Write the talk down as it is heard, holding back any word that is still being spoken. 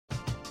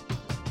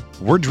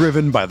We're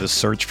driven by the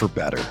search for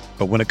better.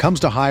 But when it comes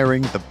to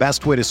hiring, the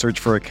best way to search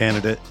for a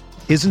candidate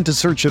isn't to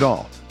search at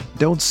all.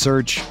 Don't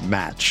search,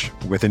 match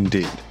with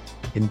Indeed.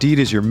 Indeed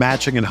is your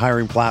matching and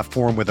hiring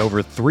platform with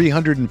over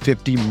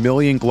 350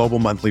 million global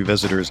monthly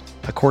visitors,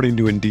 according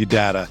to Indeed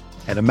data,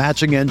 and a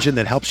matching engine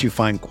that helps you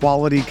find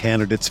quality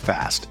candidates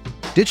fast.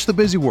 Ditch the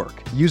busy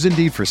work. Use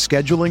Indeed for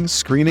scheduling,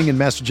 screening, and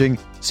messaging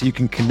so you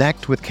can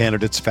connect with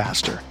candidates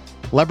faster.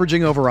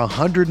 Leveraging over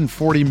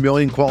 140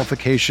 million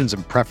qualifications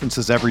and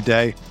preferences every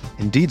day,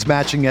 Indeed's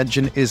matching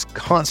engine is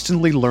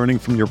constantly learning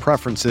from your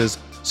preferences,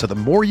 so the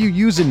more you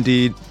use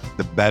Indeed,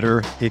 the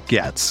better it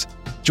gets.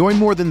 Join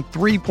more than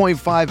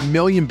 3.5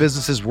 million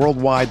businesses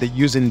worldwide that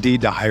use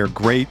Indeed to hire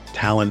great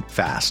talent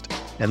fast.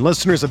 And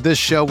listeners of this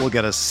show will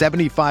get a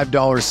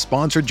 $75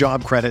 sponsored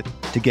job credit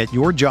to get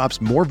your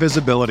jobs more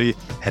visibility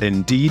at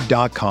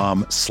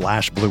Indeed.com/Blue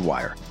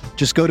Wire.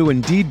 Just go to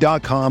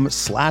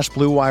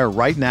Indeed.com/Blue Wire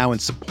right now and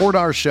support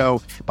our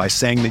show by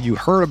saying that you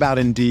heard about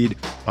Indeed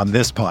on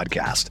this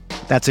podcast.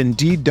 That's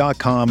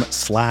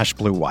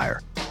Indeed.com/Blue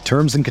Wire.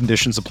 Terms and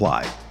conditions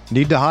apply.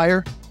 Need to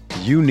hire?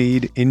 You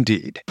need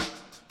Indeed.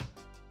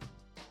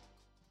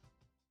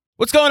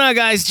 What's going on,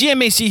 guys?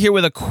 GMAC here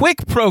with a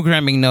quick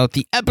programming note.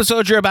 The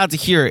episode you're about to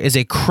hear is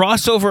a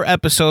crossover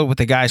episode with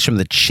the guys from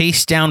the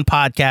Chase Down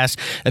podcast.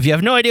 If you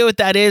have no idea what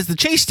that is, the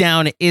Chase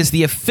Down is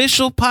the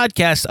official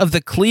podcast of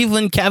the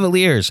Cleveland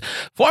Cavaliers,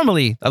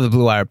 formerly of the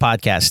Blue Wire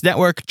Podcast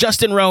Network.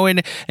 Justin Rowan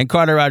and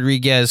Carter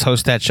Rodriguez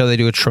host that show. They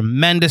do a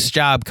tremendous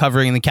job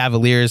covering the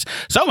Cavaliers,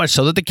 so much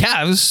so that the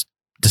Cavs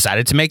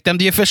decided to make them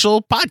the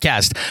official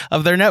podcast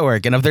of their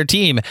network and of their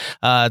team.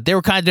 They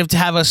were kind enough to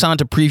have us on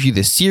to preview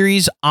the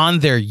series on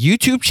their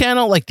YouTube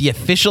channel, like the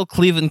official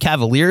Cleveland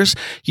Cavaliers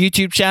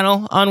YouTube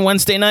channel on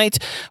Wednesday night.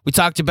 We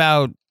talked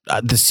about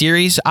the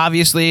series,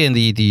 obviously, and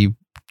the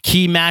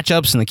key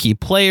matchups and the key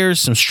players,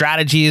 some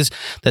strategies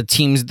that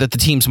the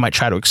teams might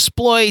try to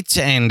exploit,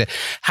 and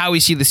how we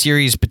see the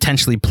series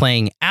potentially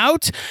playing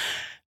out.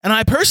 And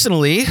I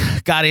personally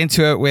got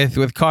into it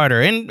with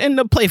Carter in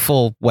a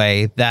playful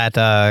way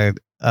that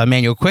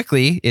Emmanuel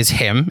Quickley is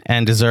him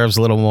and deserves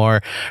a little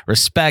more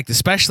respect,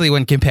 especially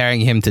when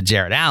comparing him to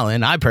Jared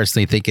Allen. I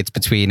personally think it's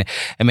between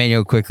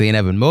Emmanuel Quickley and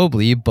Evan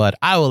Mobley, but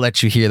I will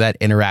let you hear that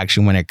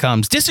interaction when it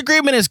comes.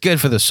 Disagreement is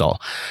good for the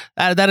soul.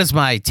 That is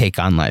my take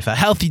on life. A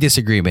healthy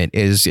disagreement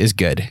is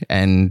good,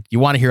 and you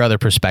want to hear other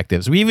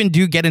perspectives. We even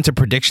do get into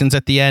predictions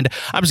at the end.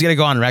 I'm just going to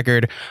go on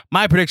record.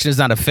 My prediction is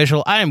not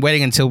official. I am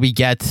waiting until we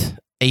get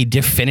a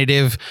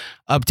definitive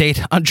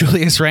update on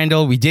Julius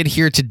Randle. We did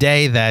hear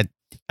today that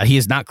he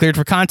is not cleared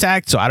for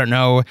contact, so I don't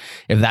know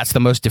if that's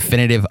the most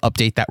definitive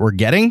update that we're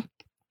getting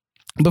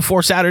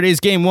before Saturday's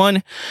game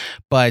one,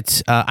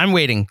 but I'm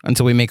waiting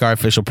until we make our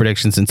official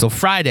predictions until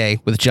Friday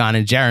with John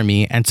and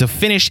Jeremy. And to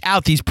finish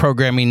out these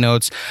programming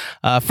notes,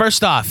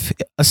 first off,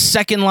 a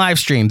second live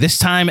stream. This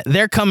time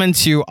they're coming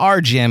to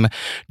our gym.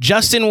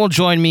 Justin will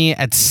join me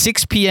at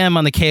 6 p.m.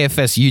 on the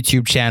KFS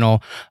YouTube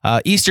channel,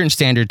 Eastern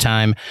Standard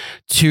Time,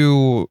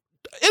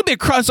 it'll be a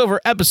crossover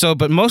episode,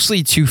 but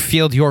mostly to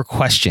field your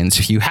questions.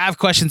 If you have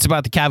questions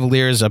about the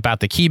Cavaliers,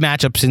 about the key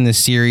matchups in this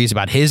series,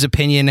 about his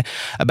opinion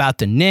about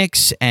the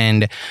Knicks,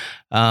 and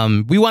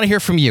we want to hear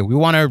from you. We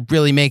want to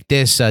really make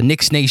this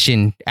Knicks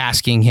Nation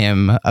asking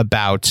him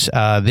about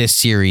this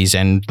series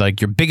and like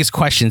your biggest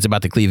questions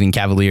about the Cleveland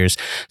Cavaliers.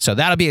 So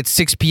that'll be at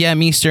 6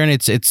 p.m. Eastern.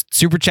 It's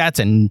super chats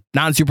and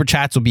non-super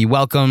chats will be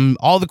welcome.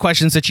 All the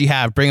questions that you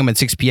have, bring them at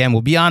 6 p.m.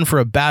 We'll be on for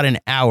about an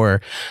hour.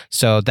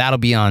 So that'll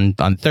be on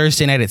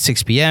Thursday night at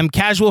 6 p.m.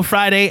 Casual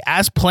Friday,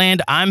 as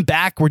planned. I'm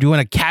back. We're doing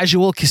a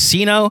casual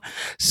casino.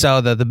 So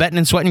the Betting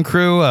and Sweating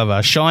crew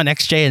of Sean,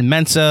 XJ, and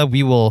Mensa,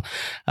 we will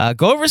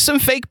go over some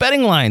fake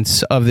betting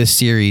lines of this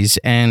series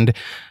and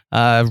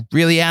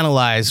really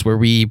analyze where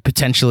we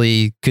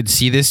potentially could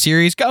see this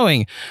series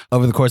going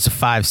over the course of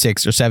 5,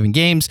 6, or 7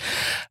 games.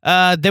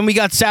 Then we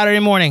got Saturday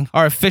morning,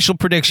 our official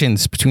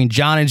predictions between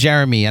John and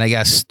Jeremy, and I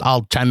guess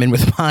I'll chime in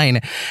with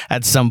mine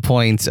at some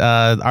point.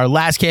 Our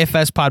last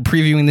KFS pod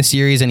previewing the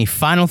series. Any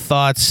final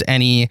thoughts?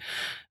 Any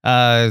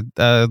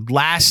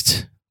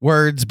last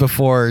words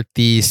before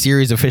the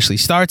series officially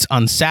starts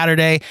on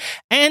Saturday?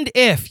 And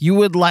if you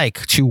would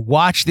like to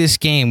watch this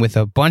game with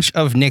a bunch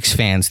of Knicks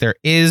fans, there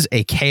is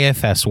a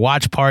KFS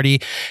watch party.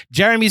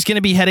 Jeremy's going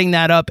to be heading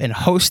that up and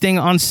hosting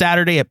on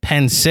Saturday at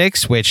Penn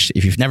 6, which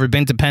if you've never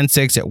been to Penn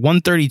 6, at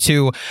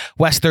 132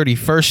 West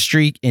 31st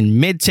Street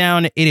in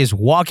Midtown. It is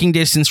walking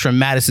distance from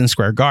Madison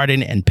Square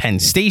Garden and Penn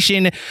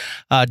Station.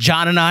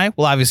 John and I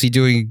will obviously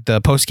doing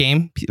the post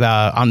game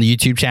on the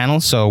YouTube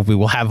channel, so we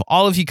will have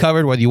all of you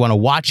covered, whether you want to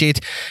watch it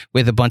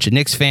with a bunch of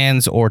Knicks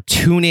fans or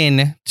tune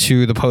in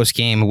to the post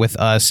game with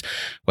us,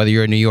 whether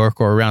you're in New York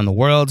or around the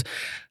world.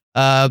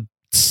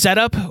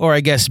 Setup, or I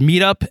guess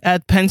meetup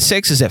at Penn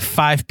 6 is at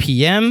 5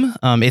 p.m.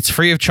 It's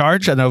free of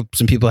charge. I know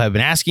some people have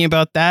been asking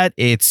about that.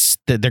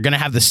 They're going to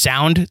have the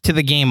sound to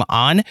the game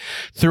on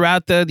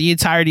throughout the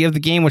entirety of the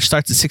game, which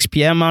starts at 6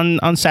 p.m.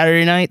 on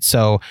Saturday night.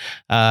 So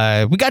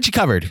we got you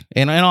covered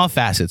in all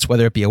facets,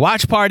 whether it be a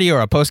watch party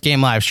or a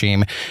post-game live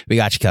stream. We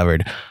got you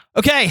covered.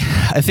 Okay,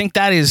 I think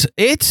that is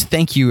it.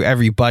 Thank you,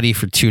 everybody,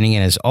 for tuning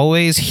in as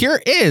always. Here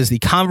is the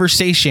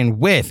conversation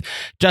with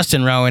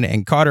Justin Rowan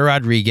and Carter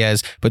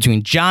Rodriguez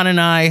between John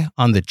and I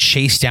on the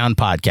Chase Down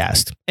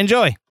podcast.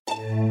 Enjoy.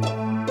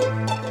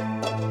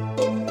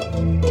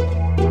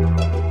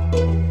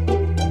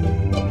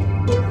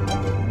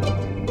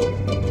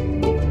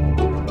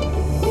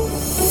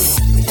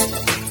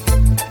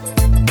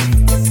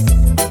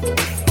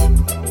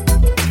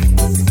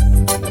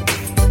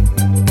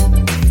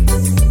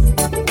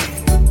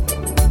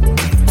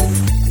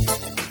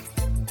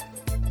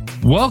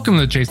 Welcome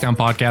to the Chase Down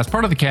Podcast,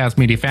 part of the Chaos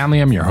Media family.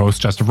 I'm your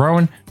host, Justin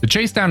Rowan. The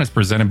Chase Down is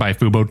presented by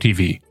Fubo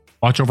TV.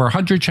 Watch over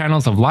 100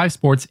 channels of live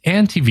sports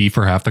and TV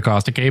for half the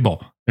cost of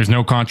cable. There's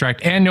no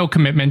contract and no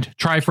commitment.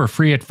 Try for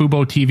free at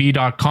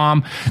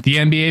FuboTV.com. The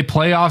NBA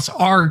playoffs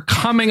are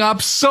coming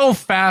up so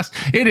fast.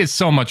 It is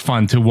so much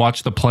fun to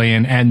watch the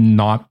play-in and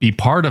not be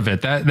part of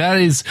it. That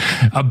is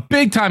a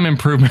big time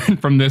improvement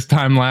from this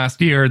time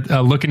last year.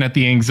 Looking at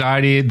the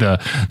anxiety, the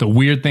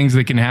weird things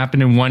that can happen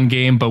in one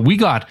game, but we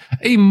got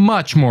a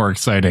much more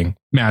exciting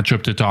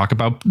matchup to talk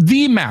about.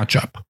 The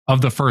matchup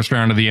of the first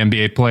round of the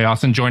NBA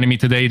playoffs. And joining me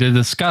today to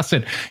discuss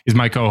it is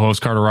my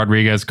co-host Carter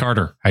Rodriguez.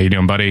 Carter, how you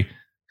doing, buddy?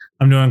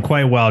 I'm doing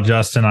quite well,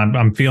 Justin.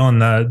 I'm feeling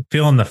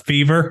the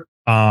fever.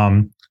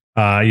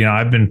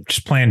 I've been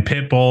just playing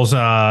Pitbull's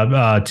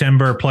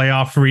Timber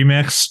playoff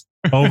remix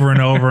over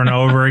and over and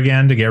over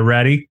again to get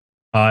ready.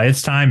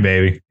 It's time,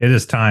 baby. It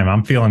is time.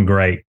 I'm feeling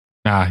great.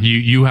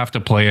 You have to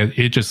play it.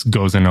 It just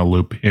goes in a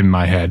loop in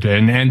my head.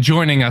 And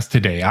joining us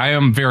today, I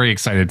am very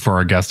excited for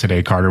our guest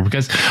today, Carter,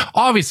 because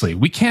obviously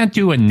we can't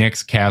do a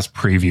Knicks cast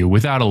preview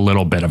without a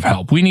little bit of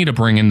help. We need to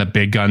bring in the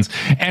big guns,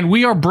 and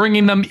we are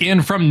bringing them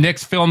in from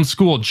Knicks Film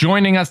School.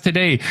 Joining us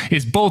today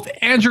is both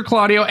Andrew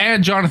Claudio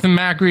and Jonathan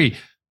Macri.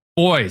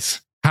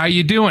 Boys, how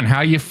you doing?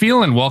 How you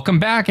feeling? Welcome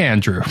back,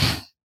 Andrew.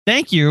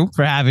 Thank you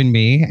for having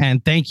me,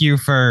 and thank you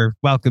for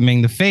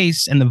welcoming the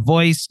face and the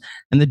voice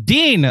and the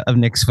dean of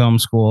Knicks Film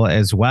School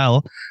as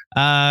well.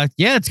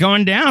 It's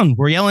going down.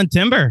 We're yelling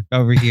timber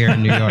over here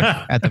in New York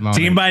at the moment.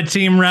 Team by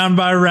team, round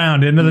by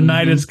round, into the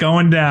night, it's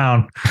going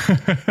down.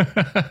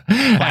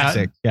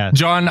 Classic. Yeah,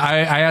 John,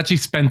 I actually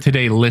spent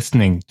today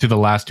listening to the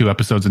last two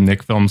episodes of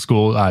Knicks Film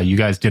School. You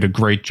guys did a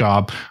great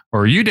job,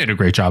 or you did a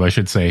great job, I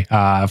should say.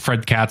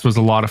 Fred Katz was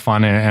a lot of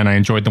fun, and I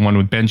enjoyed the one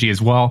with Benji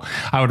as well.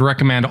 I would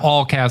recommend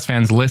all Cavs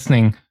fans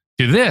listening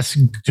to this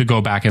to go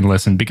back and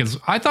listen, because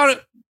I thought,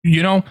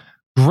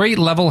 great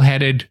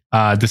level-headed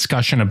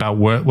discussion about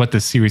what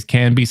this series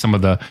can be, some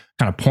of the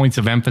kind of points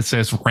of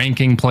emphasis,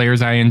 ranking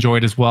players I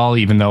enjoyed as well,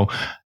 even though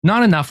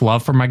not enough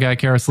love for my guy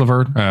Karis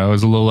LeVert. I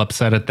was a little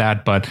upset at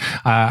that, but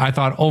I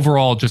thought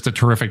overall just a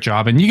terrific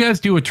job. And you guys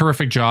do a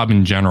terrific job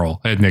in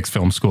general at Knicks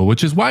Film School,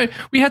 which is why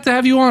we had to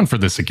have you on for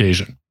this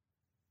occasion.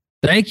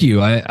 Thank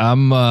you.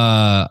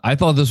 I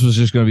thought this was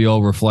just going to be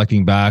all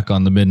reflecting back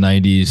on the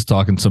mid-90s,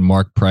 talking some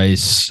Mark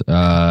Price,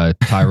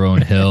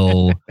 Tyrone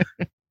Hill,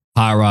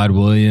 Hot Rod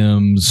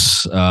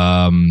Williams.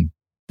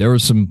 There were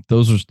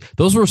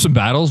those were some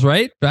battles,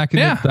 right? Back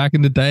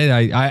in the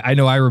day. I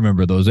know I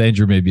remember those.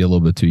 Andrew may be a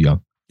little bit too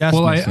young. Yes,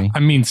 well, I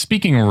mean,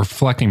 speaking of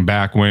reflecting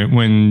back,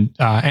 when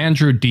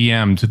Andrew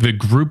DM'd the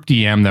group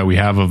DM that we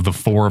have of the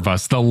four of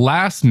us, the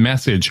last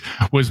message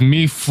was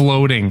me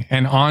floating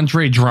an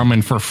Andre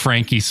Drummond for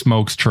Frankie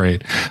Smokes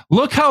trade.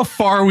 Look how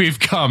far we've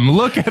come.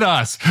 Look at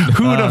us.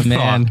 Who'd have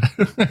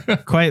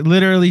thought? Quite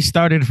literally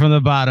started from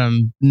the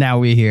bottom. Now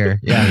we're here.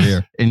 Yeah,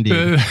 here. Indeed.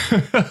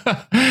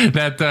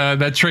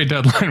 That trade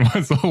deadline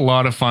was a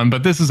lot of fun,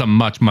 but this is a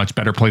much, much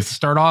better place to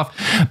start off.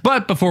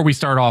 But before we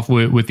start off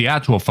with the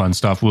actual fun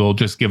stuff, we'll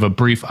just give a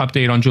brief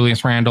update on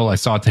Julius Randle. I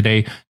saw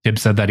today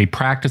Tibbs said that he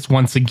practiced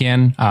once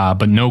again,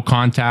 but no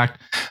contact.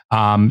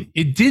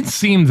 It did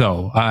seem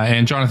though,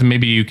 and Jonathan,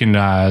 maybe you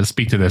can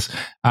speak to this.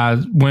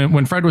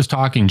 When Fred was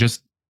talking,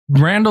 just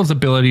Randle's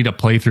ability to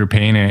play through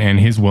pain and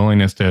his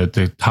willingness to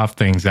tough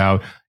things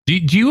out. Do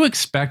you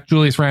expect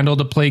Julius Randle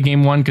to play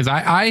game one? Because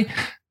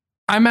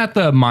I'm at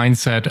the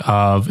mindset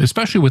of,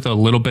 especially with a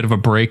little bit of a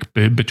break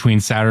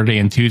between Saturday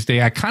and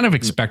Tuesday, I kind of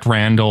expect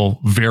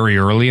Randle very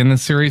early in the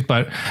series,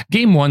 but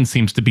game one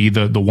seems to be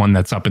the one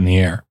that's up in the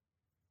air.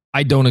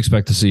 I don't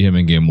expect to see him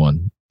in game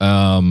one.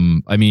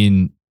 I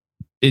mean,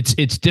 it's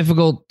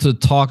difficult to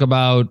talk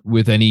about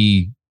with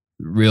any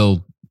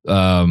real,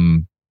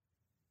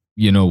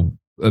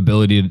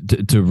 ability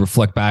to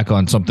reflect back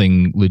on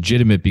something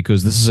legitimate,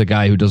 because this is a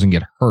guy who doesn't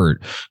get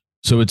hurt.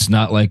 So it's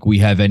not like we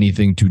have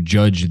anything to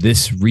judge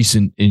this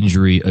recent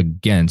injury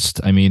against.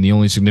 I mean, the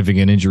only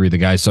significant injury the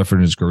guy suffered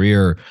in his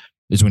career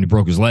is when he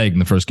broke his leg in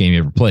the first game he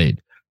ever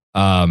played.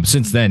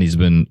 Since then, he's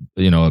been,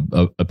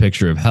 a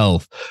picture of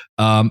health,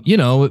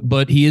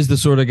 but he is the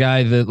sort of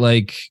guy that,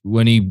 like,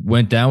 when he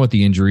went down with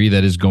the injury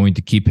that is going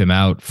to keep him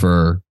out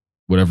for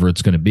whatever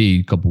it's going to be,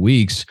 a couple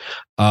weeks.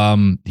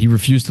 He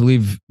refused to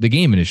leave the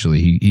game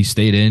initially. He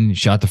stayed in, he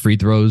shot the free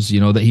throws,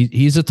 that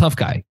he's a tough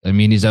guy. I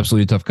mean, he's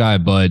absolutely a tough guy,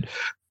 but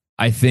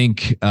I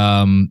think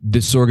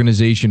this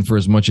organization, for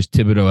as much as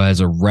Thibodeau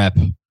has a rep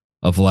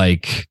of,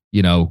 like,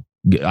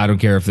 I don't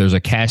care if there's a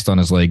cast on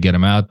his leg, get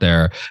him out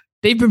there.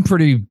 They've been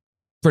pretty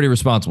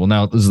responsible.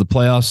 Now, this is the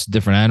playoffs,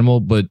 different animal,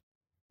 but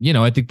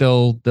I think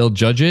they'll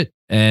judge it.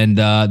 And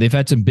they've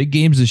had some big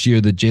games this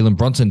year that Jalen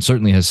Brunson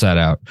certainly has sat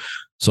out.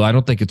 So I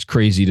don't think it's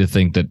crazy to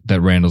think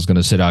that Randall's going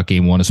to sit out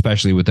game 1,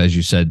 especially with, as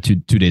you said, two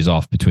days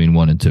off between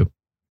 1 and 2.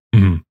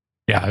 Mm-hmm.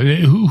 Yeah.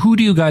 Who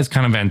do you guys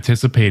kind of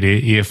anticipate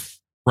if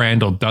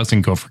Randall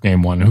doesn't go for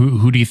game 1?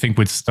 Who do you think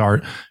would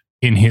start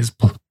in his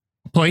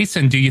place?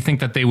 And do you think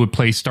that they would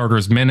play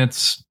starters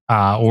minutes?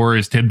 Or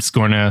is Tibbs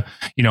going to,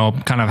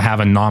 kind of have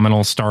a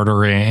nominal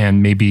starter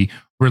and maybe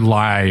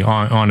rely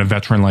on a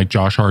veteran like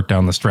Josh Hart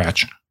down the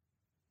stretch?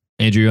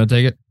 Andrew, you want to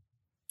take it?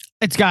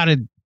 It's got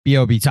to be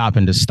Obi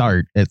Toppin to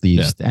start at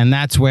least. Yeah. And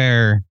that's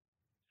where,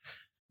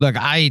 look,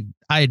 I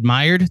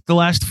admired the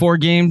last 4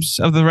 games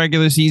of the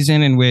regular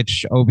season in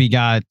which Obi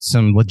got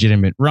some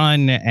legitimate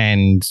run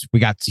and we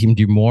got to see him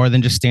do more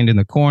than just stand in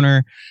the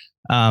corner.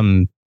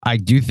 I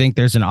do think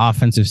there's an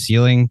offensive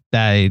ceiling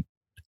that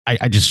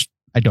I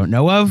don't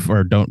know of,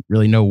 or don't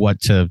really know what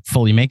to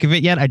fully make of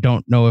it yet. I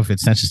don't know if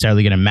it's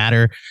necessarily going to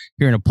matter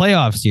here in a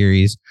playoff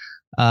series.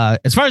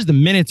 As far as the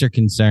minutes are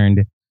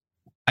concerned,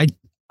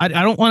 I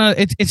don't want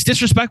to. It's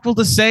disrespectful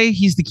to say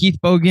he's the Keith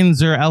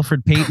Bogans or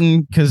Alfred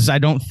Payton, because I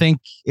don't think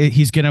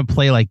he's going to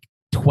play like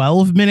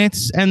 12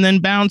 minutes and then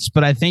bounce.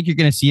 But I think you're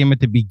going to see him at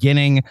the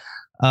beginning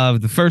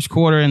of the first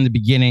quarter and the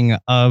beginning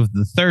of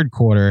the third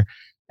quarter.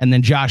 And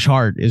then Josh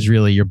Hart is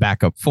really your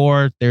backup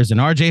 4. There's an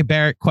RJ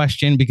Barrett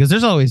question, because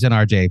there's always an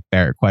RJ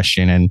Barrett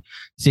question, and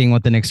seeing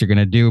what the Knicks are going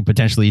to do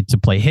potentially to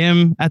play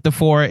him at the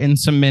 4 in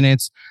some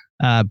minutes.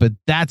 But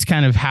that's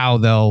kind of how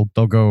they'll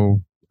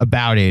go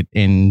about it,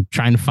 in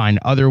trying to find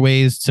other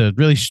ways to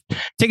really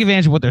take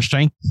advantage of what their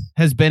strength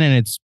has been. And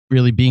it's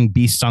really being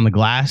beasts on the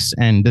glass.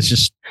 And it's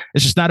just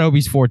not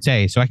Obi's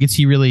forte. So I could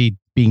see really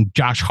being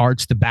Josh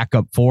Hart's the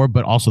backup 4,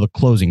 but also the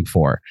closing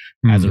 4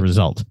 as a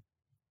result.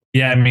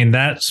 Yeah, I mean,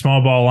 that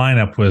small ball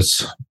lineup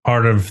was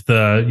part of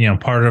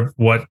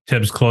what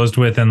Tibbs closed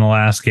with in the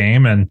last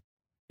game, and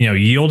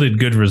yielded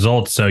good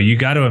results. So you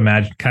got to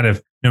imagine, kind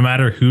of, no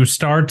matter who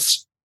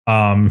starts,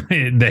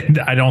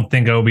 I don't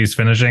think Obi's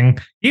finishing,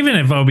 even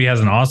if Obi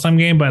has an awesome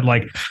game. But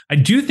I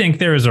do think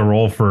there is a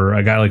role for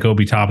a guy like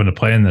Obi Toppin to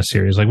play in this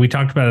series. We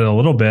talked about it a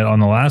little bit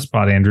on the last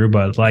pod, Andrew,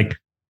 but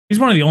he's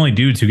one of the only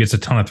dudes who gets a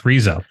ton of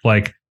threes up.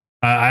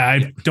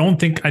 I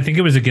think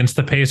it was against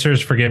the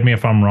Pacers. Forgive me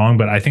if I'm wrong,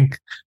 but I think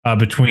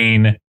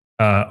between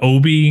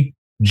Obi,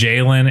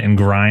 Jalen, and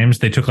Grimes,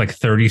 they took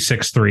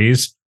 36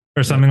 threes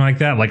or something like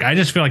that. I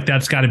just feel like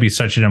that's got to be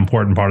such an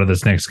important part of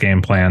this Knicks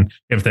game plan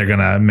if they're going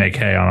to make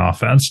hay on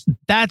offense.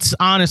 That's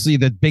honestly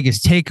the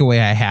biggest takeaway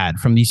I had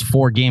from these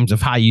 4 games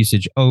of high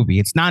usage Obi.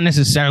 It's not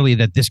necessarily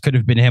that this could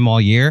have been him all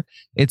year.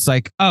 It's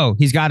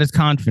he's got his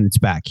confidence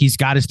back. He's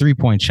got his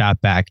 3-point shot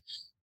back.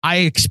 I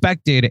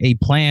expected a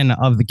plan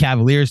of the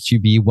Cavaliers to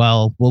be,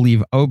 well, we'll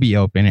leave Obi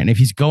open. And if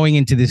he's going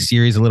into this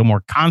series a little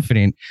more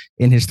confident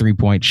in his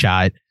 3-point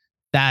shot,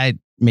 that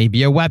may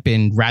be a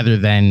weapon rather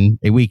than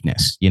a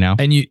weakness,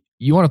 And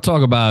you want to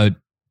talk about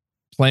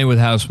playing with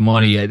house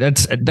money.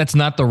 That's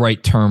not the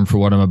right term for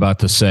what I'm about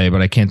to say,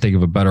 but I can't think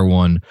of a better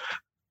one.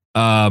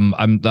 I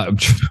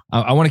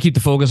want to keep the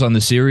focus on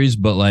the series,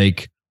 but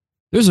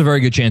there's a very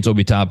good chance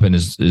Obi Toppin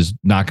is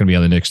not going to be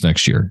on the Knicks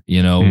next year.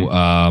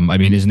 I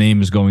mean, his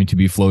name is going to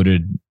be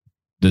floated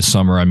this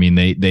summer. I mean,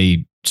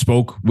 they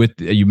spoke with,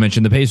 you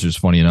mentioned the Pacers,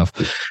 funny enough.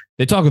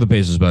 They talked with the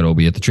Pacers about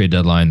Obi at the trade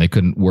deadline. They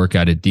couldn't work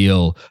out a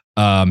deal.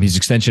 He's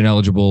extension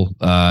eligible.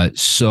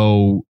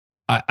 So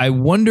I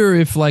wonder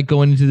if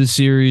going into the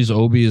series,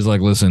 Obi is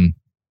listen,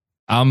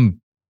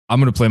 I'm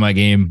going to play my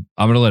game.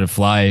 I'm going to let it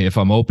fly if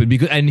I'm open.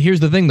 And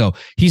here's the thing, though.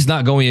 He's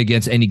not going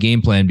against any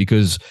game plan,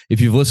 because if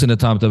you've listened to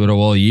Tom Thibodeau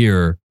all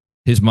year,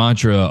 his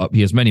mantra,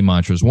 he has many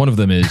mantras. One of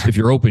them is, if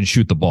you're open,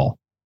 shoot the ball.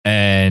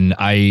 And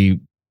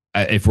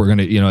if we're going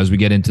to, as we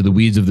get into the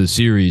weeds of the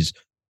series,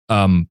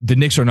 the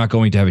Knicks are not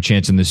going to have a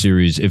chance in this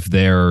series if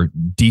their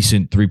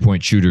decent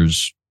 3-point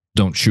shooters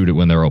don't shoot it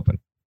when they're open.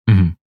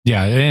 Mm-hmm.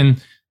 Yeah.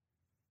 And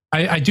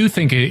I do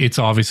think it's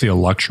obviously a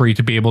luxury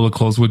to be able to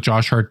close with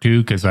Josh Hart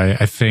too, because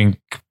I think,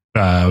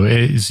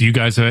 as you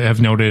guys have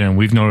noted and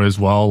we've noted as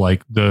well,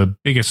 the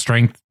biggest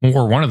strength,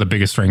 or one of the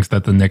biggest strengths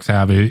that the Knicks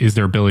have, is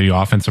their ability to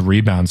offensive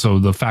rebound. So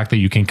the fact that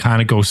you can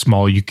kind of go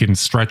small, you can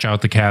stretch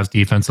out the Cavs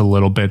defense a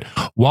little bit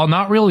while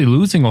not really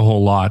losing a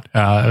whole lot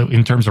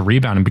in terms of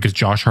rebounding, because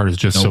Josh Hart is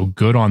just so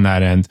good on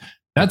that end.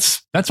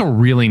 That's a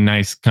really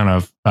nice kind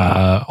of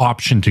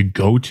option to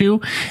go to.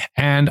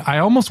 And I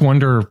almost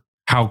wonder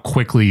how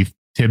quickly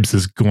Tibbs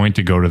is going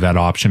to go to that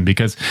option,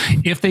 because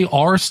if they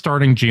are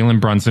starting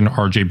Jalen Brunson,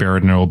 RJ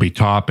Barrett, and Obi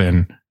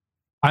Toppin,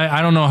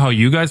 I don't know how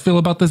you guys feel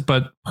about this,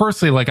 but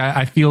personally,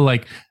 I feel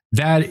like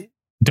that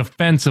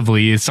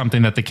defensively is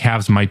something that the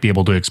Cavs might be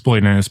able to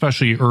exploit, and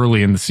especially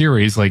early in the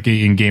series,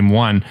 in game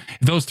 1,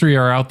 if those 3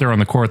 are out there on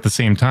the court at the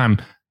same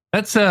time,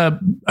 that's a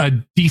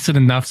decent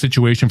enough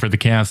situation for the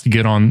Cavs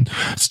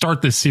to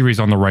start this series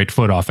on the right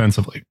foot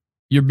offensively.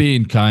 You're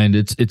being kind.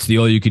 It's the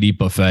all you could eat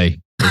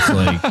buffet. It's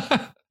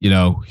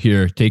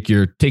here, take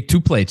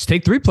 2 plates,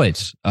 take 3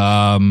 plates.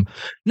 No,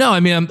 I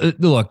mean,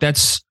 look,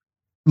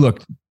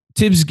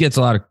 Tibbs gets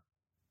a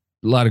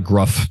lot of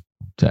gruff.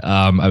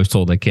 I was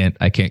told I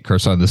can't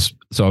curse on this,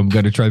 so I'm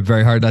going to try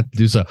very hard not to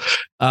do so.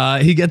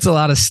 He gets a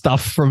lot of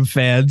stuff from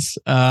fans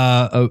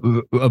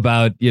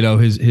about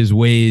his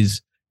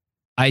ways.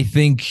 I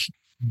think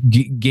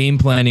game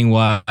planning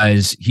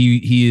wise,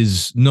 he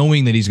is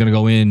knowing that he's going to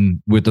go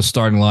in with the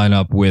starting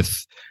lineup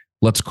with,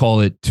 let's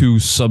call it, 2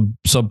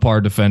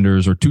 subpar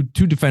defenders, or two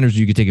defenders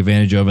you could take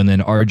advantage of, and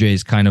then RJ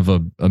is kind of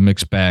a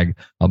mixed bag.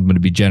 I'm going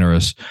to be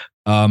generous.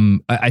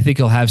 I think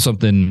he'll have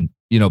something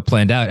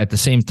planned out. At the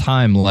same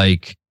time,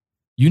 like,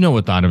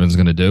 what Donovan's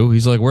going to do.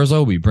 He's like, where's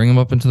Obi? Bring him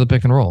up into the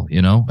pick and roll.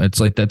 It's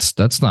like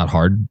that's not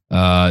hard.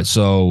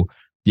 So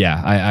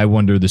yeah, I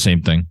wonder the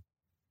same thing.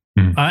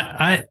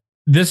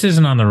 This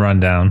isn't on the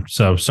rundown,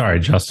 so sorry,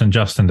 Justin.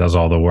 Justin does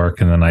all the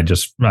work, and then I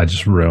just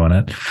ruin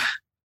it.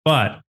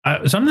 But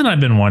something I've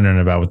been wondering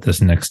about with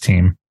this Knicks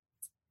team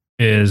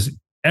is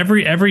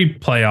every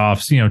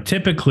playoffs,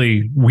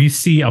 typically we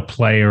see a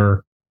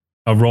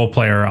role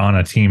player on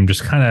a team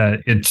just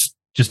it's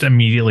just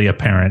immediately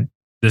apparent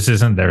this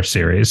isn't their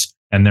series,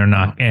 and they're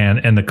not,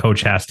 and the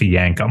coach has to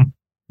yank them.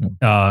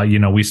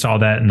 We saw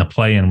that in the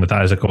play-in with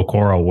Isaac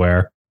Okoro,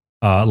 where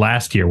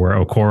last year, where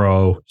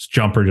Okoro's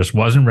jumper just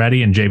wasn't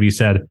ready, and JB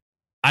said,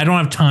 "I don't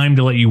have time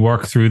to let you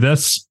work through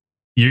this.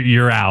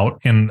 You're out,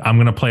 and I'm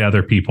going to play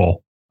other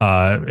people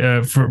for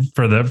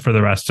the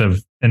rest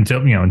of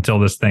until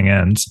this thing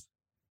ends."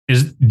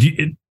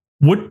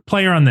 What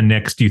player on the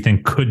Knicks do you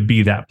think could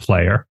be that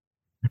player?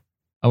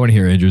 I want to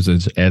hear Andrew's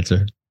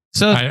answer.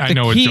 So I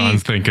know what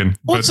John's thinking.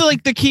 Well, so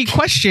like the key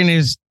question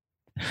is,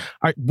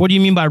 what do you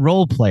mean by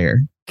role player?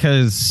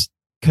 Because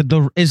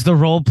is the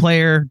role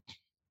player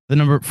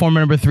the former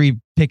number 3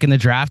 pick in the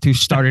draft who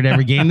started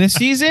every game this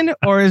season,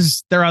 or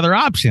is there other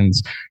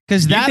options?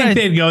 Because you think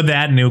they'd go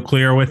that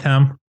nuclear with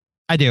him?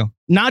 I do.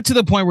 Not to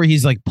the point where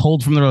he's like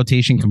pulled from the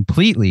rotation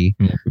completely,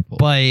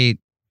 but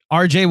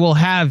RJ will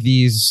have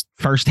these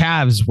first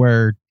halves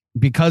where,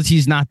 because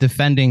he's not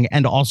defending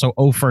and also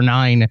 0 for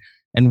 9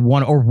 and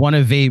 1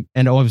 of 8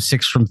 and 0 of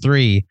 6 from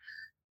 3,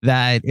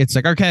 that it's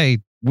like, okay,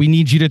 we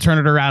need you to turn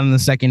it around in the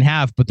second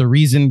half. But the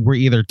reason we're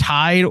either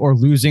tied or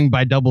losing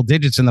by double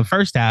digits in the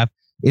first half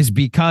is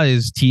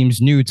because teams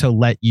knew to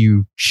let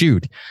you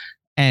shoot,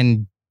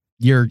 and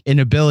your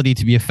inability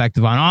to be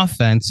effective on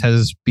offense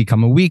has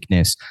become a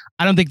weakness.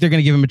 I don't think they're going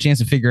to give him a chance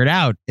to figure it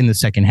out in the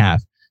second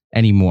half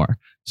anymore.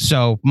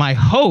 So my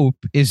hope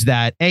is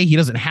that he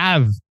doesn't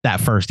have that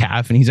first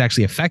half and he's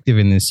actually effective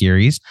in this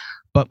series.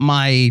 But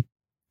my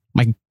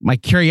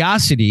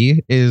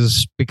curiosity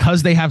is,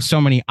 because they have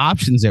so many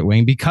options at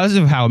wing, because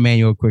of how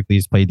Emmanuel Quickley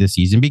has played this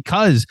season,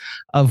 because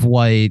of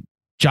what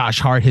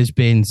Josh Hart has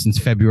been since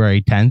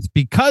February 10th,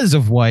 because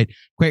of what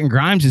Quentin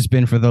Grimes has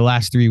been for the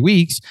last 3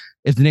 weeks,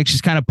 if the Knicks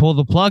just kind of pull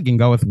the plug and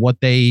go with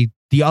the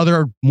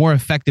other more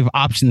effective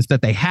options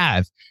that they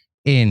have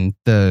in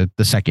the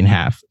second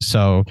half.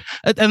 So,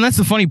 and that's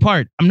the funny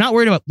part. I'm not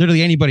worried about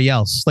literally anybody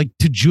else. Like,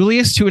 to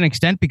Julius, to an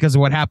extent, because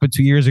of what happened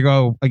 2 years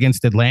ago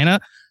against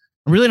Atlanta,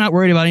 I'm really not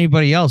worried about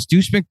anybody else.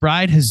 Deuce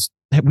McBride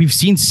we've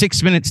seen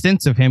 6-minute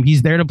stints of him.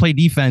 He's there to play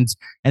defense,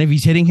 and if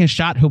he's hitting his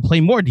shot, he'll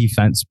play more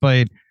defense.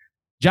 But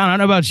John, I don't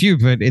know about you,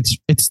 but it's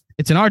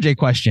an RJ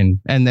question,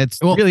 and it's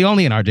really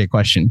only an RJ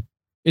question.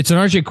 It's an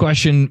RJ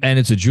question, and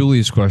it's a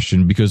Julius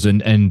question, because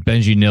and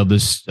Benji nailed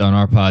this on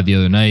our pod the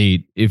other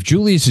night. If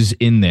Julius is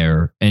in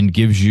there and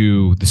gives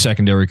you the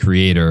secondary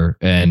creator,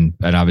 and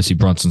obviously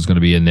Brunson's going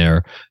to be in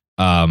there,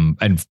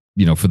 and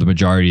for the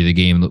majority of the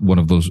game, one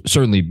of those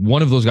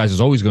guys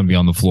is always going to be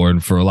on the floor,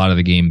 and for a lot of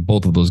the game,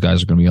 both of those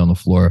guys are going to be on the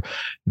floor.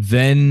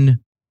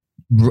 Then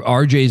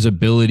RJ's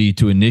ability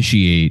to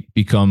initiate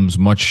becomes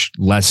much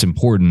less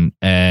important,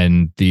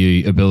 and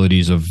the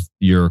abilities of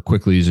your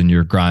Quickleys and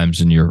your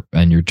Grimes and your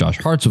Josh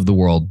Harts of the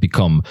world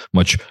become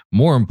much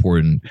more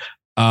important.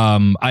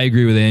 I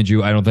agree with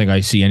Andrew. I don't think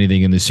I see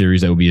anything in this series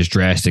that would be as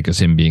drastic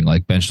as him being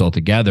like benched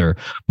altogether.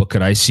 But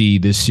could I see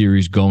this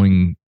series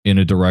going in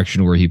a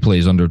direction where he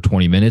plays under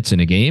 20 minutes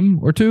in a game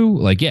or two?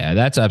 Like, yeah,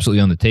 that's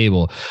absolutely on the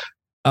table.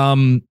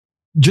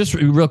 Just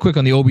real quick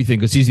on the Obi thing,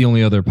 because he's the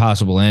only other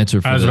possible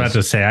answer for this. I was about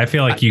to say, I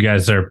feel like you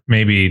guys are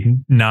maybe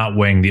not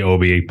weighing the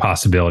Obi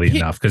possibility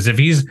enough, because if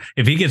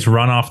he gets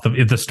run off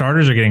if the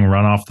starters are getting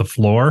run off the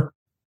floor,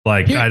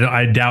 like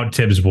I doubt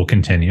Tibbs will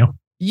continue.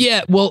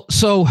 Yeah, well,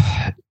 so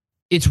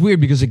it's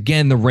weird because,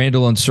 again, the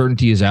Randall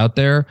uncertainty is out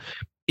there.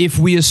 If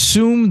we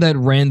assume that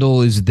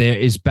Randall is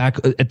back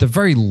at the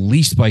very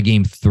least by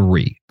game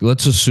 3,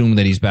 let's assume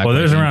that he's back. Well,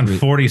 there's around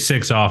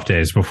 46 off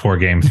days before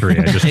game 3.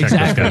 I just checked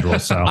the schedule.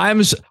 So I'm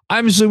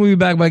assuming he'll be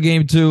back by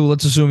game 2.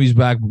 Let's assume he's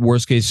back,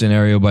 worst case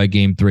scenario, by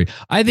game 3.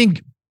 I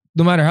think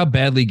no matter how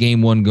badly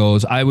game 1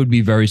 goes, I would be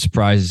very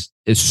surprised,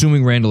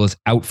 assuming Randall is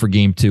out for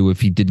game 2,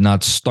 if he did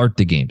not start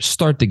the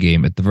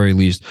game at the very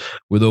least,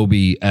 with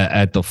Obi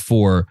at the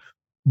 4.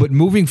 But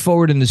moving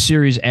forward in the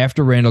series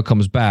after Randall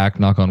comes back,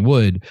 knock on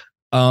wood,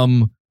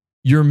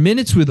 your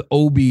minutes with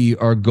Obi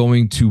are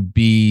going to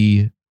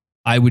be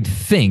I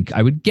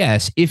would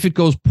guess, if it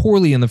goes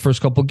poorly in the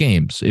first couple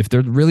games, if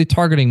they're really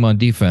targeting him on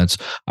defense,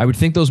 I would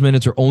think those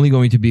minutes are only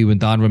going to be when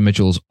Donovan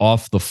Mitchell is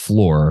off the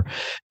floor.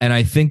 And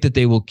I think that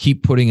they will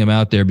keep putting him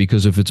out there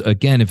because if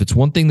it's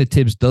one thing that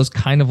Tibbs does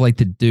kind of like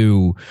to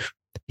do,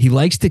 he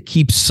likes to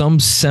keep some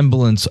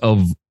semblance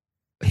of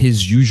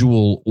his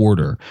usual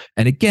order.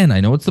 And again, I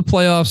know it's the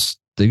playoffs.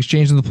 Things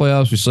changed in the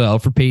playoffs. We saw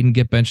Alfred Payton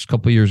get benched a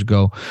couple of years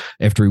ago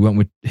after he went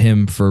with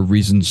him for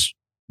reasons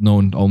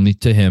known only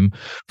to him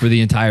for the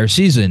entire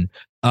season.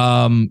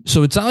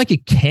 So it's not like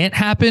it can't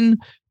happen,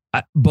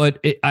 but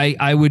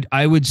I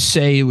would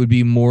say it would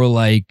be more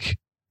like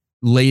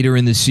later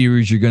in the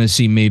series, you're going to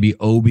see maybe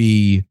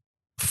Obi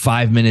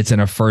 5 minutes in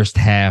a first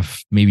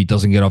half, maybe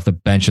doesn't get off the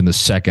bench in the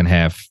second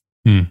half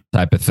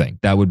type of thing.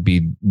 That would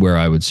be where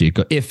I would see it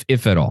go,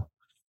 if at all.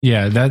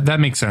 Yeah, that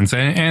makes sense.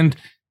 And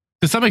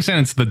to some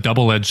extent, it's the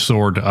double-edged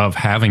sword of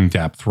having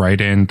depth, right?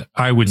 And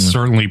I would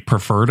certainly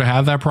prefer to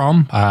have that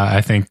problem.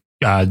 I think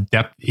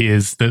depth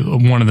is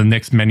one of the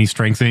Knicks' many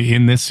strengths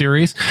in this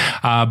series.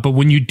 But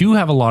when you do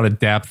have a lot of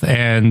depth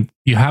and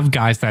you have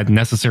guys that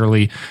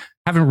necessarily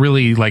haven't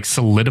really like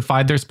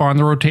solidified their spot in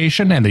the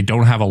rotation and they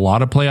don't have a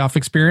lot of playoff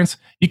experience,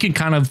 you can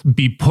kind of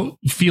be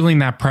feeling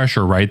that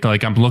pressure, right?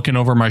 Like I'm looking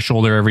over my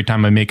shoulder every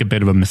time I make a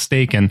bit of a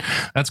mistake. And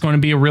that's going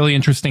to be a really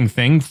interesting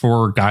thing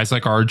for guys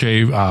like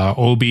RJ,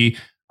 Obi,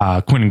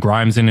 Quentin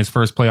Grimes in his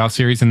first playoff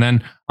series. And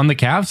then on the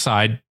Cavs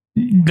side,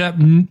 that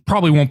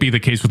probably won't be the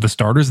case with the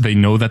starters. They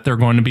know that they're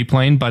going to be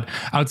playing, but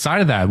outside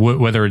of that,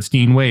 whether it's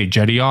Dean Wade,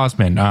 Jetty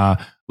Osman,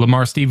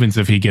 Lamar Stevens,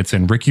 if he gets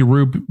in, Ricky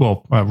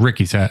Rubio,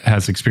 Ricky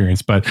has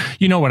experience, but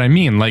you know what I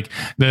mean? Like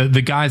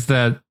the guys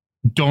that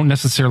don't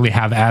necessarily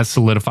have as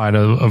solidified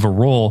of a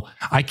role,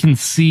 I can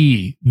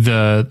see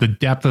the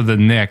depth of the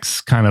Knicks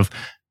kind of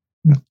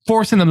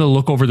forcing them to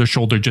look over their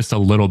shoulder just a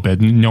little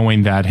bit,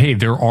 knowing that, hey,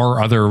 there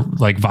are other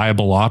like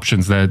viable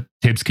options that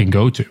Tibbs can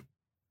go to.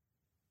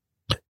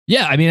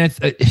 Yeah, I mean,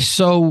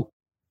 so,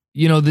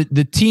 you know,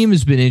 the team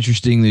has been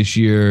interesting this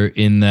year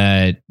in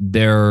that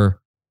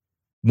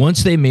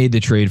once they made the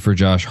trade for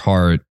Josh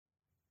Hart,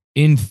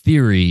 in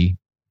theory,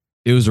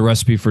 it was a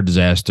recipe for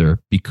disaster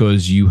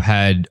because you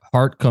had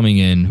Hart coming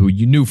in who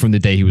you knew from the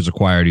day he was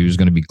acquired, he was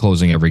going to be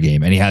closing every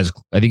game. And he has,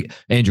 I think,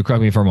 Andrew,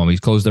 correct me if I'm wrong, he's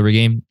closed every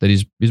game that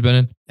he's been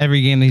in?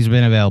 Every game that he's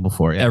been available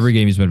for. Yes. Every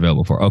game he's been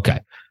available for. Okay.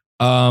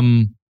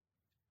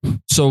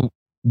 So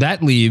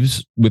that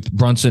leaves with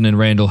Brunson and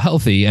Randall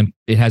healthy, and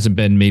it hasn't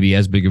been maybe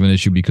as big of an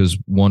issue because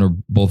one of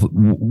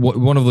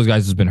those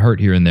guys has been hurt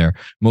here and there.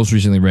 Most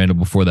recently, Randall.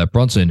 Before that,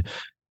 Brunson.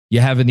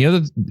 You have in the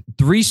other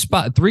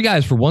three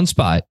guys for one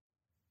spot,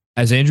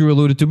 as Andrew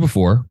alluded to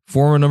before.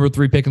 Former number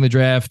 3 pick in the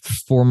draft,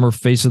 former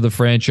face of the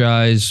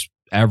franchise,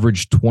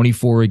 averaged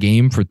 24 a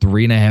game for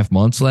 3.5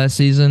 months last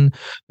season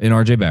in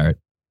RJ Barrett.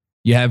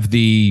 You have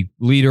the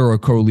leader or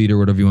co-leader,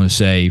 whatever you want to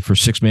say, for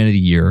 6th man of the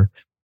year,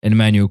 and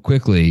Emmanuel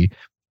Quickley.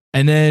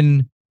 And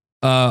then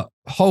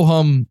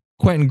ho-hum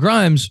Quentin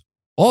Grimes,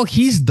 all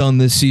he's done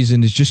this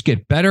season is just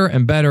get better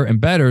and better and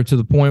better to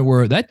the point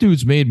where that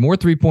dude's made more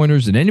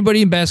 3-pointers than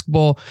anybody in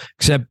basketball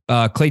except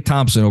Klay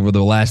Thompson over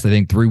the last, I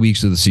think, 3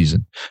 weeks of the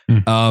season.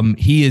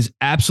 He is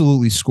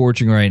absolutely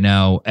scorching right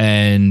now,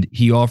 and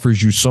he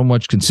offers you so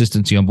much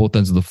consistency on both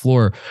ends of the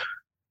floor.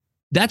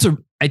 That's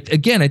I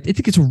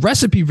think it's a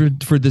recipe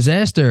for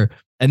disaster.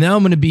 And now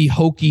I'm going to be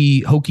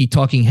hokey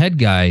talking head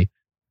guy.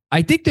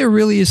 I think there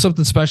really is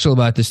something special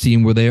about this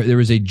team where there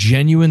is a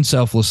genuine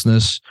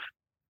selflessness.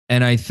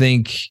 And I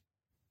think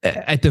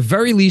at the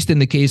very least in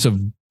the case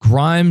of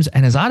Grimes,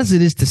 and as odd as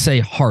it is to say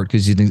Hart,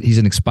 because he's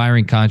an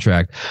expiring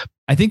contract,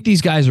 I think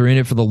these guys are in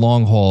it for the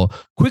long haul.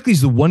 Quickly's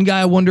the one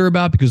guy I wonder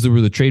about because there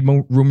were the trade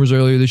rumors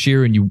earlier this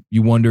year. And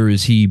you wonder,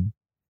 does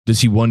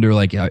he wonder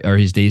like, are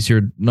his days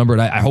here numbered?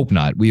 I hope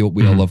not. We all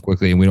love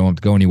Quickly and we don't have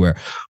to go anywhere.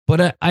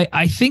 But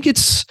I think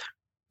it's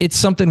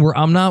something where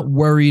I'm not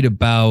worried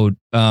about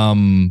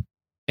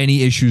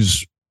any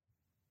issues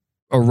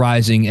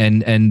arising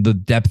and the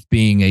depth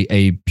being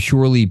a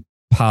purely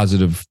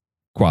positive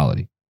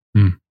quality.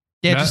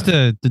 Yeah, just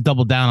to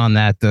double down on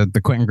that,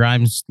 the Quentin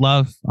Grimes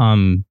love.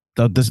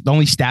 The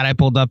only stat I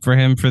pulled up for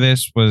him for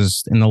this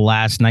was in the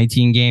last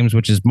 19 games,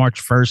 which is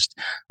March 1st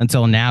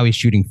until now. He's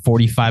shooting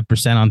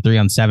 45% on 3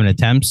 on 7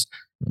 attempts,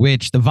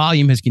 which the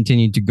volume has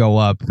continued to go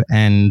up.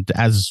 And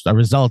as a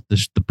result,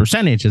 the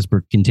percentage has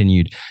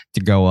continued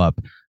to go up.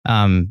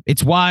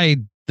 It's why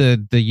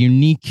the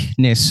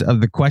uniqueness of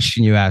the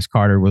question you asked,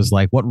 Carter, was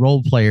like, what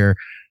role player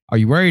are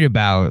you worried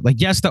about? Like,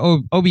 yes,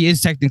 the Obi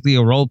is technically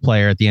a role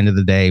player at the end of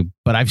the day,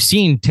 but I've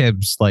seen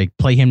Tibbs like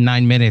play him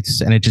 9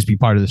 minutes and it just be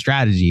part of the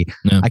strategy.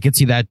 Yeah. I could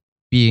see that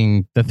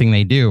being the thing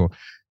they do.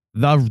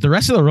 The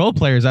rest of the role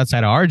players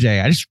outside of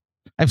RJ, I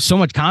have so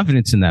much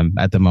confidence in them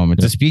at the moment.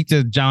 Yeah. To speak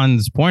to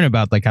John's point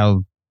about like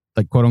how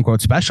like quote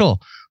unquote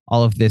special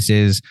all of this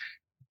is,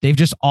 they've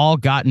just all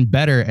gotten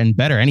better and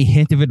better. Any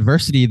hint of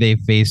adversity they've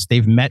faced,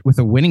 they've met with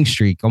a winning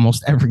streak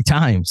almost every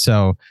time.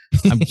 So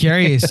I'm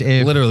curious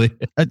if literally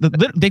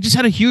they just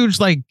had a huge,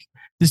 like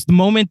this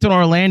moment in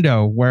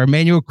Orlando where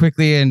Emmanuel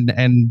Quickley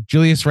and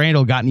Julius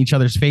Randle got in each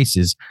other's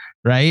faces.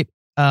 Right.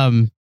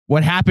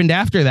 what happened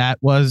after that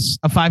was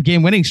a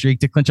 5-game winning streak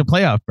to clinch a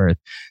playoff berth.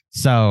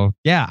 So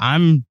yeah,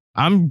 I'm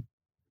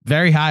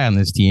very high on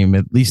this team,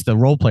 at least the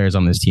role players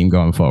on this team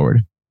going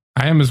forward.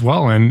 I am as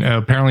well, and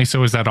apparently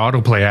so is that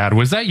autoplay ad.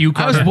 Was that you,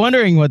 Carter? I was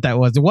wondering what that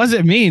was. It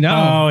wasn't me, no.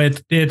 Oh,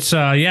 it's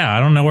yeah, I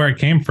don't know where it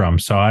came from,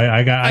 so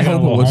I got a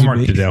little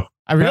homework to do.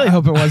 I really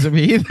hope it wasn't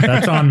me either.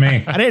 That's on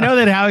me. I didn't know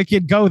that how it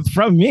could go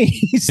from me.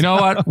 So. You know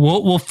what?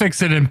 We'll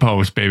fix it in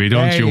post, baby.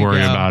 Don't you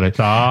worry about it.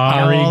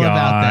 Sorry,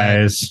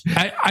 guys.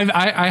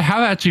 I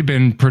have actually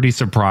been pretty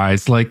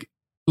surprised. Like,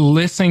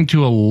 listening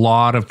to a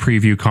lot of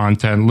preview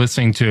content,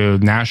 listening to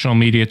national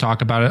media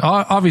talk about it.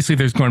 Obviously,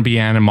 there's going to be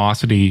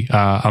animosity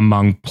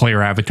among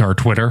player avatar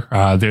Twitter.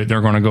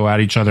 They're going to go at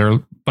each other,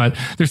 but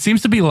there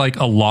seems to be like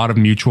a lot of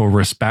mutual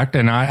respect.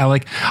 And I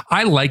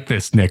like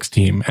this Knicks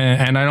team,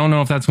 and I don't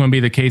know if that's going to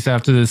be the case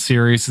after this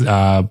series.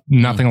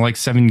 Nothing like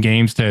 7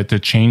 games to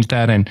change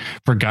that, and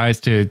for guys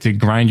to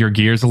grind your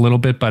gears a little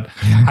bit. But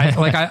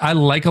I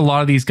like a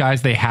lot of these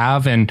guys they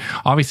have, and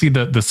obviously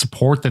the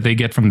support that they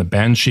get from the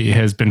bench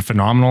has been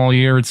phenomenal all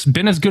year. It's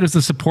been as good as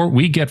the support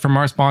we get from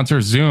our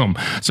sponsor, Zoom.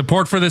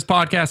 Support for this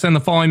podcast and the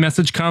following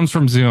message comes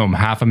from Zoom.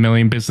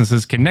 500,000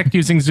 businesses connect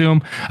using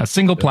Zoom, a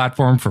single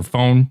platform for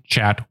phone,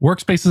 chat,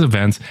 workspaces,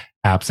 events,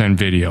 apps, and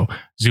video.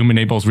 Zoom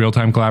enables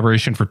real-time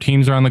collaboration for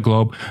teams around the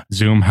globe.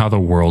 Zoom, how the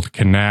world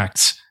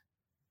connects.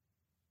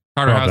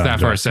 Carter, how's that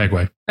for a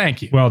segue?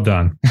 Thank you. Well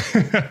done.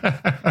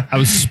 That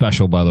was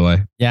special, by the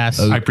way. Yes,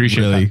 I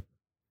appreciate that.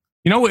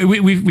 You know,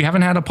 we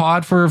haven't had a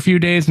pod for a few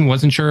days and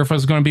wasn't sure if I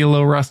was going to be a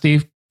little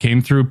rusty. Came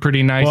through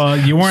pretty nice. Well,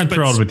 you weren't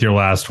thrilled with your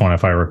last one,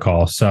 if I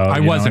recall. So I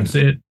wasn't.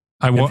 It's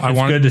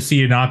good to see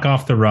you knock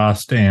off the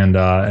rust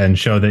and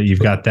show that you've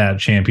got that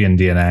champion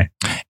DNA.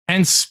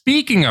 And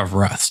speaking of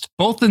rust,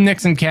 both the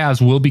Knicks and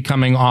Cavs will be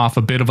coming off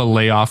a bit of a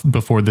layoff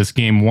before this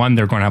game one.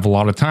 They're going to have a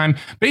lot of time.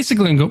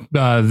 Basically,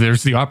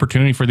 there's the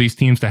opportunity for these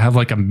teams to have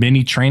like a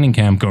mini training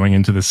camp going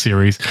into the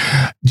series.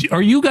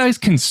 Are you guys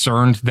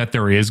concerned that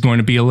there is going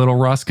to be a little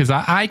rust? Because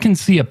I can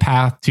see a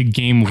path to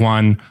game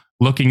one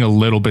looking a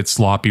little bit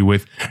sloppy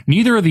with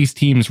neither of these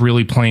teams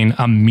really playing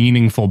a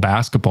meaningful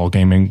basketball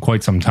game in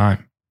quite some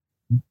time.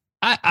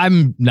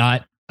 I'm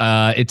not.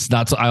 It's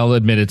not. I'll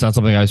admit it's not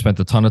something I've spent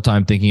a ton of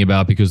time thinking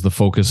about because the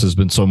focus has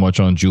been so much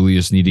on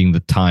Julius needing the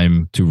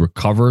time to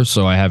recover.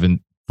 So I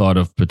haven't thought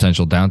of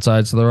potential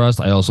downsides to the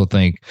rest. I also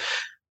think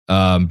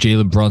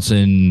Jalen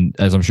Brunson,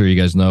 as I'm sure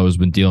you guys know, has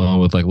been dealing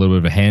with like a little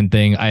bit of a hand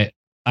thing. I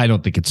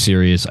don't think it's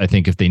serious. I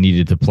think if they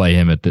needed to play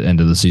him at the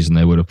end of the season,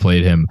 they would have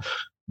played him.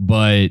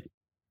 But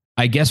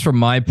I guess from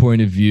my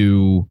point of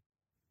view,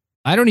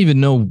 I don't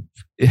even know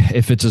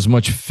if it's as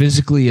much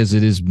physically as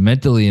it is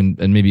mentally and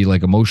maybe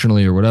like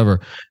emotionally or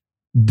whatever.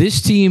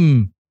 This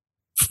team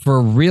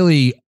for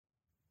really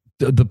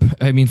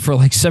for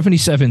like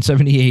 77,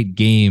 78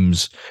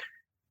 games,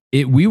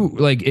 if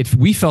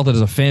we felt it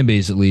as a fan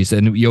base, at least,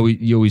 and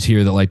you always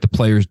hear that like the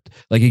players,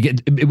 like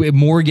it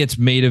more gets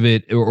made of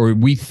it, or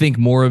we think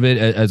more of it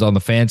as on the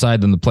fan side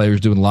than the players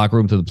do in the locker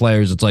room. To the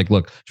players, it's like,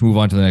 look, let's move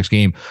on to the next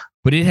game.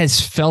 But it has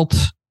felt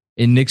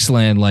in Knicks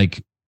land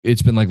like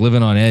it's been like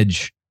living on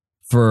edge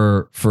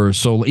for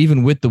so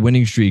even with the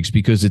winning streaks,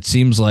 because it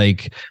seems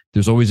like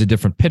there's always a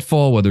different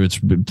pitfall, whether it's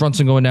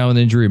Brunson going down with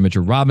an injury,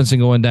 Mitchell Robinson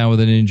going down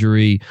with an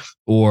injury,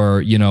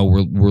 or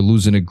we're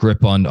losing a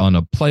grip on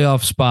a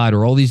playoff spot,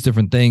 or all these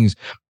different things.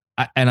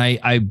 I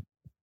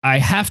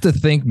have to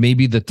think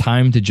maybe the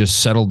time to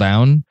just settle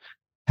down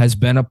has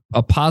been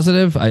a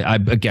positive.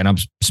 Again, I'm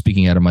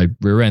speaking out of my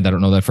rear end. I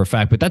don't know that for a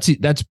fact, but that's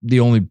the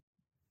only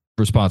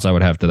response I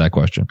would have to that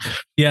question.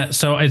 Yeah,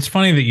 so it's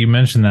funny that you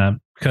mentioned that,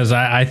 because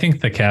I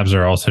think the Cavs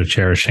are also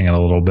cherishing it a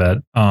little bit.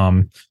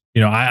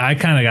 I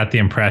kind of got the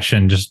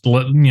impression, just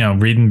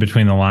reading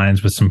between the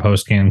lines with some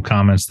post game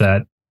comments,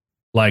 that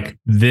like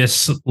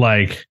this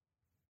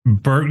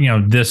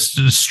this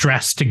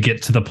stress to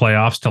get to the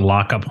playoffs, to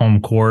lock up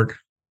home court,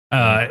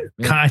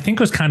 I think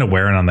was kind of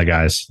wearing on the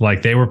guys.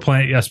 Like they were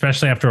playing,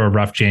 especially after a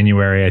rough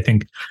January. I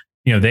think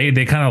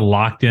they kind of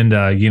locked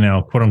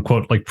into, quote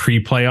unquote, like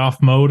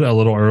pre-playoff mode a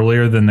little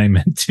earlier than they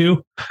meant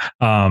to,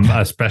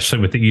 especially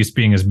with the East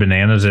being as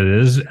bananas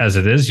as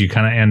it is.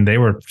 And they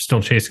were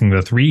still chasing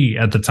the 3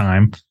 at the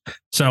time.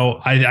 So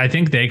I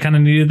think they kind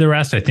of needed the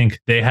rest. I think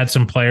they had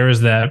some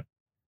players that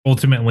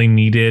ultimately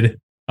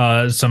needed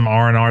some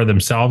R&R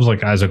themselves,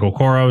 like Isaac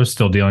Okoro is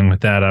still dealing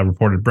with that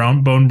reported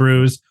bone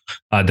bruise.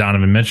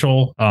 Donovan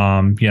Mitchell,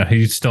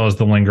 he still has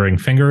the lingering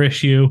finger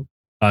issue.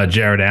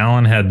 Jared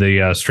Allen had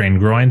the strained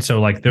groin.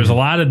 So like there's a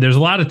lot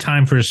of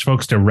time for just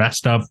folks to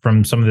rest up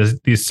from some of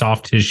these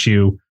soft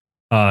tissue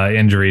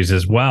injuries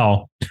as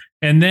well.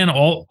 And then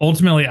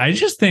ultimately, I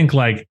just think,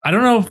 like, I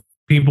don't know if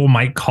people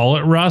might call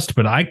it rust,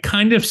 but I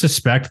kind of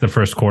suspect the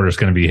first quarter is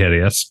going to be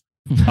hideous.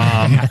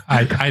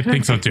 I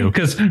think so too.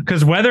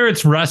 Because whether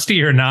it's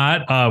rusty or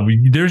not,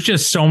 there's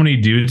just so many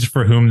dudes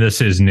for whom this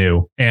is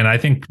new. And I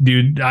think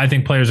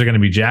players are going to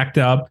be jacked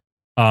up,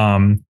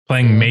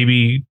 playing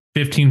maybe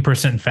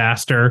 15%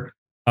 faster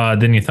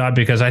than you thought,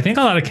 because I think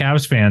a lot of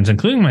Cavs fans,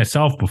 including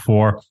myself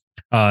before,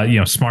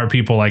 smart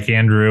people like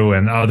Andrew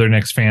and other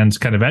Knicks fans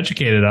kind of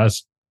educated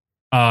us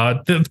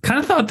kind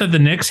of thought that the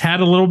Knicks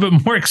had a little bit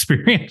more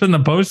experience in the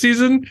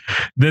postseason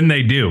than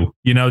they do.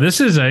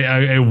 This is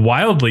a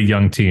wildly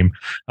young team.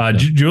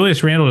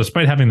 Julius Randle,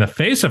 despite having the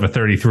face of a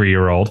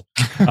 33-year-old,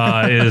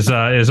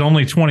 is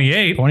only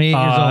 28. 28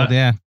 years old,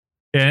 yeah.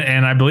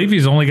 And I believe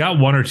he's only got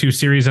one or two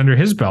series under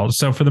his belt.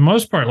 So for the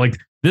most part, like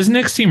this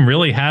Knicks team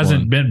really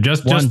hasn't been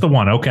just the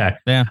one. Okay.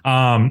 Yeah.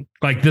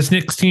 Like this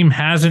Knicks team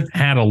hasn't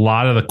had a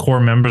lot of the core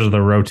members of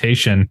the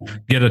rotation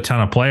get a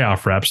ton of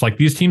playoff reps. Like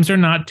these teams are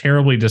not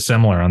terribly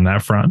dissimilar on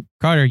that front.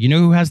 Carter, you know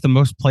who has the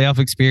most playoff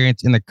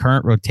experience in the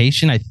current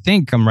rotation? I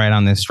think I'm right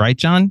on this, right,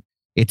 John?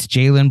 It's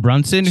Jalen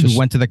Brunson, who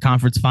went to the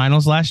conference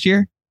finals last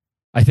year.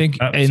 I think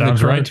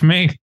sounds right to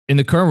me. In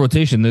the current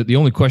rotation, the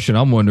only question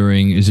I'm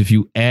wondering is if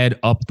you add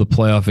up the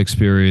playoff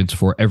experience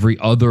for every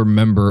other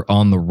member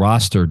on the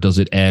roster, does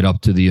it add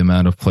up to the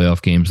amount of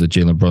playoff games that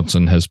Jalen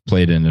Brunson has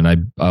played in? And I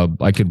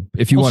could,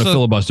 if you want to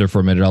filibuster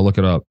for a minute, I'll look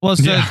it up. Well,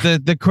 so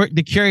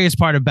the curious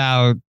part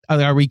about,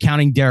 are we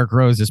counting Derrick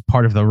Rose as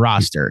part of the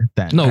roster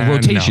then? No,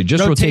 rotation,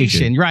 just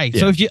rotation. Right.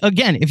 Yeah. So if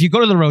you go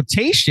to the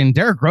rotation,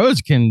 Derrick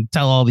Rose can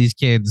tell all these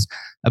kids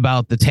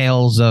about the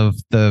tales of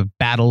the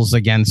battles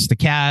against the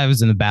Cavs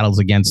and the battles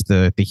against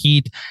the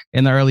Heat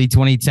in the early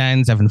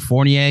 2010s. Evan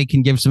Fournier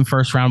can give some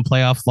first round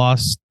playoff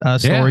loss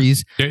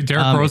stories.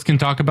 Derrick Rose can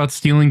talk about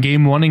stealing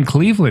game one in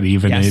Cleveland,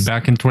 even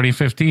back in really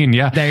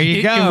Yeah. There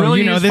you go. It really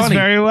you know this funny.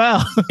 Very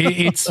well.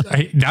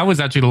 That was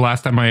actually the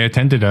last time I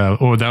attended that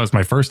was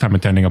my first time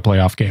attending a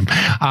playoff game.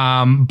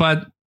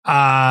 But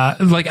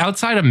like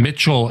outside of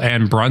Mitchell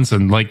and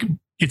Brunson, like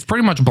it's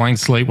pretty much blank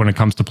slate when it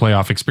comes to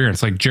playoff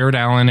experience. Like Jared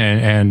Allen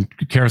and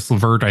Karis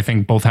LeVert, I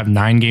think both have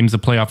 9 games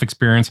of playoff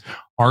experience.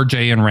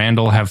 RJ and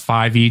Randall have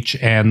 5 each.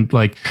 And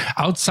like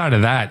outside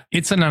of that,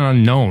 it's an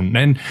unknown.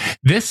 And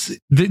these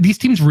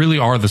teams really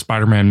are the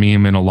Spider-Man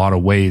meme in a lot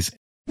of ways.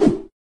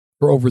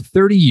 For over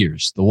 30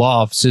 years, the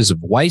law offices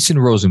of Weiss and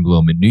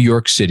Rosenblum in New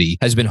York City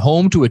has been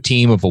home to a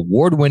team of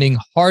award-winning,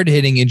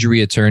 hard-hitting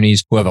injury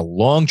attorneys who have a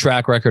long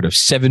track record of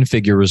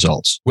 7-figure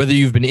results. Whether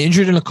you've been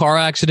injured in a car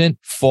accident,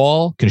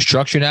 fall,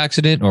 construction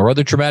accident, or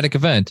other traumatic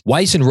event,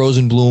 Weiss and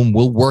Rosenblum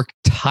will work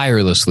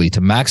tirelessly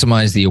to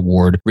maximize the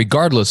award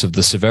regardless of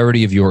the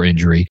severity of your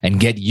injury and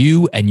get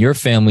you and your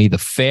family the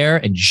fair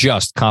and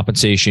just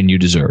compensation you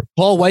deserve.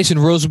 Call Weiss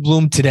and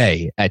Rosenblum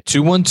today at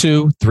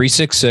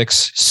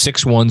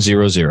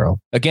 212-366-6100.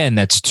 Again,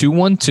 that's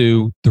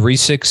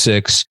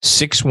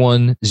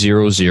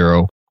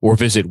 212-366-6100 or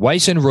visit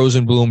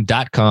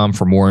weissandrosenblum.com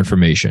for more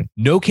information.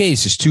 No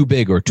case is too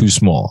big or too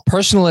small.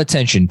 Personal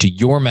attention to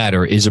your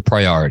matter is a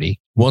priority.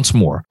 Once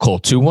more, call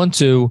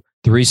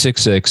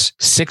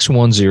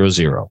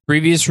 212-366-6100.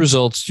 Previous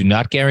results do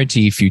not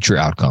guarantee future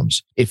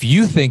outcomes. If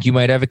you think you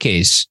might have a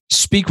case,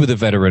 speak with a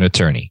veteran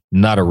attorney,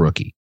 not a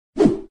rookie.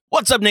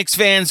 What's up, Knicks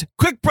fans?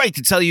 Quick break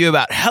to tell you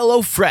about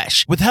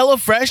HelloFresh. With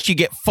HelloFresh, you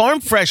get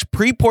farm-fresh,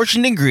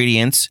 pre-portioned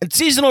ingredients and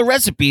seasonal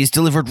recipes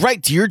delivered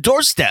right to your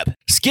doorstep.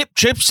 Skip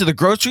trips to the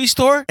grocery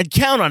store and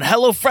count on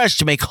HelloFresh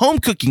to make home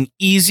cooking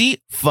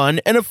easy, fun,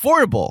 and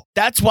affordable.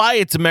 That's why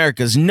it's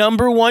America's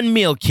 #1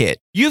 meal kit.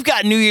 You've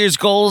got New Year's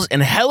goals,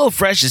 and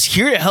HelloFresh is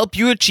here to help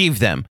you achieve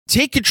them.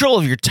 Take control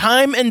of your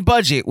time and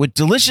budget with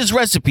delicious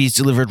recipes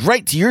delivered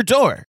right to your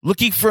door.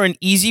 Looking for an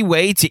easy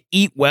way to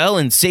eat well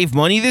and save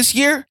money this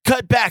year?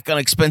 Cut back on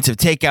expensive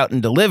takeout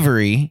and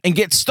delivery and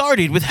get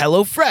started with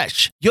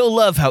HelloFresh. You'll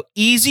love how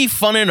easy,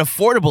 fun, and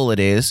affordable it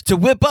is to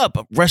whip up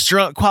a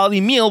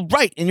restaurant-quality meal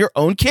right in your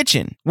own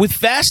kitchen. With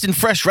fast and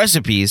fresh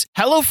recipes,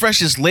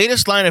 HelloFresh's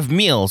latest line of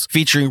meals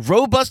featuring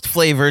robust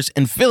flavors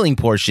and filling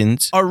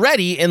portions are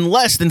ready in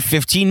less than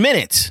 15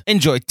 minutes.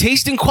 Enjoy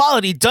taste and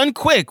quality done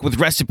quick with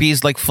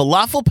recipes like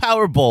falafel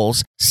power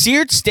bowls,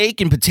 seared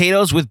steak and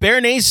potatoes with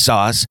béarnaise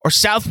sauce, or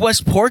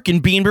Southwest pork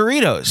and bean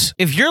burritos.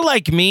 If you're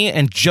like me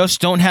and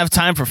just don't have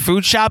time for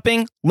food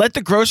shopping, let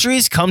the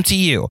groceries come to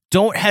you.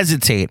 Don't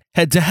hesitate.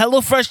 Head to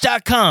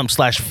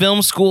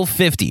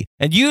HelloFresh.com/FilmSchool50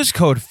 and use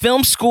code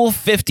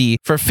FilmSchool50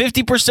 for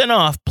 50%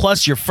 off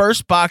plus your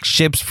first box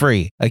ships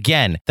free.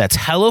 Again, that's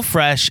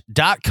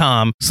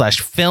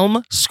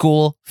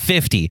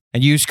HelloFresh.com/FilmSchool50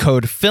 and use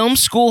code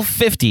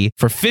FilmSchool50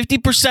 for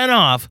 50%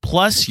 off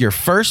plus your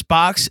first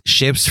box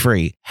ships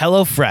free.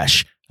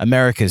 HelloFresh,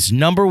 America's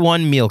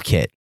 #1 meal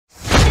kit.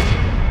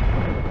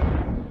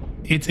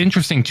 It's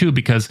interesting too,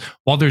 because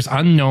while there's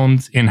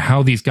unknowns in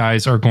how these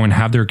guys are going to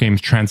have their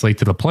games translate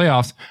to the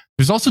playoffs,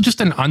 there's also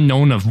just an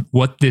unknown of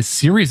what this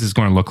series is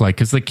going to look like,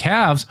 because the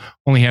Cavs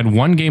only had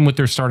 1 game with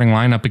their starting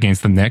lineup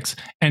against the Knicks.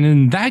 And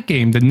in that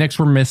game, the Knicks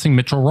were missing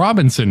Mitchell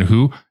Robinson,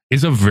 who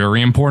is a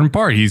very important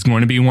part. He's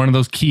going to be one of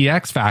those key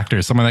X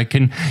factors, someone that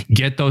can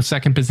get those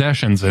second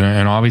possessions.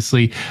 And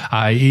obviously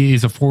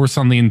he's a force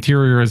on the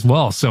interior as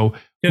well. So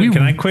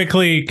Can I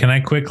quickly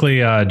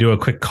do a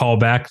quick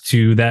callback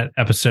to that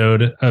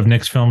episode of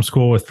Knicks Film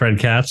School with Fred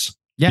Katz?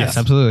 Yes,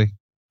 absolutely.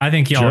 I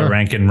think y'all are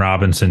ranking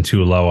Robinson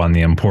too low on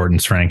the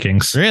importance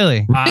rankings.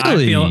 Really?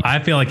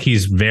 I feel like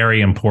he's very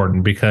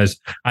important because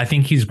I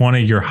think he's one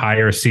of your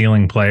higher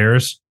ceiling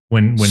players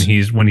when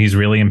he's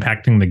really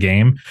impacting the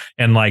game.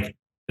 And like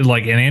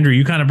like, and Andrew,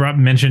 you kind of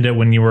mentioned it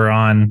when you were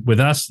on with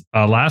us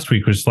last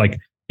week, was like,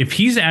 if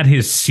he's at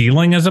his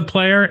ceiling as a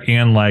player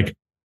and like,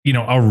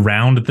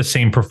 around the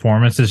same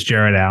performance as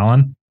Jared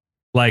Allen,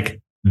 like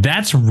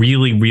that's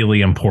really,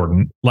 really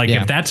important. Like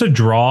if that's a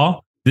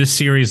draw, this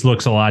series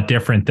looks a lot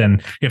different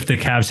than if the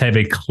Cavs have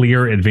a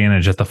clear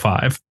advantage at the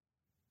 5.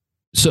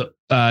 So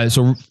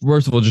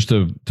first of all, just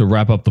to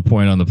wrap up the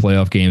point on the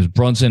playoff games,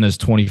 Brunson has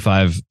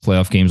 25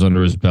 playoff games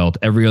under his belt.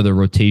 Every other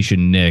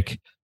rotation Nick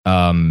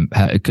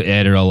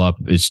added all up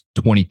is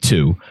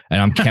 22,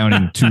 and I'm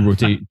counting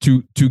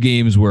two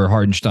games where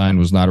Hartenstein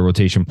was not a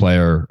rotation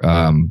player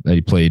that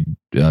he played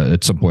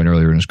at some point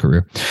earlier in his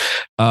career.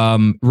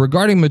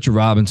 Regarding Mitchell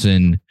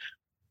Robinson,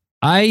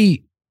 I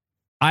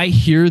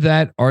hear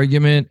that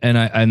argument,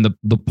 and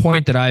the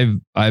point that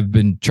I've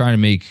been trying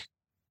to make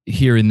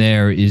here and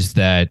there is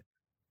that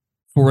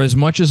for as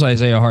much as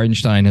Isaiah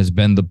Hartenstein has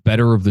been the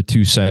better of the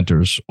two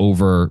centers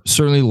over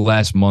certainly the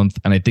last month,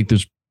 and I think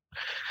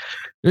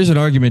there's an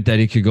argument that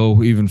he could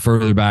go even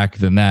further back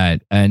than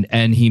that,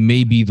 and he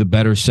may be the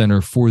better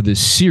center for this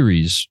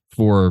series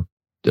for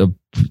a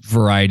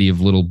variety of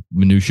little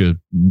minutia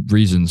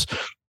reasons.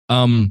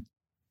 When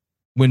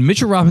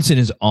Mitchell Robinson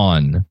is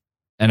on,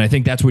 and I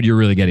think that's what you're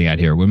really getting at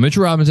here. When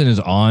Mitchell Robinson is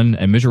on,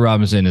 and Mitchell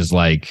Robinson is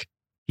like,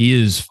 he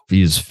is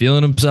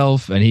feeling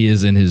himself, and he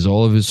is in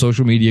all of his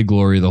social media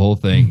glory, the whole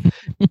thing.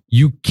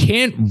 You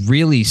can't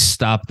really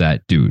stop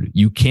that dude.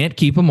 You can't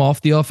keep him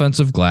off the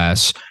offensive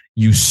glass.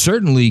 You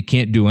certainly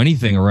can't do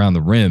anything around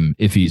the rim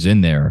if he's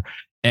in there.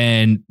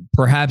 And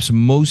perhaps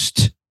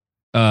most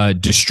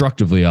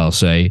destructively, I'll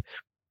say,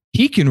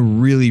 he can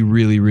really,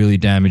 really, really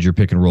damage your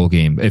pick and roll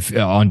game if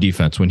on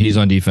defense, when he's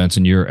on defense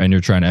and you're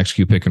trying to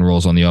execute pick and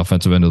rolls on the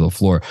offensive end of the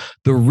floor.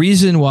 The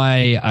reason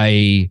why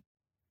I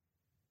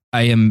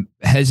am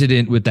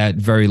hesitant with that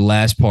very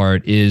last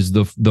part is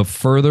the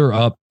further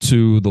up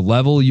to the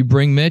level you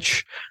bring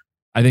Mitch,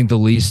 I think the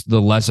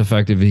less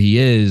effective he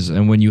is.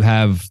 And when you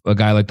have a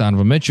guy like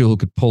Donovan Mitchell who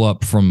could pull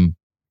up from,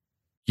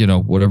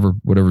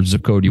 whatever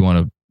zip code you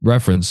want to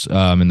reference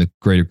in the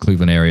greater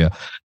Cleveland area,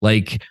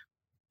 like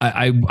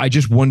I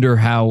just wonder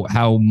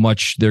how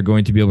much they're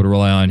going to be able to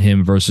rely on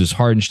him versus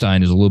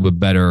Hartenstein is a little bit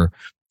better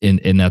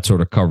in that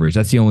sort of coverage.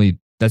 That's the only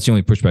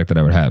pushback that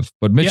I would have.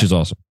 But Mitch is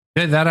awesome.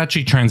 That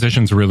actually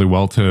transitions really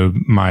well to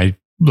my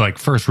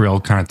first real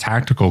kind of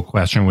tactical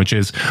question, which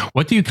is,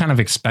 what do you kind of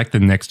expect the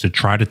Knicks to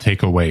try to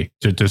take away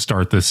to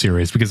start this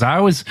series? Because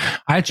I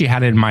actually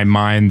had it in my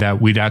mind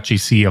that we'd actually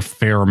see a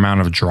fair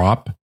amount of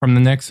drop from the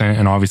Knicks,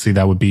 and obviously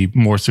that would be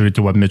more suited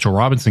to what Mitchell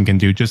Robinson can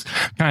do, just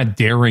kind of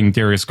daring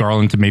Darius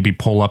Garland to maybe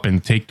pull up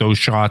and take those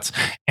shots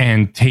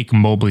and take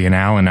Mobley and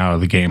Allen out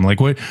of the game. Like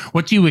what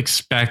do you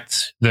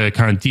expect the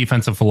kind of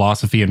defensive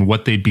philosophy and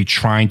what they'd be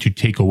trying to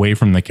take away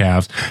from the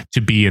Cavs to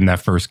be in that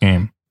first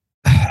game?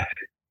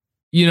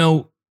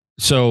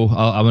 So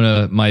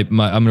I'm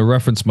gonna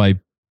reference my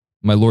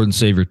Lord and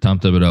Savior Tom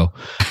Thibodeau.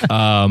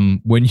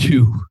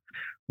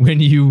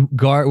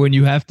 When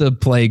you have to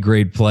play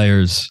great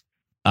players,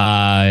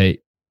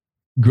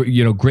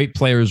 great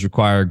players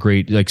require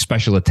great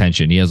special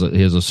attention. He has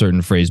a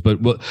certain phrase, but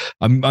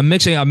I'm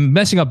messing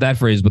up that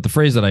phrase. But the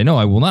phrase that I know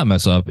I will not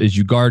mess up is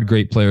you guard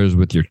great players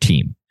with your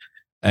team,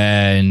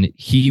 and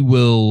he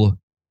will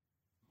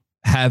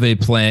have a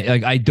plan.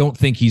 Like, I don't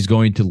think he's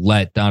going to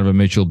let Donovan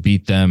Mitchell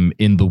beat them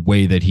in the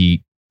way that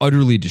he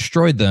utterly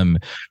destroyed them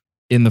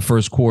in the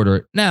first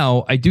quarter.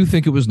 Now, I do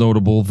think it was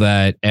notable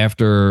that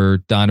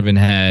after Donovan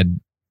had,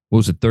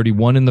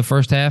 31 in the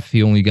first half,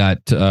 he only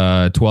got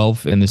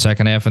 12 in the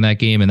second half in that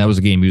game, and that was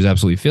a game he was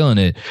absolutely feeling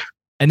it.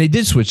 And they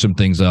did switch some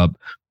things up.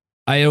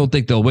 I don't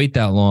think they'll wait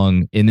that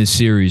long in this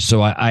series,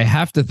 so I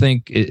have to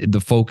think the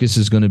focus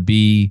is going to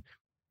be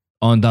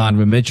on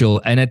Donovan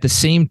Mitchell. And at the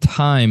same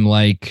time,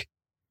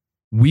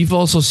 we've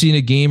also seen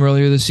a game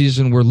earlier this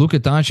season where Luka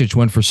Doncic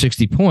went for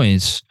 60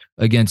 points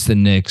against the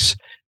Knicks,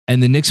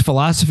 and the Knicks'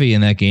 philosophy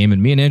in that game,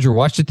 and me and Andrew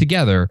watched it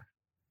together,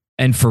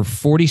 and for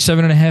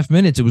 47 and a half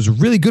minutes, it was a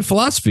really good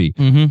philosophy.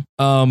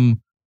 Mm-hmm.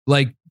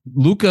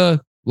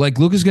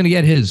 Luka's going to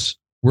get his.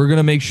 We're going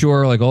to make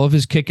sure all of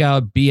his kick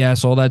out,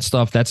 BS, all that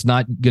stuff, that's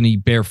not going to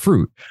bear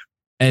fruit.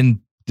 And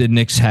the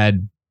Knicks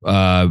had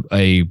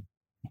a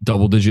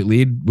double-digit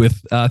lead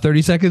with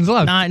 30 seconds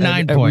left.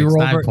 Nine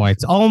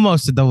points.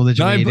 Almost a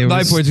double-digit lead. 9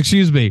 points,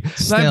 excuse me.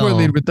 Still, 9-point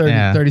lead with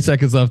 30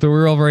 seconds left. And we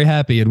were all very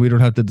happy, and we don't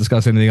have to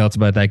discuss anything else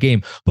about that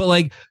game.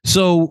 But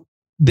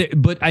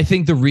but I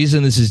think the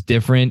reason this is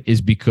different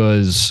is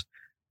because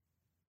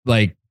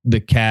the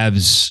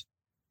Cavs,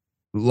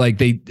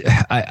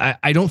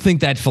 I don't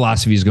think that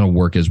philosophy is going to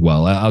work as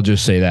well. I'll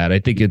just say that. I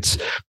think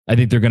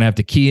they're going to have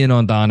to key in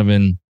on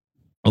Donovan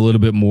a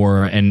little bit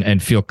more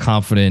and feel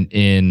confident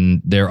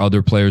in their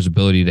other players'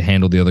 ability to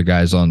handle the other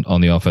guys on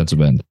the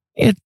offensive end.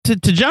 To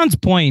John's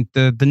point,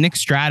 the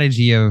Knicks'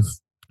 strategy of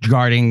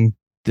guarding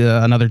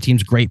another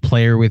team's great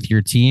player with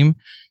your team,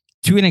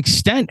 to an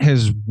extent,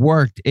 has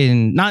worked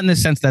not in the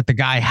sense that the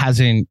guy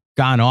hasn't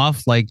gone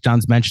off like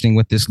John's mentioning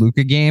with this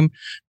Luka game,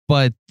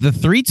 but the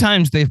 3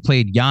 times they've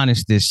played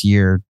Giannis this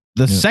year,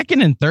 the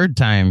second and third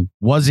time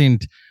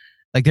wasn't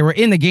Like they were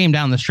in the game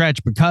down the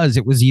stretch because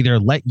it was either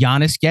let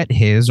Giannis get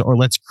his or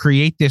let's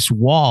create this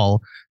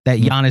wall that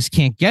Giannis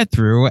can't get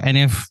through. And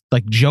if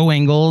like Joe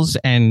Ingles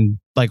and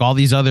like all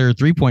these other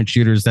 3-point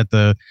shooters that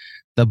the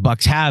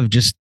Bucks have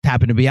just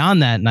happen to be on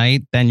that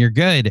night, then you're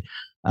good.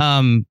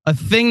 A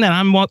thing that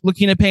I'm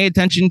looking to pay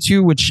attention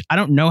to, which I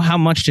don't know how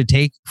much to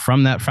take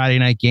from that Friday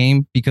night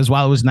game, because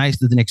while it was nice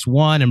that the Knicks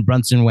won and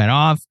Brunson went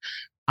off,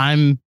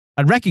 I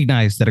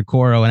recognize that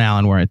Okoro and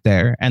Allen weren't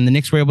there, and the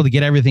Knicks were able to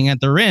get everything at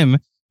the rim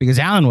because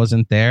Allen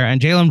wasn't there,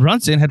 and Jalen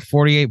Brunson had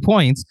 48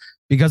 points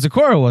because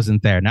Okoro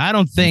wasn't there. Now, I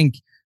don't think,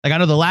 like, I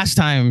know the last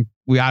time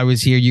I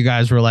was here, you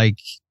guys were like,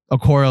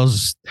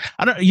 Okoro's,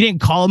 you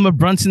didn't call him a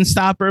Brunson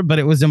stopper, but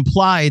it was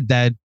implied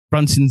that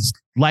Brunson's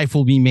life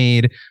will be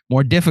made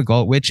more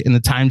difficult, which in the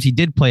times he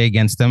did play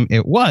against them,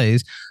 it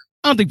was.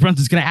 I don't think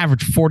Brunson's going to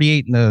average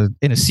 48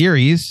 in a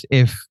series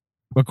if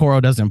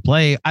Okoro doesn't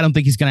play. I don't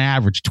think he's going to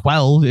average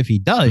 12 if he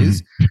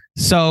does.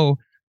 So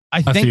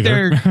I think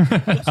they're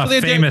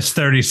a famous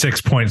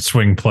 36-point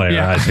swing player.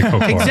 Yeah. Isaac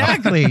Okoro.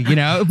 Exactly. You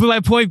know, but my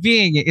point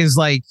being is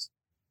like,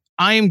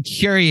 I am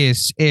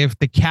curious if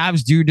the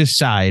Cavs do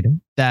decide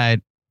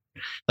that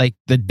like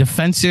the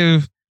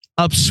defensive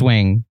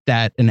upswing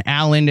that an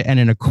Allen and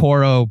an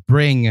Okoro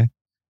bring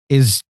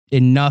is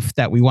enough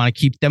that we want to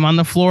keep them on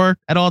the floor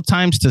at all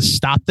times to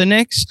stop the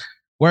Knicks.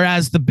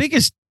 Whereas the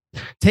biggest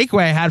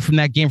takeaway I had from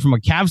that game from a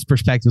Cavs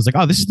perspective was like,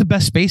 oh, this is the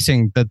best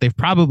spacing that they've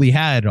probably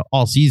had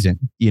all season,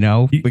 you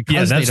know,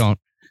 because they're going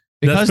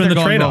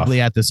Mobley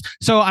at this.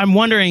 So I'm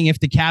wondering if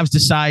the Cavs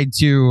decide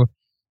to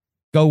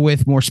go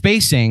with more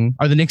spacing,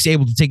 are the Knicks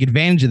able to take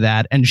advantage of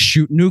that and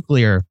shoot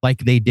nuclear like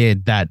they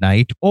did that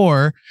night?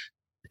 Or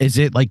is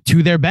it like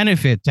to their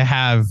benefit to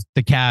have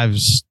the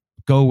Cavs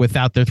go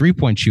without their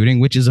 3-point shooting,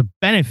 which is a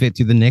benefit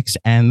to the Knicks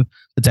and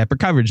the type of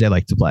coverage they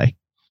like to play?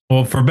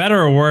 Well, for better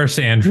or worse,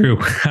 Andrew,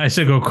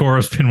 Isaac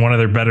Okoro's been one of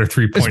their better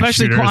 3-point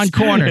especially shooters. On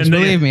corners,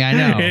 believe me, I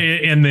know.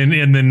 In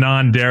the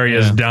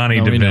non-Darius Donnie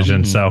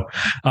division. So,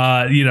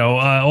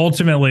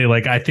 ultimately,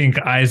 like I think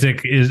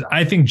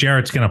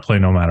Jarrett's going to play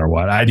no matter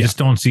what. I just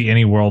don't see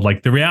any world.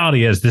 Like the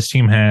reality is this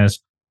team has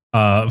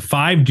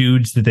 5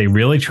 dudes that they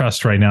really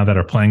trust right now that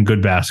are playing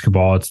good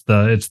basketball. It's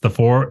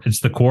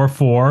the core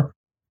 4.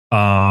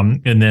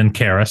 And then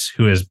Karras,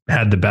 who has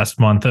had the best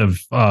month of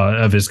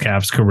his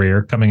Cavs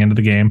career coming into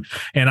the game,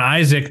 and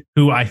Isaac,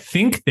 who I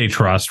think they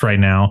trust right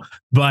now,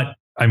 but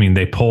I mean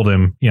they pulled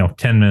him,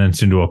 10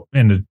 minutes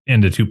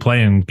into 2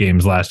 play-in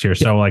games last year.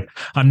 So like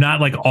I'm not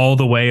like all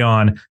the way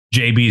on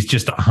JB's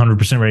just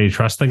 100% ready to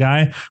trust the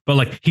guy, but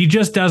like he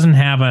just doesn't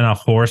have enough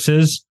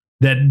horses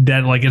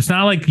that like it's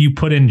not like you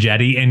put in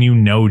Jetty and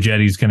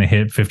Jetty's going to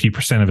hit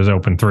 50% of his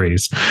open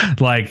threes.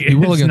 Like he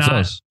will against not.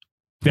 Us.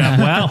 Yeah,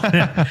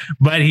 well,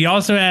 but he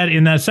also had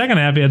in that second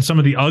half, he had some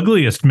of the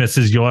ugliest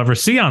misses you'll ever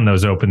see on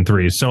those open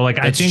threes. So like,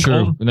 That's I think,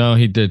 true. No,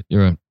 he did.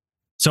 You're right.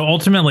 So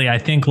ultimately, I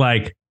think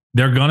like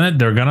they're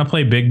gonna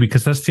play big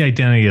because that's the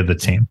identity of the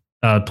team.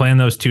 Playing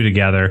those two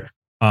together.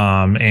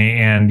 I'm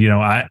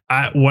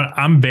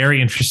very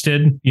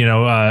interested.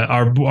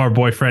 Our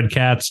boy Fred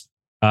Katz.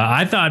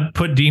 I thought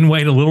put Dean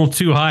Wade a little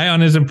too high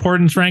on his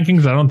importance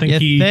rankings. I don't think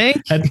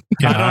I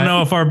don't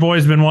know if our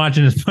boy's been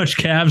watching as much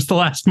Cavs the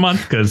last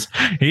month because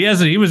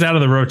he was out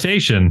of the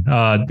rotation,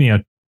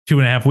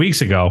 2.5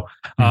 weeks ago.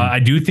 I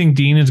do think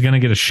Dean is going to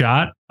get a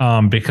shot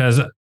because,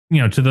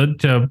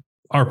 to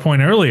our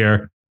point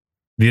earlier,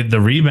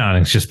 the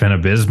rebounding's just been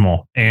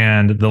abysmal,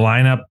 and the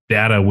lineup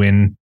data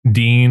when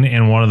Dean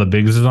and one of the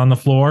bigs is on the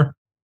floor,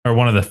 or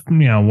one of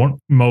the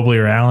Mobley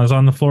or Allen is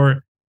on the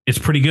floor, it's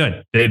pretty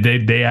good.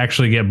 They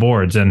actually get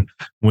boards. And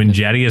when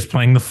Jetty is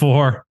playing the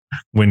 4,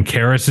 when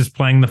Karras is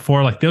playing the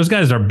 4, like those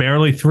guys are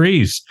barely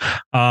 3s.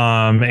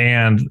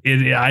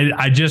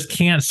 I just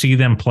can't see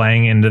them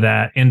playing into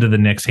the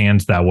Knicks'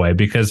 hands that way,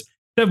 because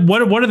what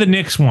do the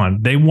Knicks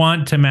want? They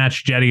want to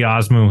match Jetty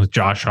Osman with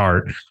Josh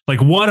Hart.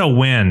 Like what a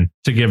win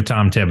to give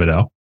Tom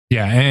Thibodeau.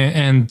 Yeah.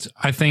 And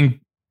I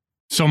think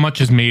so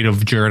much is made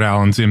of Jarrett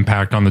Allen's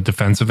impact on the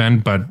defensive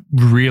end, but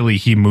really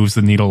he moves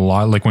the needle a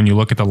lot. Like when you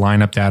look at the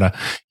lineup data,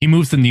 he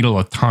moves the needle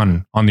a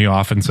ton on the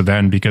offensive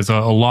end, because a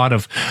lot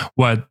of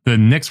what the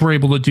Knicks were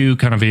able to do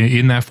kind of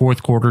in that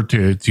fourth quarter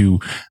to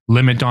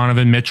limit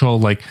Donovan Mitchell,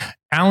 like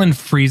Allen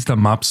frees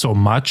them up so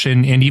much.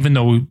 And even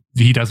though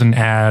he doesn't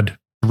add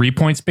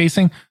 3-point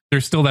spacing,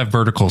 there's still that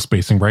vertical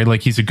spacing, right?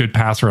 Like he's a good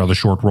passer out of the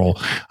short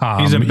roll.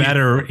 He's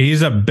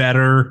a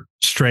better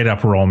straight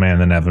up roll man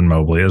than Evan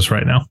Mobley is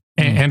right now.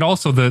 And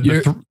also the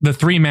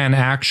 3-man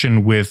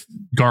action with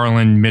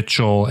Garland,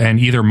 Mitchell, and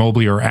either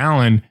Mobley or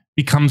Allen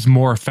becomes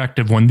more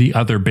effective when the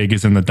other big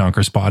is in the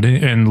dunker spot.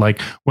 And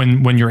like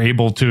when you're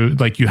able to,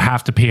 like, you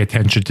have to pay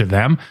attention to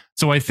them.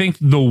 So I think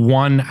the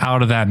one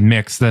out of that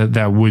mix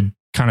that would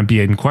kind of be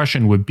in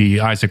question would be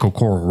Isaac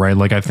Okoro, right?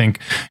 Like I think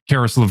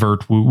Karis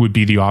LeVert would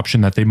be the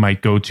option that they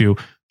might go to,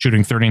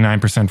 shooting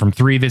 39% from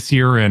 3 this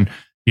year. And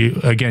you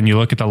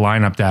look at the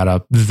lineup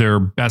data, their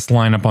best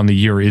lineup on the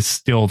year is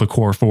still the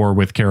core 4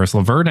 with Karis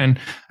LeVert. And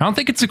I don't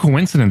think it's a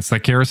coincidence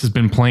that Karis has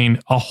been playing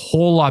a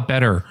whole lot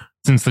better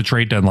since the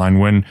trade deadline,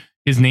 when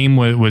his name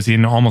was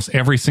in almost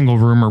every single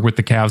rumor with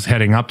the Cavs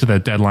heading up to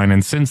that deadline.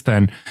 And since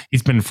then,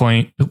 he's been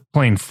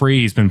playing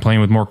free. He's been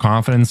playing with more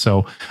confidence.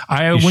 So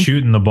he's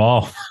shooting the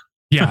ball.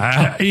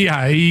 Yeah,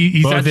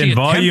 he's both in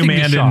volume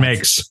and in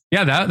mix.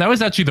 Yeah, that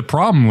was actually the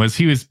problem. Was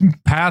he was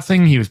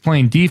passing, he was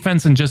playing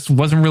defense, and just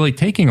wasn't really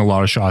taking a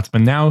lot of shots.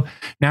 But now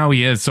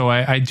he is. So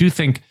I do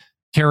think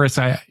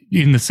Karras,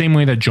 in the same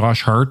way that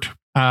Josh Hart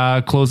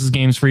closes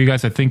games for you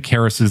guys, I think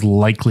Karras is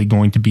likely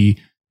going to be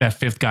that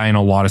fifth guy in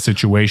a lot of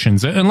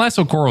situations, unless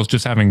Okoro's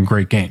just having a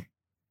great game.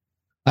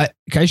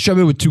 Can I jump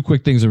in with two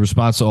quick things in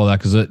response to all that?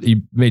 Because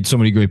you made so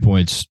many great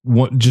points.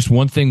 Just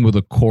one thing with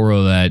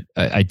Okoro that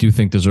I do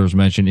think deserves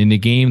mention. In the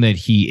game that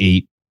he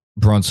ate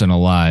Brunson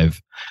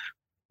alive,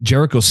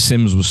 Jericho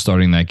Sims was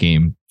starting that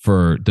game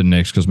for the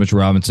Knicks because Mitchell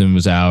Robinson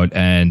was out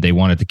and they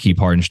wanted to keep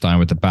Hartenstein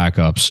with the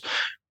backups.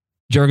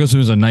 Jericho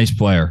Sims is a nice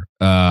player.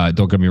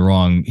 Don't get me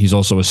wrong. He's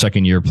also a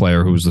second-year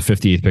player who was the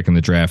 58th pick in the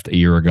draft a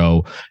year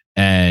ago.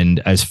 And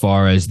as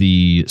far as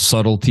the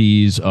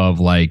subtleties of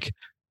like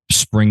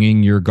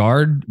springing your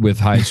guard with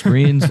high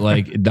screens,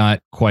 like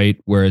not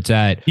quite where it's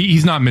at.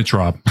 He's not Mitch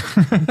Rob.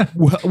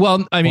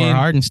 well, I mean, or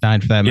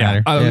Hardenstein for that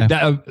matter.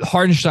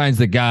 Hardenstein's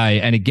the guy.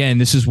 And again,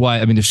 this is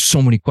why, I mean, there's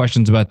so many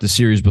questions about the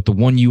series, but the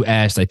one you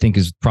asked, I think,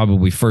 is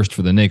probably first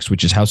for the Knicks,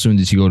 which is how soon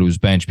does he go to his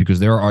bench?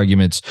 Because there are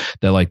arguments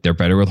that like they're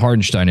better with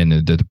Hardenstein in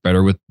there, that they're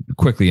better with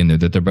Quickly in there,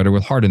 that they're better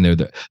with Hart in there.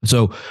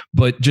 So,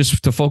 but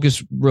just to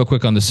focus real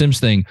quick on the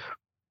Sims thing,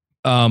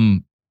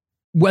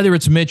 whether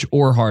it's Mitch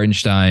or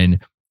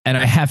Hardenstein, and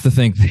I have to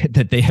think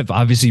that they have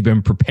obviously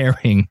been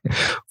preparing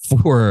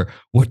for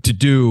what to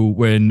do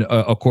when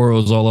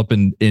Okoro is all up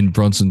in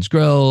Brunson's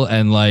grill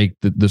and like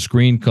the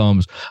screen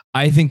comes.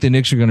 I think the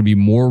Knicks are going to be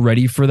more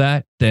ready for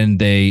that than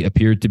they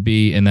appeared to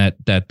be in that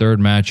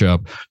third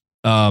matchup.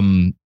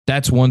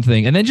 That's one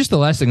thing. And then just the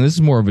last thing, this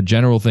is more of a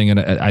general thing, and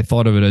I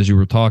thought of it as you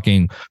were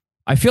talking.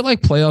 I feel like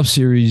playoff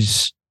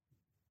series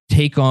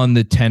take on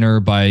the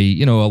tenor by,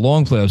 a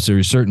long playoff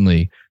series,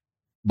 certainly,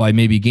 by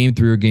maybe game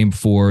 3 or game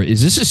 4.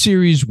 Is this a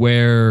series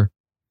where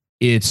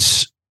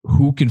it's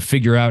who can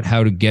figure out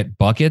how to get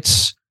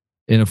buckets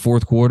in a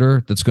fourth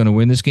quarter that's going to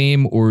win this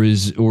game? Or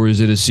is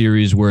it a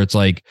series where it's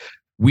like,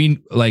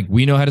 we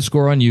know how to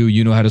score on you,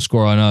 you know how to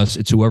score on us.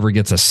 It's whoever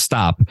gets a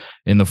stop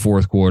in the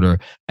fourth quarter.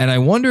 And I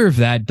wonder if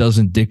that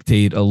doesn't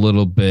dictate a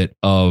little bit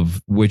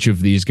of which of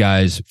these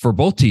guys, for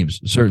both teams,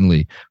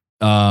 certainly.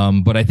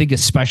 But I think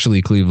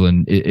especially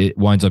Cleveland, it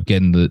winds up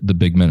getting the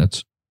big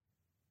minutes.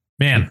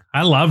 Man,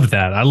 I love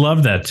that. I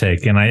love that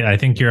take. And I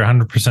think you're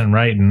 100%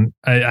 right. And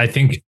I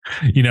think,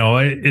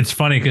 it's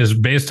funny because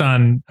based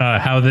on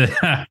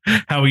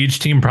how each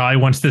team probably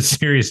wants this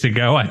series to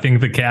go, I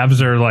think the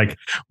Cavs are like,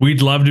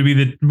 we'd love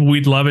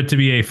it to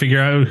be a figure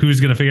out who's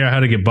going to figure out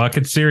how to get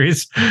bucket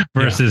series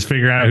versus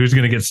figure out who's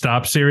going to get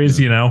stop series,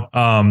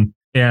 I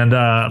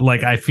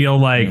feel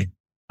like,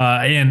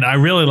 and I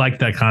really like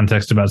that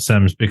context about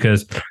Sims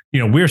because,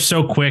 we're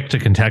so quick to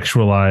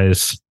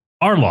contextualize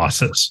our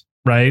losses.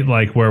 Right,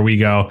 like where we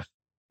go,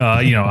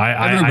 I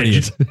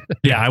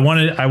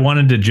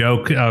wanted to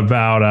joke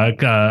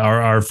about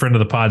our friend of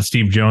the pod,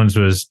 Steve Jones,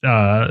 was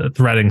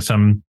threading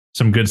some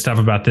good stuff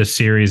about this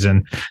series,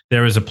 and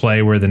there was a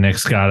play where the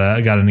Knicks got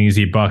an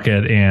easy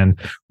bucket, and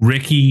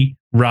Ricky,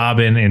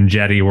 Robin, and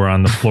Jetty were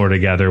on the floor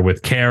together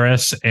with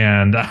Karras,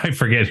 and I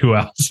forget who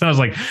else. I was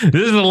like,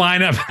 this is a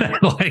lineup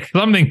that, like,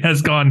 something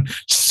has gone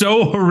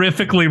so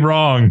horrifically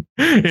wrong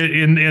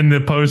in the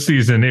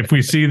postseason. If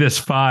we see this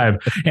 5,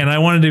 and I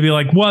wanted to be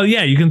like, well,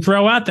 yeah, you can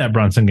throw out that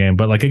Brunson game,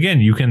 but like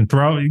again, you can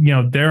throw.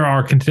 There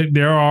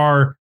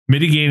are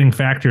mitigating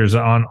factors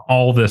on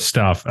all this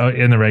stuff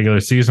in the regular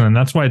season, and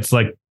that's why it's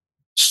like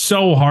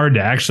so hard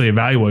to actually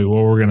evaluate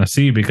what we're going to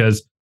see,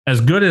 because as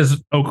good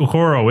as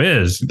Okoro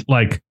is,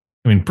 like,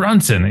 I mean,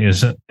 Brunson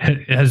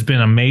has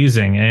been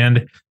amazing,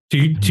 and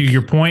to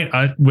your point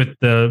with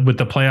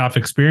the playoff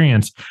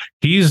experience,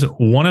 he's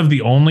one of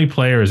the only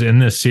players in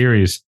this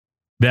series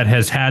that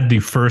has had the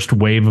first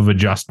wave of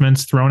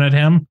adjustments thrown at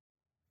him,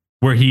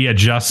 where he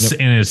adjusts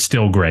and is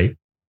still great.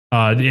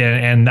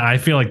 And I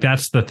feel like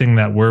that's the thing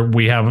that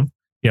we have.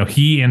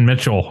 He and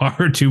Mitchell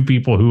are two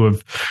people who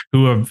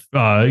have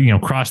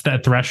crossed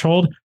that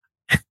threshold.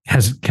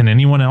 Can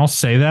anyone else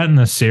say that in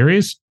this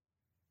series?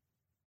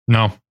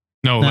 No.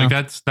 Like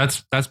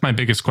that's my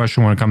biggest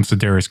question when it comes to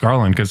Darius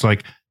Garland, because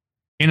like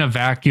in a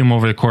vacuum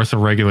over the course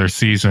of regular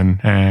season,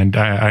 and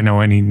I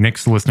know any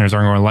Knicks listeners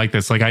aren't going to like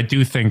this, like I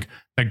do think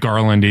that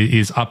Garland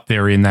is up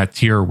there in that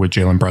tier with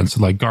Jalen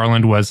Brunson. Like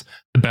Garland was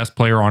the best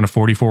player on a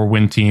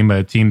 44-win team,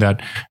 a team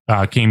that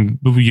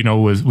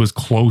was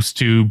close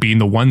to being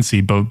the 1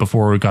 seed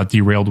before it got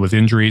derailed with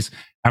injuries,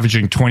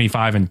 averaging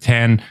 25 and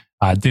 10.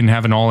 Didn't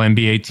have an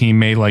all-NBA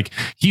teammate. Like,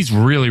 he's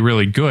really,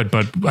 really good.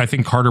 But I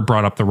think Carter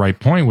brought up the right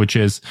point, which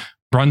is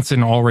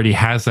Brunson already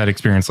has that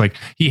experience. Like,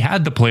 he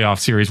had the playoff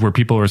series where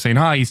people were saying,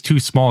 he's too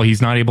small,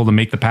 he's not able to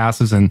make the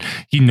passes, and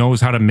he knows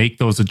how to make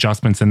those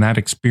adjustments, and that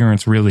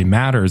experience really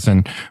matters.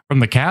 And from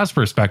the Cavs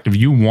perspective,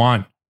 you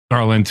want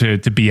Garland to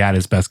be at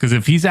his best, because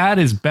if he's at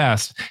his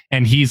best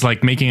and he's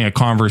like making a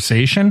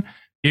conversation,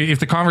 if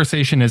the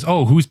conversation is,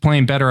 oh, who's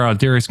playing better out,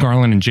 Darius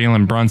Garland and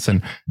Jalen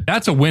Brunson,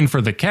 that's a win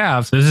for the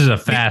Cavs. This is a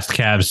fast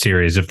Cavs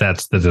series, if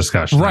that's the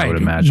discussion, right? I would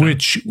imagine.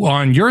 Which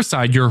on your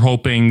side, you're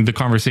hoping the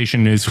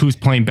conversation is who's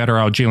playing better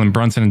out, Jalen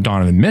Brunson and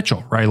Donovan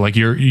Mitchell, right? Like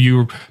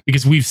you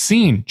because we've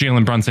seen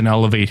Jalen Brunson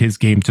elevate his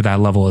game to that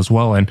level as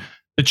well, and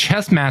the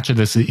chess match of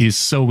this is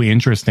so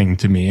interesting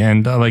to me,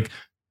 and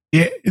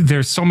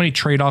there's so many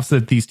trade-offs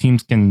that these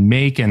teams can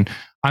make, and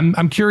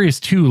I'm curious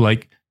too,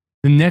 like.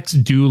 The Knicks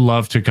do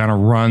love to kind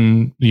of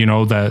run,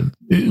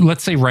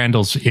 let's say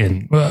Randall's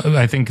in.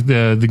 I think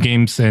the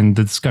games and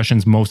the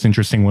discussion's most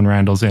interesting when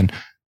Randall's in.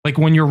 Like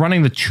when you're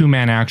running the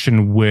 2-man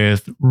action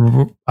with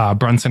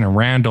Brunson and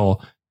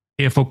Randall,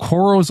 if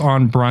Okoro's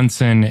on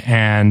Brunson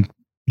and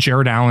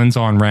Jared Allen's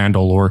on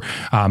Randall or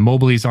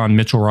Mobley's on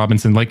Mitchell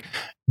Robinson, like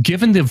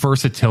given the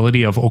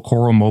versatility of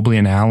Okoro, Mobley,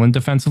 and Allen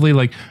defensively,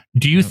 like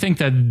do you think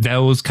that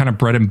those kind of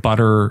bread and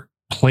butter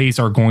plays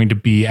are going to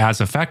be as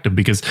effective?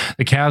 Because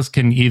the Cavs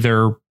can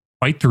either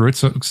fight through it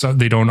so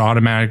they don't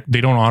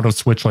auto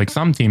switch like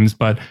some teams,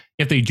 but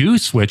if they do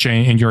switch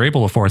and you're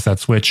able to force that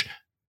switch,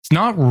 it's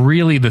not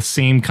really the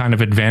same kind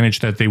of advantage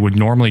that they would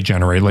normally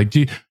generate. Like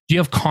do you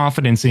have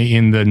confidence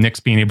in the Knicks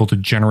being able to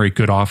generate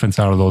good offense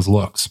out of those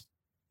looks?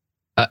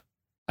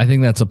 I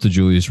think that's up to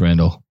Julius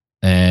Randle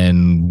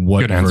and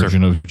what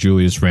version of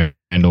Julius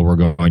Randle we're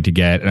going to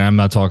get. And I'm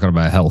not talking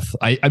about health.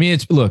 I mean,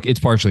 it's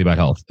partially about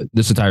health.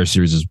 This entire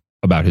series is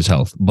about his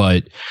health,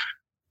 but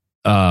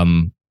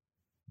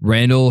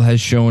Randall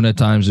has shown at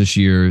times this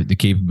year the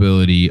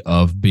capability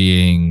of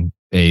being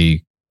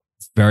a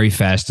very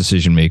fast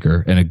decision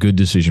maker and a good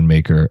decision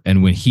maker.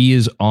 And when he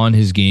is on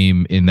his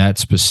game in that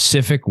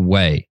specific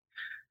way,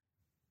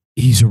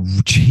 he's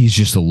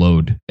just a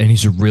load, and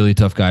he's a really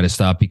tough guy to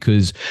stop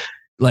because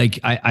like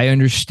I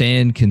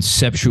understand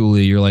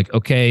conceptually, you're like,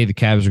 okay, the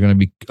Cavs are going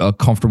to be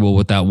comfortable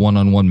with that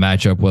one-on-one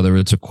matchup, whether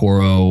it's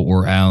Okoro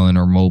or Allen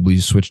or Mobley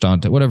switched on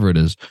to whatever it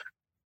is.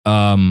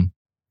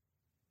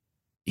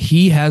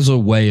 He has a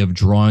way of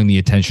drawing the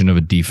attention of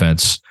a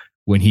defense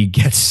when he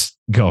gets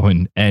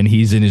going and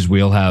he's in his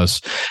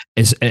wheelhouse,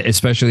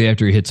 especially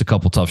after he hits a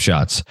couple tough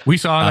shots. We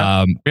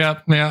saw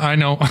that. Yeah, I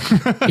know.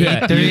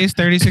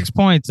 36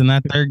 points in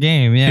that third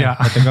game. Yeah.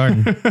 At the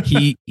Garden.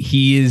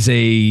 He's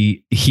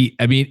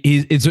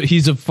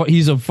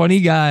a funny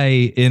guy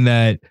in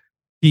that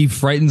he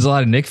frightens a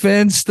lot of Knicks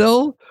fans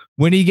still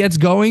when he gets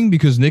going,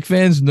 because Knicks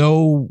fans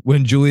know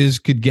when Julius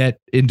could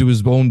get into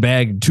his own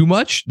bag too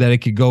much, that it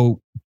could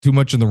go too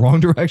much in the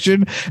wrong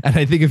direction. And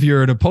I think if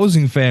you're an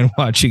opposing fan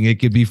watching, it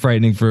could be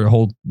frightening for a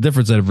whole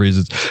different set of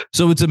reasons.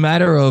 So it's a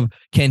matter of,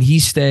 can he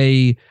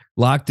stay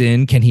locked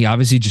in? Can he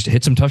obviously just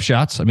hit some tough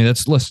shots? I mean,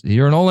 listen,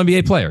 you're an all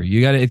NBA player.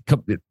 You got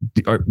to,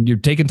 you're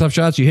taking tough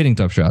shots, you're hitting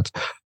tough shots.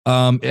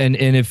 And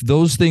if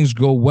those things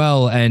go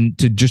well, and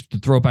to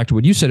throw it back to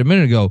what you said a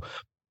minute ago,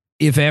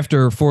 if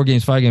after 4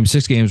 games, 5 games,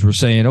 6 games, we're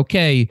saying,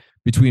 okay,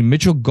 between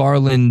Mitchell,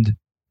 Garland,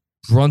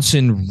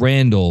 Brunson,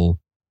 Randall,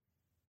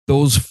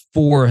 those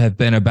 4 have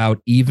been about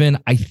even.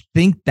 I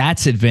think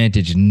that's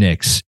advantage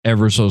Knicks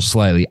ever so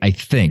slightly. I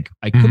think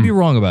I could be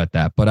wrong about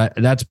that, but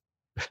that's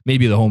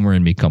maybe the homer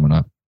in me coming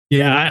up.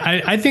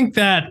 Yeah, I think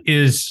that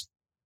is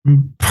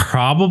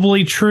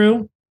probably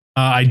true.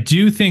 I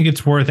do think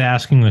it's worth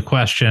asking the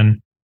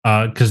question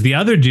because the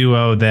other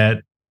duo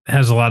that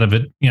has a lot of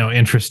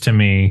interest to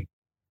me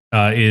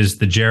is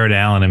the Jared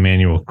Allen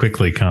Emmanuel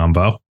Quickley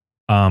combo.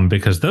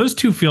 Because those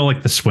two feel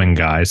like the swing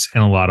guys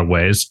in a lot of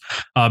ways.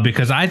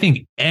 Because I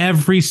think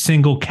every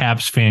single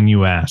Caps fan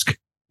you ask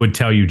would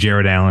tell you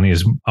Jared Allen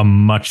is a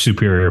much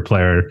superior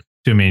player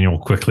to Emmanuel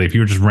Quickley if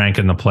you were just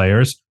ranking the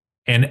players.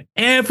 And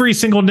every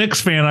single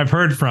Knicks fan I've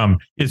heard from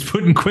is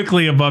putting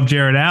Quickley above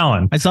Jared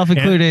Allen. Myself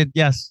included,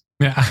 yes.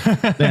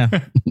 Yeah.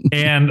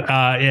 And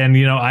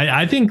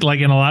I think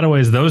like in a lot of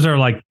ways, those are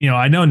like,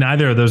 I know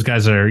neither of those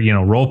guys are,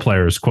 role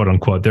players, quote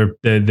unquote.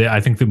 I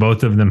think that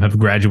both of them have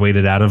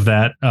graduated out of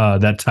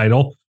that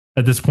title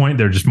at this point.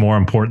 They're just more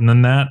important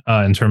than that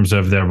in terms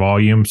of their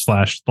volume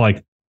 /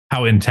 like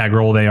how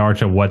integral they are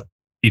to what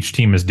each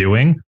team is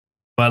doing.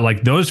 But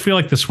like those feel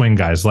like the swing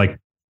guys. Like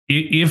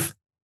if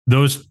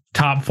those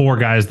top 4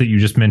 guys that you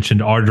just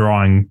mentioned are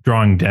drawing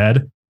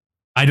dead,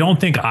 I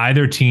don't think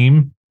either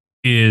team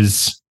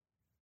is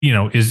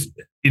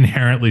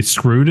inherently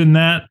screwed in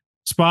that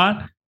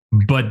spot.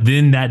 But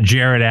then that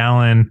Jared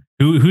Allen,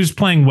 who's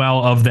playing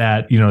well of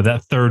that,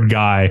 that third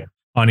guy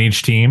on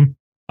each team,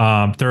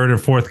 third or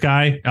fourth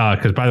guy.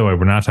 Because by the way,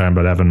 we're not talking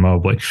about Evan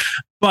Mobley,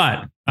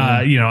 but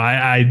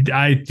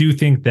I do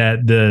think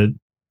that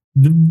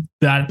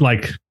that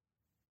like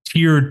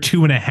tier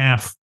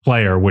 2.5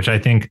 player, which I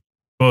think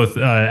both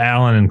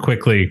Allen and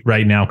Quickley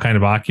right now kind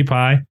of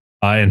occupy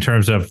in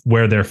terms of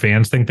where their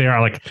fans think they are.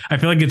 Like, I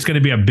feel like it's going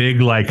to be a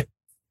big, like,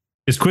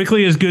 is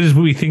Quickley as good as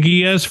we think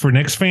he is for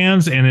Knicks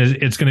fans? And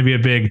it's going to be a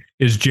big,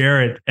 is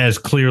Jarrett as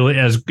clearly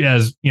as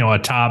a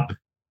top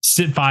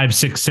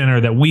 5-6 center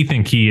that we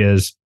think he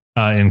is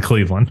in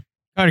Cleveland?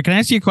 All right, can I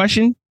ask you a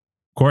question?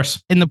 Of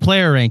course. In the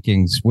player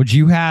rankings, would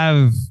you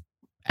have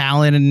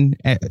Allen,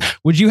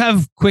 would you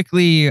have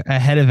Quickly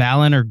ahead of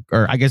Allen, or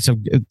I guess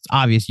it's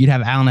obvious you'd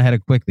have Allen ahead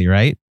of Quickly,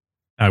 right?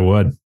 I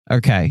would.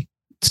 Okay.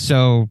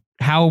 So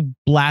how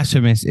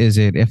blasphemous is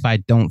it if I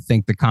don't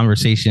think the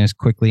conversation is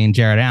Quickly and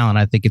Jared Allen?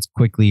 I think it's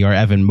Quickly or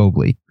Evan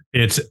Mobley.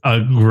 It's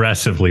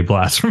aggressively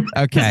blasphemous.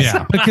 Okay.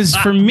 Yeah. Because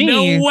for me,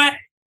 no way.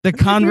 The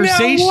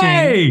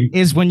conversation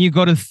is when you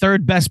go to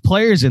third best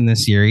players in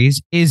this series,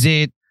 is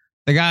it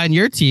the guy on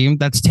your team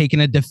that's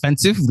taken a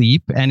defensive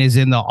leap and is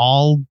in the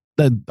all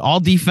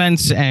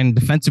defense and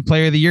defensive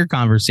player of the year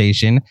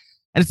conversation?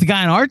 And it's the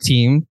guy on our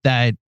team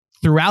that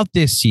throughout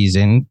this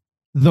season,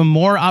 the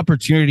more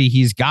opportunity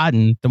he's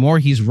gotten, the more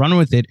he's run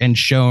with it and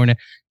shown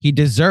he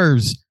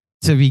deserves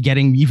to be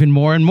getting even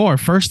more and more.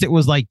 First, it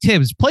was like,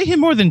 Tibbs, play him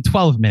more than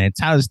 12 minutes.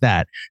 How's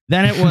that?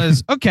 Then it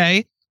was,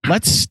 okay,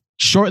 let's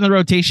shorten the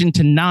rotation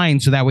to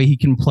 9 so that way he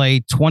can play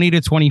 20 to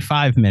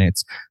 25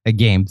 minutes a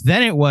game.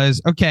 Then it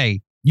was,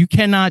 okay, you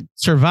cannot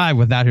survive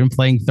without him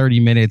playing 30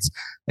 minutes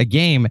a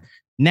game.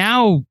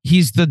 Now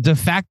he's the de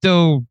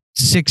facto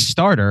sixth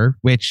starter,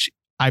 which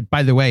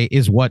by the way,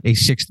 is what a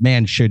sixth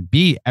man should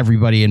be,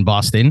 everybody in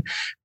Boston.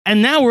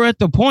 And now we're at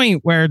the point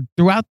where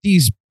throughout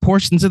these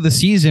portions of the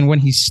season when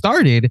he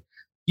started,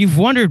 you've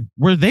wondered,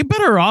 were they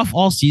better off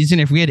all season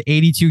if we had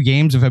 82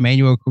 games of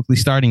Immanuel Quickley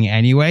starting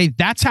anyway?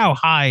 That's how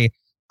high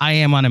I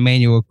am on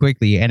Immanuel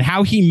Quickley and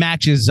how he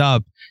matches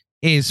up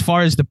as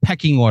far as the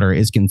pecking order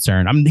is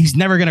concerned. He's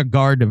never going to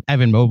guard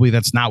Evan Mobley.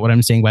 That's not what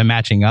I'm saying by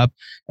matching up.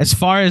 As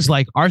far as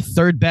like our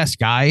third best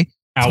guy,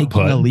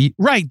 output, the leap,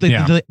 right?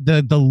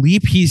 The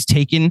leap he's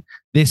taken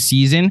this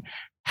season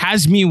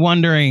has me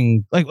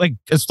wondering, like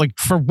it's like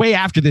for way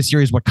after this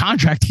series, what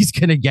contract he's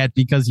going to get,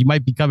 because he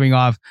might be coming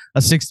off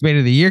a sixth man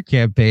of the year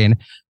campaign.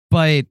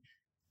 But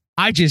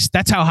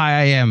that's how high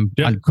I am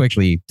on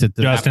Quickly.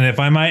 Justin, if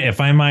I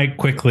might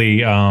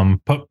quickly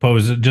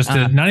pose just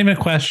not even a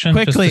question,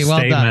 quickly, just a well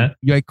statement. Done.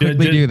 You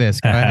quickly do this.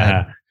 Go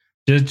ahead.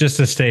 Just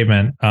a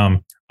statement.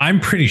 I'm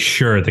pretty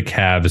sure the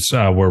Cavs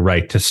were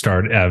right to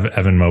start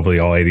Evan Mobley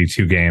all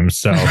 82 games.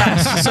 So,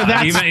 that's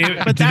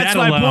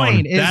my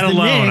point. That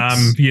alone,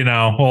 Knicks,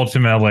 I'm,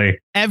 ultimately.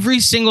 Every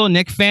single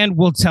Knicks fan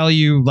will tell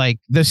you, like,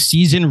 the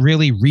season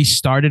really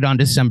restarted on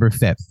December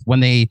 5th when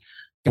they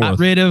got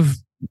rid of.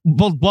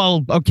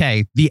 Well,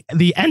 okay.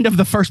 The end of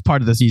the first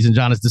part of the season,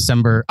 John, is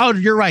December. Oh,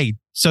 you're right.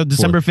 So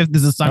December 5th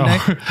is a Sunday.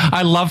 Oh,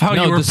 I love how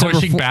you were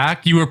pushing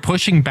back. You were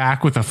pushing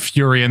back with a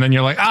fury, and then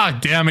you're like,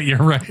 damn it, you're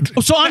right.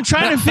 So I'm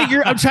trying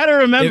to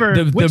remember.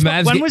 When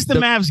was the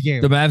Mavs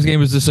game? The Mavs game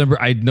was December.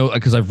 I know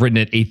because I've written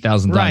it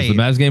 8,000 times. Right. The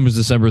Mavs game was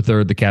December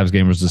 3rd. The Cavs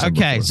game was December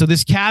 4th. So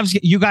this Cavs,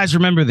 you guys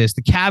remember this.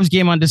 The Cavs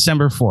game on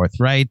December 4th,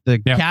 right? The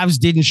Cavs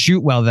didn't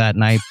shoot well that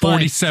night.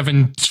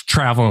 47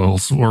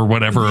 travels or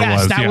whatever it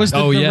was. That was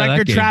the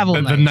record travel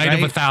night. The night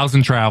of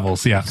 1,000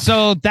 travels, yeah.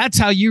 So that's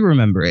how you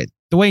remember it.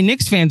 The way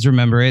Knicks fans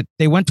remember it,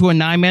 they went to a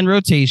 9-man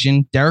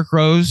rotation. Derrick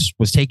Rose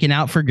was taken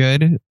out for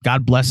good.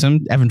 God bless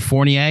him. Evan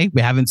Fournier,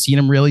 we haven't seen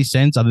him really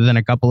since, other than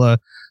a couple of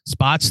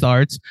spot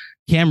starts.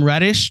 Cam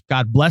Reddish,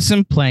 God bless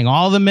him, playing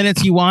all the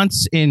minutes he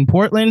wants in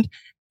Portland.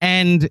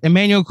 And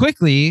Immanuel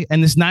Quickley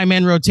and this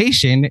 9-man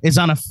rotation is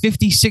on a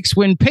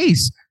 56-win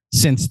pace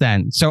since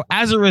then. So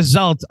as a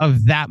result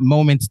of that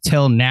moment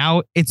till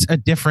now, it's a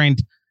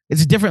different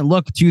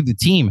look to the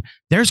team.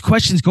 There's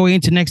questions going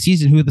into next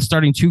season who the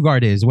starting two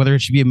guard is, whether it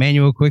should be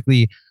Immanuel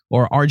Quickley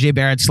or RJ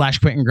Barrett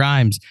 / Quentin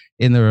Grimes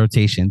in the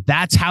rotation.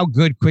 That's how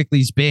good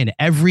Quickley's been.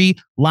 Every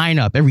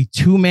lineup, every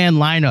 2-man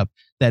lineup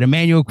that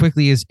Immanuel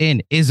Quickley is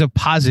in is a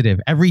positive.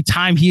 Every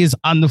time he is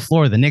on the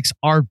floor, the Knicks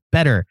are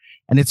better.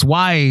 And it's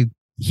why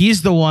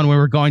he's the one where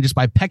we're going just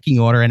by pecking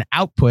order and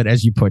output,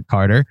 as you put,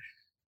 Carter.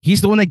 He's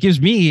the one that gives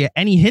me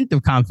any hint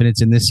of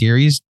confidence in this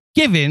series,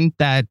 given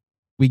that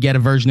we get a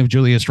version of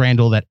Julius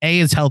Randle that A,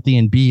 is healthy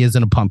and B,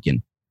 isn't a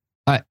pumpkin.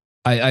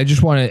 I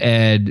just want to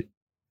add,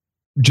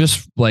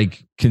 just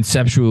like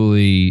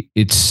conceptually,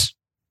 it's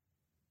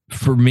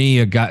for me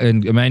a guy,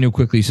 and Immanuel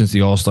Quickley since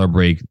the All-Star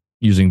break,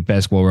 using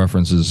Basketball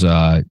References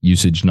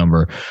usage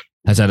number,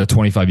 has had a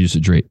 25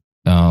 usage rate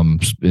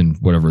in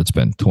whatever it's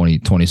been,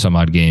 20 some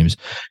odd games,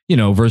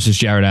 versus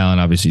Jared Allen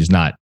obviously is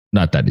not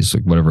that, he's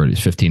like whatever it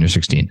is, 15 or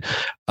 16.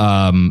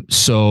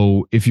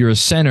 So if you're a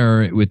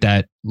center with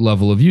that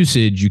level of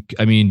usage,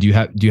 do you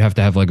have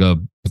to have like a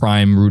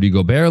prime Rudy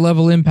Gobert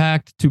level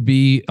impact to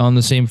be on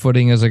the same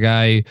footing as a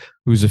guy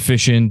who's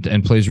efficient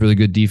and plays really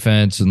good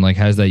defense and like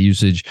has that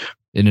usage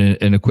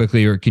in a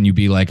Quickley, or can you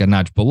be like a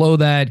notch below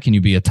that? Can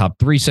you be a top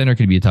 3 center?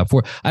 Can you be a top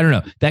 4? I don't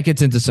know. That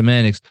gets into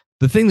semantics.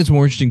 The thing that's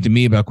more interesting to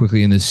me about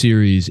Quickley in this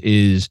series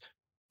is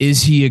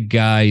he a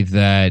guy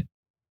that,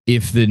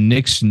 if the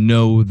Knicks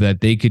know that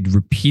they could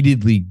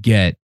repeatedly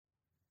get,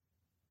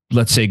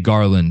 let's say,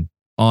 Garland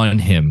on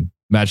him,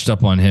 matched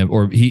up on him,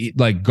 or he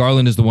like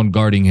Garland is the one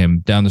guarding him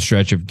down the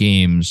stretch of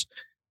games,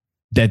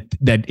 that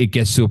it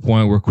gets to a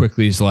point where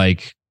Quickley is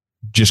like,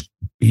 just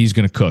he's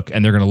going to cook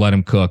and they're going to let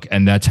him cook.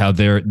 And that's how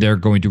they're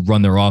going to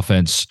run their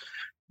offense,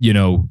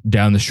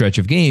 down the stretch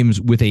of games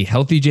with a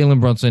healthy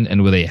Jalen Brunson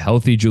and with a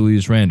healthy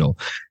Julius Randle.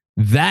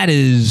 That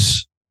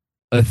is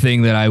a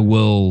thing that I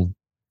will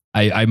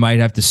I might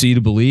have to see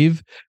to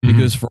believe,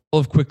 because for all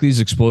of Quickly's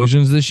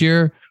explosions this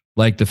year,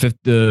 like the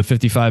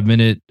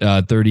 55-minute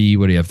 30,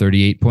 what do you have,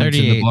 38 points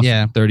in the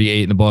Boston,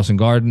 38 in the Boston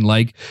Garden,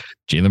 like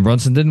Jalen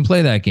Brunson didn't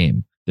play that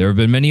game. There have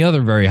been many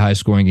other very high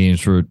scoring games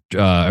for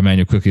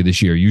Immanuel Quickley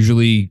this year.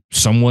 Usually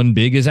someone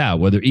big is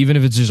out, even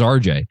if it's just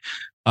RJ.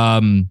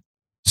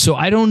 So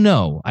I don't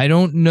know. I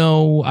don't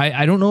know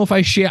if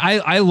I share.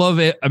 I love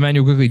it,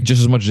 Immanuel Quickley,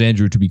 just as much as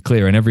Andrew, to be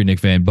clear, and every Knick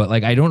fan. But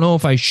like, I don't know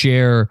if I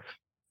share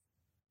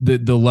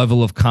the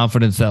level of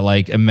confidence that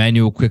like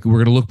Immanuel Quickley.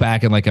 We're gonna look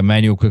back and like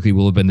Immanuel Quickley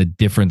will have been the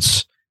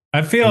difference.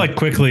 I feel like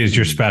Quickley is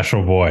your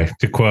special boy,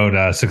 to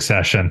quote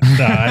Succession.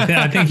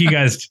 I think you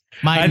guys.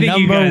 My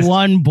number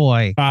one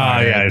boy. Oh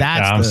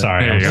yeah, I'm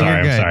sorry.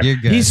 You're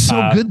good. He's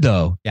so good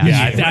though.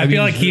 I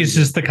feel like he's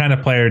just the kind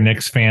of player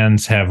Knicks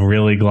fans have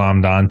really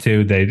glommed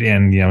onto.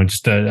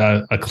 Just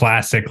a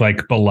classic,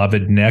 like,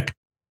 beloved Knick.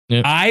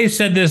 Yep. I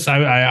said this.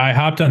 I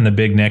hopped on the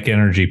Big Knick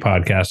Energy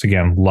podcast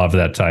again. Love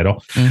that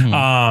title.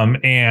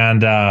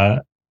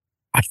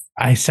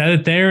 I said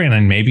it there, and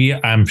then maybe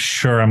I'm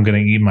sure I'm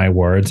going to eat my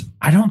words.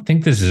 I don't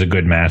think this is a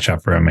good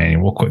matchup for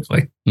Immanuel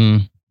Quickley.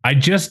 I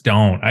just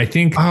don't. I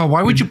think. Oh,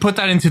 why would you put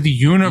that into the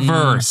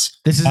universe?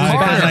 This is as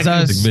bad as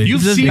us.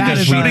 You've seen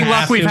the shooting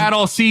luck we've had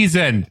all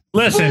season.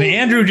 Listen,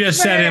 Andrew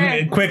just said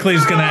him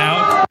Quickly's going to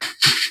out.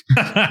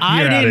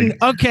 I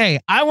didn't. Okay,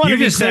 I want to. You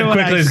just said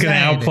Quickly's going to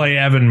outplay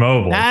Evan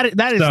Mobley.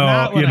 That is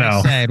not what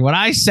I said. What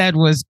I said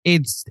was,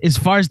 it's as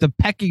far as the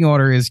pecking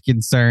order is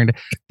concerned.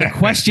 The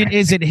question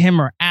isn't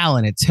him or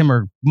Allen; it's him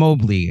or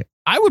Mobley.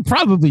 I would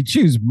probably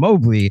choose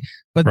Mobley,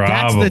 but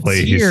that's the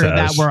tier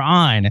that we're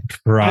on.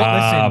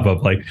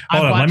 Probably.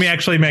 Hold on, let me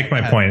actually make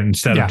my point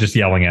instead of just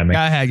yelling at me. Go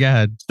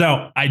ahead.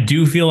 So I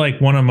do feel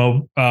like one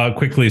of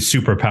Quickly's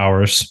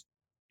superpowers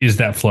is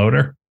that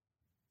floater.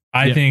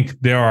 I think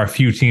there are a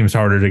few teams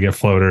harder to get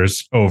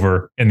floaters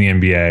over in the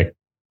NBA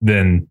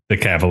than the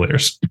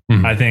Cavaliers.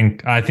 I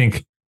think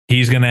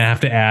he's going to have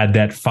to add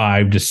that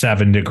 5 to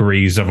 7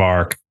 degrees of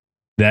arc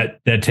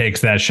that takes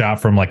that shot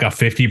from like a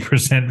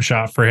 50%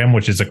 shot for him,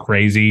 which is a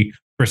crazy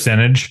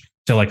percentage,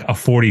 to like a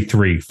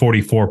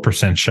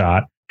 44%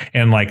 shot.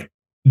 And like,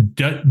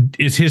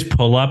 is his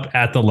pull up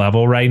at the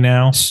level right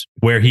now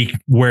where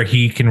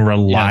he can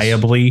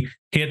reliably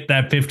hit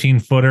that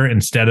 15-footer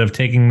instead of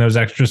taking those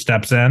extra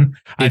steps in?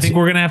 I think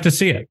we're going to have to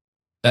see it.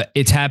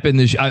 It's happened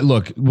this.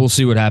 Look, we'll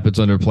see what happens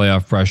under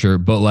playoff pressure,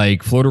 but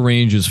like, floater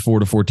range is 4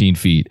 to 14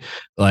 feet.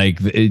 Like,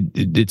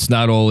 it's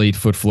not all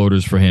 8-foot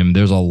floaters for him.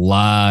 There's a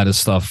lot of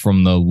stuff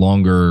from the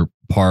longer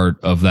part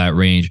of that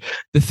range.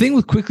 The thing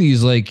with Quickley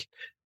is, like,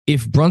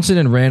 if Brunson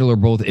and Randall are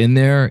both in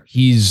there,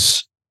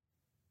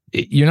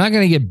 you're not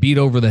going to get beat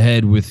over the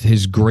head with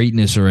his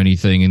greatness or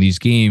anything in these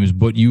games,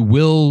 but you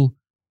will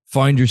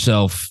find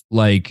yourself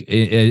like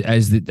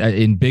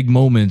in big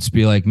moments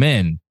be like,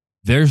 man,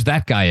 there's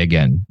that guy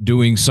again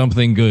doing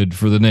something good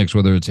for the Knicks,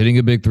 whether it's hitting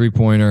a big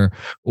 3-pointer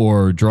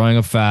or drawing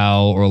a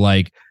foul, or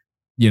like,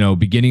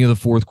 beginning of the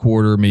fourth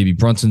quarter, maybe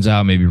Brunson's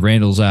out, maybe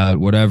Randall's out,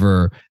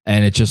 whatever.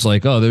 And it's just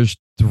like, oh, there's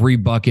 3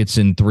 buckets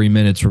in 3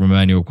 minutes from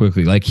Immanuel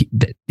Quickley. Like,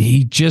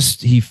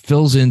 he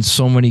fills in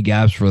so many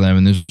gaps for them.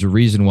 And there's a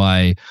reason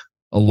why,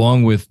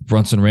 along with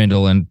Brunson,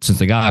 Randall, and since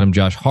they got him,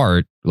 Josh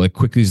Hart, like,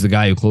 Quickley's the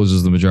guy who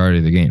closes the majority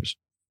of the games.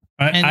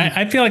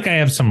 I feel like I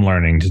have some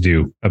learning to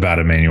do about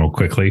Immanuel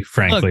Quickley,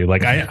 frankly.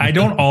 Look, I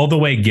don't all the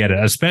way get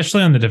it,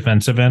 especially on the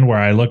defensive end, where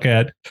I look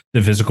at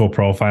the physical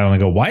profile and I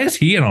go, why is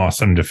he an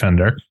awesome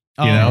defender?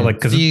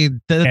 Because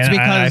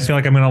I feel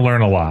like I'm going to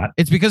learn a lot.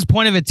 It's because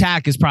point of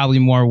attack is probably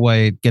more what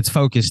it gets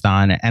focused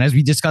on. And as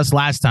we discussed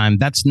last time,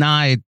 that's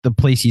not the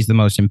place he's the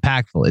most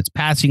impactful. It's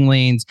passing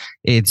lanes.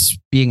 It's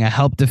being a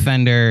help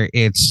defender.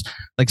 It's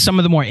like some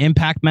of the more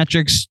impact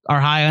metrics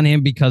are high on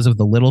him because of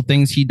the little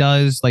things he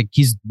does. Like,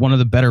 he's one of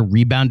the better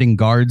rebounding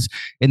guards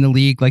in the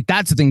league. Like,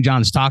 that's the thing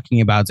John's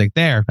talking about. It's like,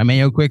 there,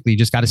 Immanuel Quickley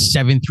just got a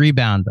 7th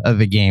rebound of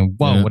the game.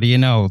 Whoa, What do you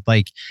know?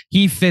 Like,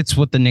 he fits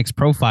what the Knicks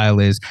profile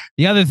is.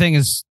 The other thing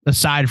is,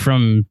 aside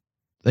from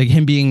like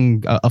him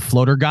being a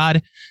floater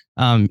god,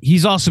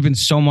 he's also been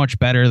so much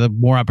better the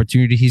more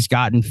opportunity he's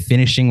gotten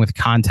finishing with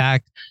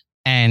contact.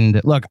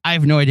 And look, I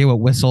have no idea what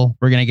whistle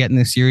we're going to get in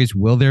this series.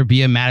 Will there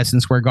be a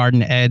Madison Square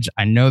Garden edge?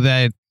 I know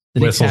that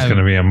the whistle's going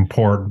to be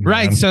important.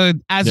 Right. Man. So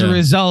as a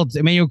result,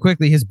 Immanuel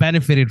Quickley has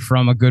benefited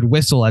from a good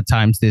whistle at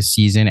times this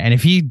season. And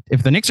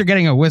if the Knicks are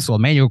getting a whistle,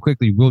 Immanuel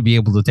Quickley will be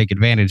able to take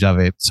advantage of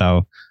it.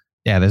 So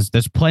yeah,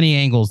 there's plenty of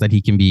angles that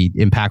he can be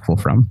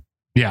impactful from.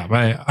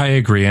 Yeah, I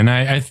agree. And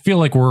I feel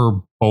like we're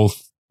all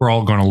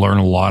going to learn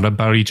a lot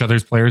about each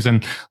other's players.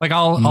 And like,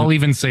 I'll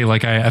even say,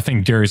 like, I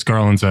think Darius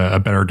Garland's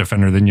a better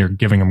defender than you're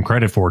giving him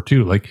credit for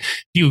too. Like,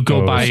 if you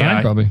go by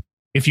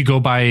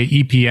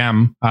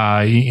EPM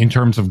in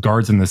terms of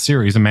guards in the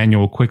series,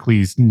 Immanuel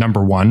Quickley's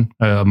number 1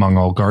 among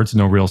all guards.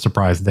 No real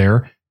surprise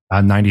there.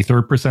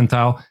 93rd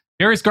percentile.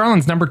 Darius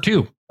Garland's number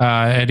 2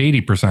 at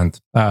 80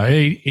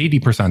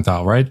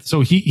 percentile, right? So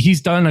he's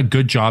done a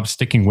good job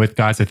sticking with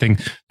guys. I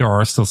think there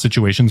are still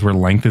situations where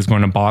length is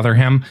going to bother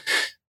him.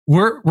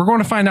 We're going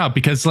to find out,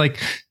 because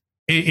like,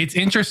 It's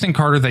interesting,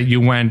 Carter, that you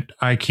went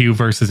IQ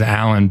versus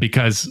Allen,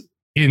 because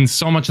in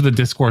so much of the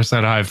discourse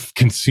that I've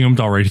consumed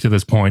already to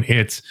this point,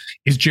 is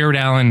Jared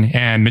Allen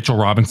and Mitchell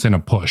Robinson a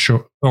push,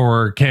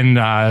 or can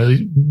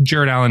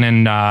Jared Allen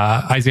and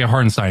Isaiah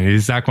Hartenstein,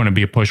 is that going to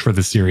be a push for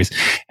the series?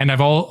 And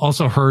I've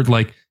also heard,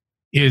 like,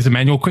 is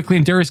Emmanuel Quickley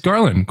and Darius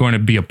Garland going to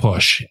be a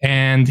push?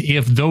 And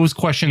if those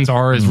questions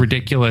are as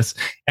ridiculous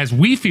as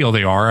we feel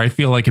they are, I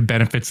feel like it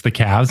benefits the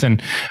Cavs.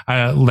 And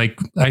like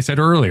I said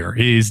earlier,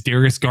 is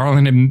Darius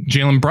Garland and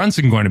Jalen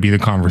Brunson going to be the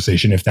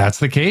conversation? If that's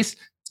the case,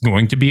 it's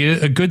going to be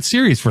a good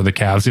series for the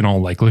Cavs in all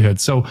likelihood.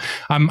 So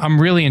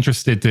I'm really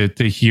interested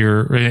to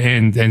hear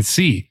and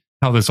see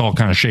how this all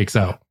kind of shakes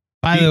out.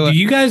 By the way, do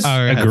you guys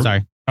agree?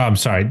 Sorry. Oh, I'm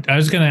sorry. I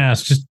was going to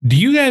ask, just do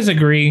you guys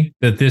agree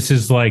that this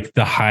is like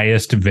the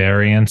highest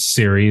variance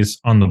series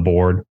on the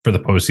board for the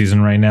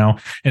postseason right now?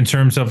 In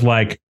terms of,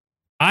 like,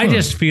 I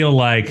just feel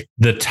like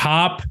the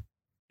top,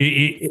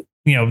 the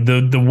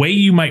way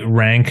you might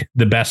rank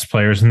the best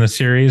players in the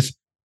series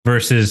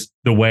versus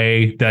the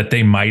way that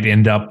they might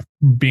end up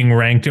being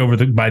ranked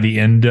by the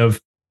end of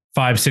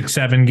 5, 6,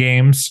 7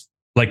 games,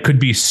 like, could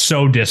be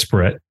so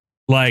disparate.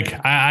 Like,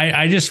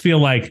 I just feel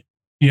like,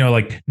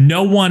 like,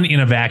 no one in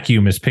a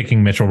vacuum is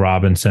picking Mitchell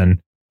Robinson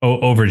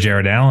over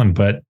Jared Allen,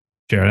 but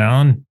Jared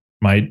Allen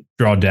might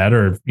draw dead,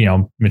 or,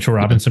 Mitchell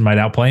Robinson might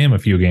outplay him a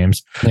few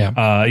games. Yeah.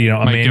 Might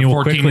Emmanuel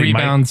 14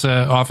 rebounds,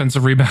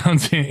 offensive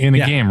rebounds in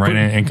a game, right?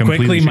 And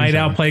completely Quickly might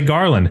outplay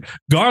Garland.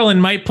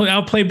 Garland might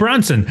outplay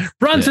Brunson.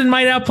 Brunson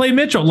might outplay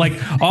Mitchell. Like,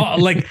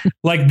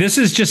 like this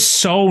is just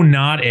so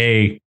not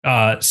a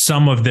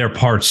sum of their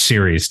parts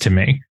series to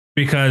me,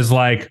 because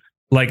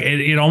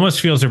it almost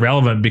feels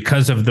irrelevant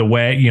because of the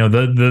way,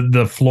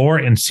 the floor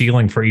and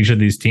ceiling for each of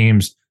these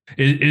teams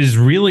is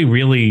really,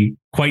 really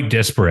quite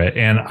disparate.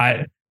 And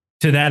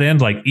to that end,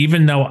 like,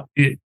 even though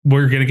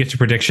we're going to get to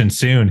predictions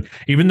soon,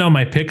 even though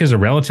my pick is a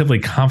relatively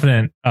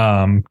confident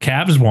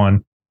Cavs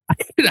one,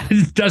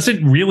 it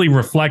doesn't really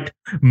reflect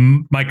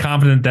my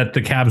confidence that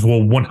the Cavs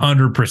will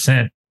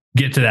 100%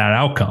 get to that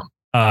outcome.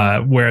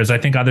 Whereas I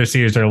think other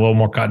series are a little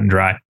more cut and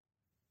dry.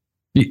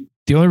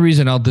 The only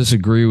reason I'll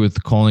disagree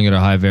with calling it a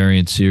high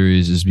variance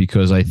series is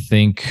because I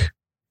think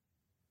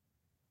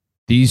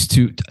these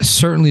two,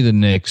 certainly the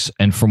Knicks,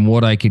 and from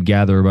what I could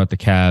gather about the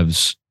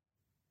Cavs,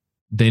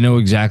 they know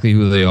exactly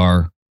who they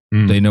are.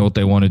 They know what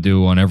they want to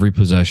do on every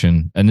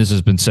possession. And this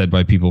has been said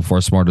by people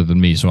far smarter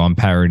than me, so I'm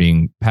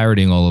parroting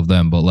all of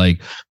them. But,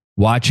 like,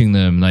 watching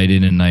them night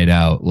in and night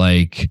out,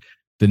 like,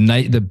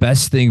 the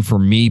best thing for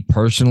me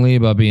personally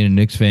about being a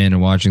Knicks fan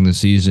and watching the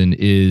season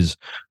is,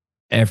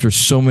 after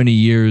so many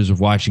years of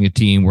watching a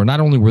team where not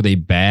only were they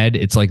bad,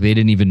 it's like they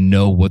didn't even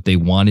know what they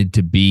wanted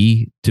to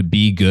be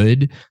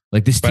good.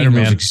 Like, this team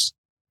knows,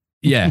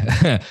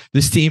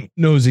 this team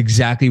knows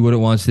exactly what it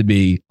wants to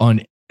be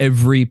on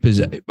every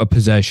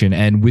possession,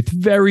 and with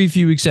very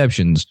few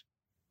exceptions,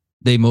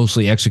 they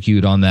mostly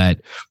execute on that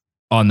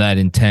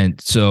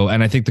intent. So,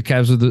 and I think the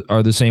Cavs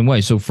are the same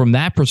way. So from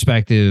that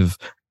perspective,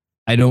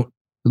 I don't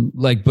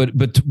like, but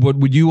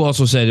what you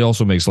also said, it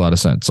also makes a lot of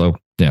sense. So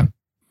yeah.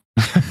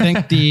 I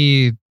think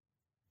the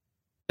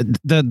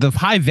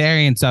high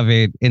variance of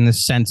it, in the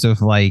sense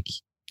of, like,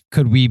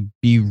 could we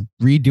be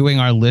redoing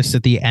our list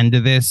at the end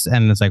of this?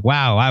 And it's like,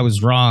 wow, I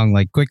was wrong.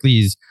 Like,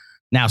 Quickly's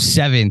now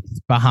 7th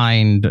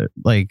behind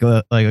like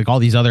all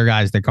these other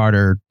guys that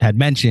Carter had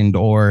mentioned,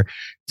 or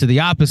to the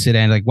opposite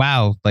end, like,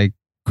 wow, like,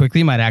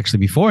 Quickly might actually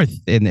be 4th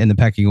in the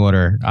pecking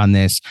order on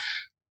this.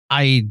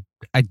 I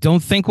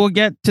don't think we'll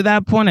get to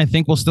that point. I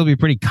think we'll still be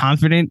pretty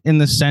confident in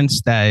the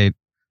sense that,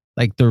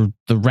 like, the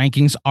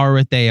rankings are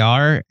what they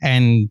are.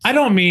 And I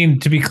don't mean,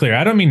 to be clear,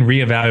 I don't mean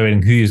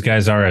reevaluating who these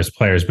guys are as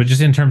players, but just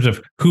in terms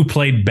of who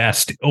played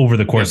best over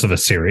the course of a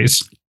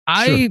series.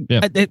 See,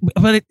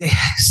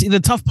 the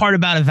tough part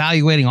about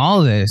evaluating all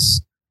of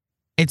this,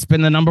 it's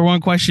been the number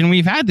one question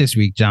we've had this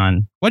week,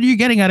 John. What are you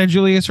getting out of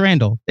Julius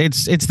Randle?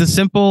 It's the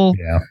simple,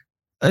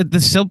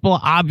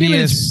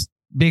 obvious,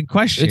 big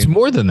question. It's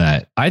more than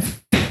that. I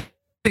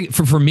think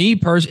for me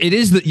personally, it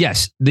is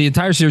the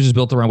entire series is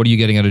built around what are you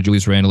getting out of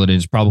Julius Randle, and it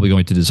is probably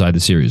going to decide the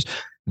series.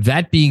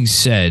 That being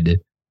said,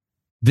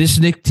 this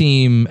Knicks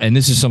team, and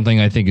this is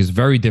something I think is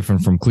very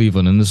different from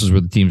Cleveland, and this is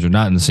where the teams are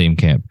not in the same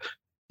camp.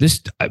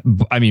 This,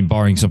 I mean,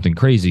 barring something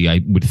crazy,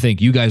 I would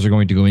think you guys are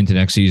going to go into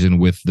next season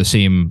with the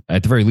same,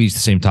 at the very least,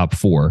 the same top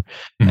 4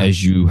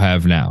 as you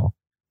have now.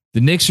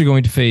 The Knicks are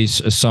going to face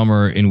a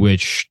summer in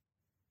which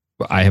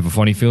I have a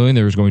funny feeling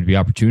there's going to be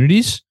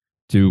opportunities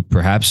to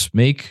perhaps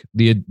make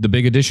the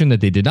big addition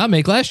that they did not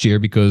make last year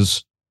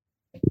because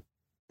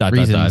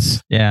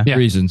reasons.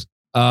 Reasons.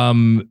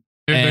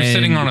 They're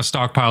sitting on a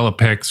stockpile of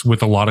picks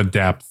with a lot of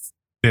depth.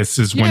 This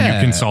is when you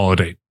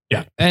consolidate.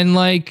 Yeah. And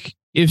like,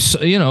 if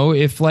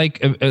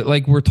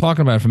we're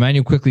talking about, if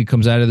Emmanuel Quickley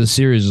comes out of the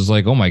series, it's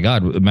like, oh my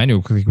God,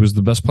 Emmanuel Quickley was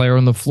the best player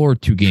on the floor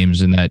 2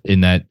 games in that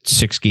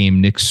 6-game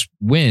Knicks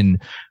win.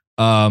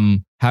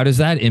 How does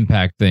that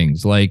impact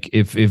things? Like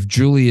if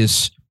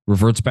Julius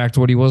reverts back to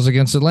what he was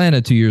against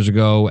Atlanta 2 years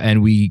ago.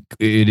 And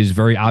it is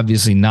very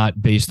obviously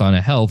not based on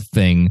a health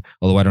thing,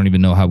 although I don't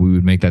even know how we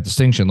would make that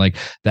distinction. Like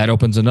that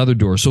opens another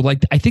door. So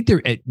like, I think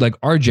they're like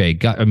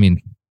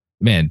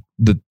man,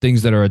 the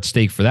things that are at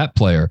stake for that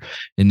player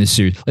in this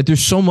series, like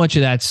there's so much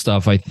of that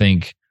stuff, I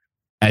think,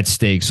 at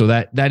stake. So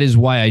that is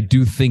why I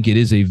do think it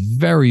is a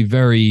very,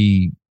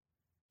 very,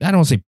 I don't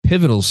want to say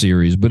pivotal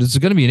series, but it's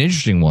going to be an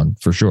interesting one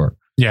for sure.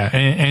 Yeah.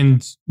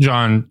 And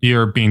John,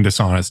 you're being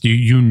dishonest.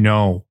 You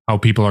know how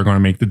people are going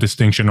to make the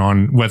distinction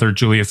on whether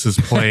Julius's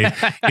play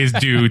is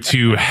due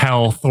to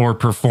health or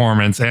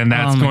performance. And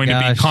that's going to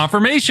be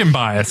confirmation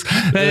bias.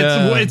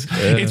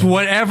 It's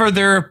whatever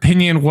their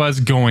opinion was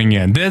going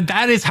in.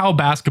 That is how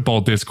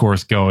basketball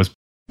discourse goes.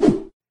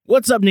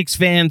 What's up, Knicks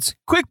fans?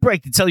 Quick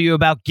break to tell you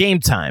about Game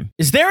Time.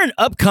 Is there an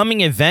upcoming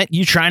event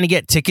you're trying to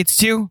get tickets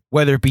to?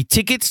 Whether it be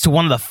tickets to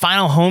one of the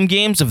final home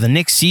games of the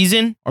Knicks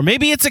season, or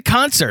maybe it's a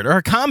concert or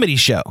a comedy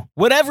show.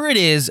 Whatever it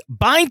is,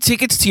 buying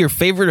tickets to your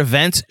favorite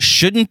events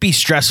shouldn't be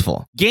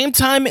stressful. Game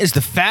Time is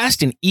the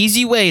fast and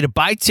easy way to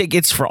buy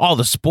tickets for all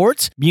the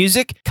sports,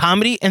 music,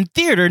 comedy, and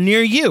theater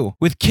near you.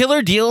 With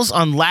killer deals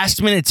on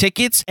last-minute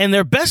tickets and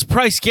their best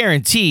price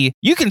guarantee,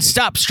 you can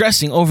stop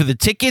stressing over the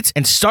tickets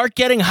and start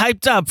getting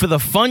hyped up for the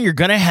fun you're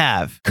gonna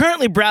have.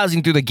 Currently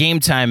browsing through the Game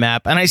Time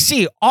app, and I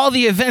see all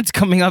the events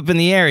coming up in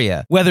the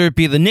area. Whether it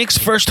be the Knicks'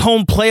 first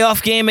home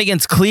playoff game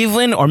against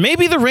Cleveland, or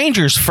maybe the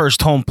Rangers'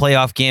 first home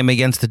playoff game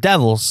against the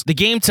Devils, the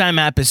Game Time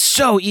app is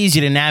so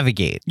easy to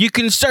navigate. You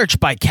can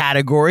search by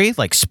category,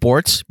 like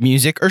sports,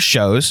 music, or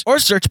shows, or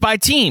search by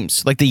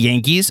teams, like the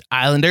Yankees,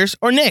 Islanders,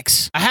 or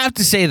Knicks. I have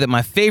to say that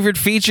my favorite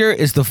feature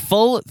is the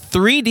full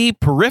 3D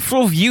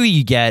peripheral view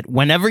you get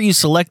whenever you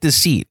select a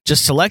seat.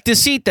 Just select a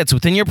seat that's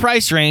within your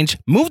price range,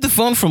 move the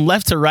phone from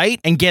left to right,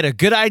 and get a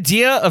good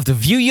idea of the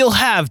view you'll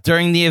have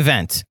during the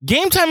event.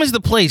 Game Time is the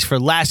place for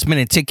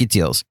last-minute ticket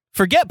deals.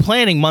 Forget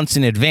planning months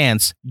in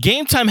advance.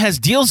 Game Time has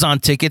deals on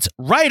tickets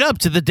right up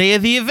to the day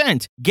of the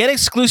event. Get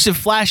exclusive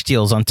flash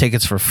deals on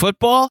tickets for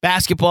football,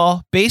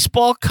 basketball,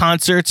 baseball,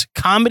 concerts,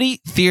 comedy,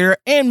 theater,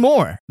 and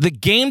more. The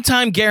Game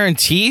Time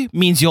guarantee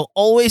means you'll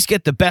always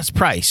get the best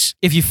price.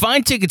 If you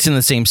find tickets in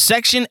the same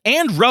section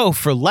and row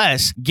for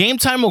less, Game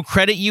Time will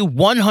credit you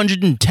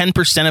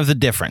 110% of the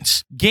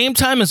difference. Game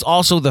Time is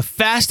also the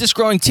fastest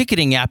growing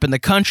ticketing app in the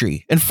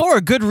country, and for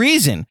a good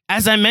reason.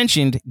 As I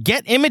mentioned,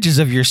 get images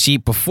of your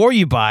seat before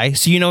you buy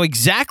so you know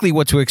exactly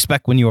what to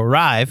expect when you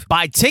arrive.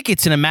 Buy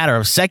tickets in a matter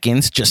of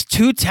seconds, just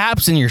 2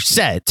 taps and you're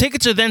set.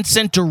 Tickets are then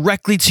sent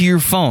directly to your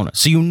phone,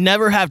 so you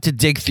never have to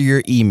dig through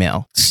your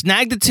email.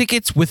 Snag the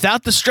tickets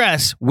without the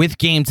stress with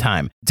Game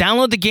Time.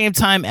 Download the Game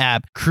Time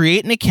app,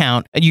 create an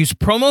account, and use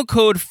promo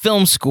code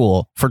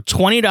FILMSCHOOL for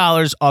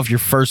 $20 off your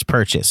first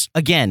purchase.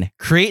 Again,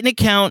 create an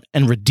account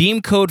and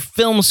redeem code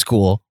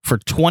FILMSCHOOL for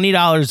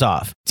 $20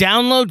 off.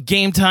 Download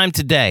Game Time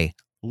today.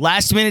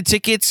 Last minute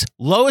tickets,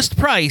 lowest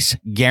price,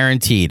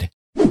 guaranteed.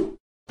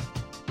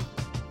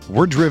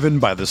 We're driven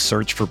by the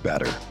search for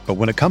better. But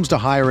when it comes to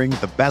hiring,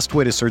 the best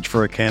way to search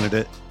for a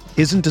candidate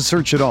isn't to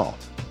search at all.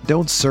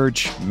 Don't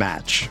search,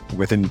 match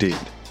with Indeed.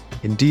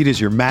 Indeed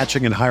is your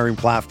matching and hiring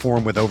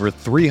platform with over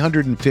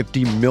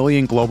 350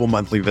 million global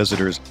monthly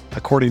visitors,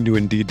 according to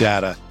Indeed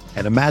data,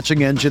 and a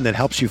matching engine that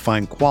helps you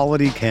find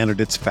quality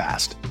candidates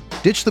fast.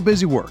 Ditch the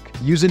busy work.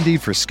 Use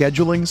Indeed for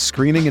scheduling,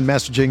 screening, and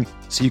messaging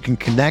so you can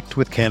connect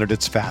with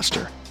candidates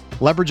faster.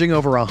 Leveraging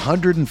over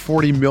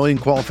 140 million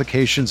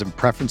qualifications and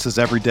preferences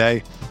every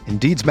day,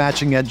 Indeed's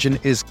matching engine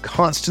is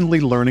constantly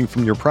learning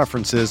from your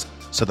preferences,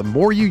 so the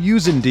more you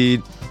use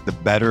Indeed, the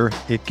better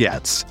it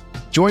gets.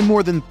 Join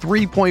more than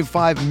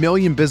 3.5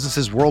 million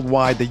businesses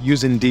worldwide that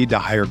use Indeed to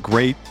hire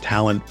great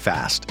talent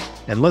fast.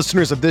 And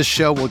listeners of this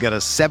show will get a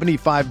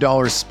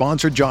 $75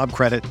 sponsored job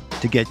credit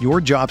to get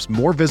your jobs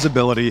more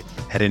visibility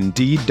at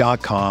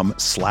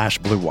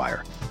Indeed.com/Blue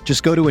Wire.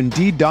 Just go to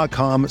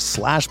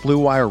Indeed.com/Blue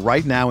Wire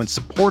right now and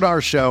support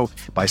our show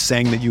by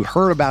saying that you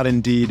heard about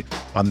Indeed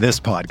on this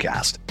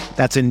podcast.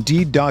 That's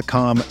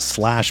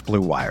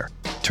Indeed.com/Blue Wire.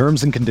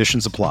 Terms and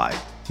conditions apply.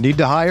 Need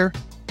to hire?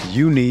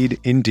 You need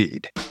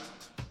Indeed.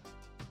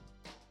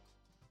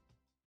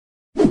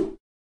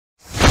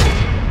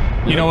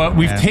 You know what?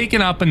 We've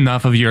taken up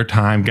enough of your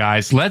time,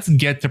 guys. Let's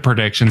get to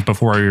predictions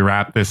before we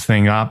wrap this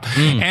thing up.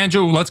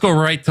 Andrew, let's go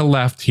right to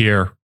left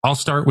here. I'll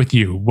start with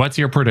you. What's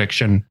your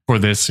prediction for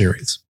this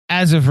series?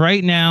 As of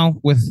right now,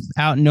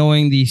 without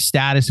knowing the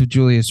status of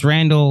Julius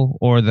Randle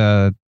or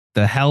the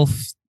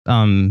health,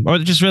 or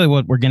just really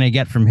what we're going to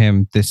get from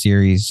him this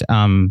series,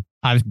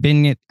 I've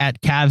been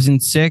at Cavs in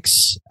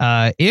 6.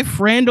 If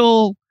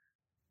Randle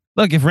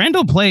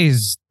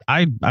plays,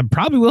 I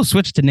probably will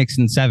switch to Knicks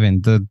in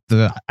 7.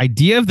 The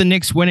idea of the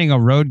Knicks winning a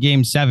road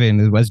game 7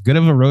 is as good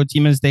of a road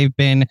team as they've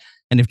been.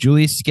 And if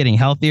Julius is getting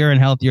healthier and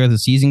healthier as the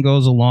season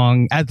goes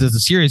along, as the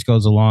series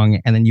goes along,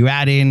 and then you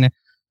add in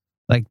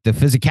like the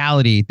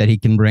physicality that he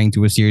can bring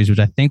to a series, which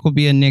I think will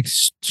be a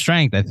Knicks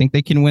strength. I think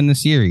they can win the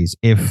series.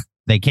 If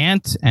they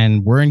can't,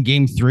 and we're in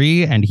game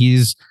 3 and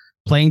he's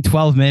playing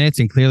 12 minutes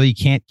and clearly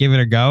can't give it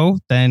a go,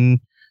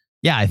 then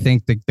yeah, I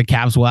think the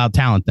Cavs will out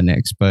talent the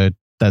Knicks, but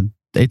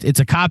it's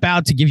a cop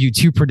out to give you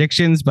two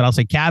predictions, but I'll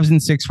say Cavs in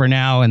 6 for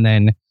now, and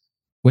then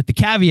with the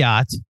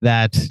caveat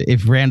that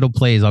if Randall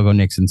plays, I'll go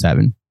Knicks in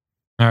 7.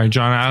 All right,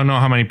 John, I don't know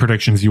how many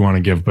predictions you want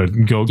to give, but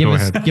go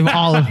ahead. Give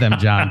all of them,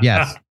 John.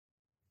 Yes.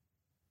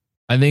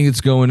 I think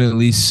it's going at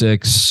least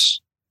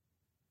 6.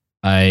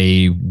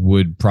 I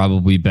would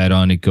probably bet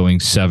on it going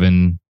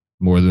 7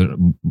 more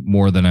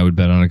than I would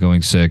bet on it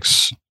going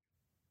 6.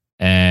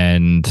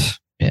 And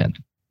man,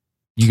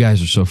 you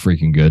guys are so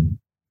freaking good.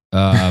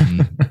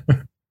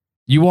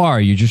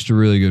 You're just a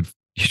really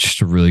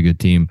good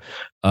team.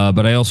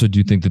 But I also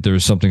do think that there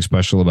is something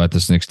special about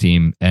this Knicks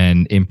team,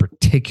 and in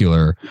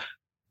particular,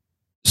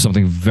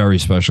 something very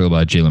special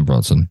about Jalen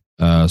Brunson.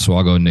 So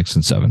I'll go Knicks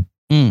in 7.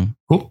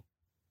 Cool.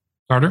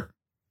 Carter?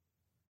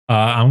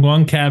 I'm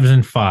going Cavs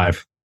in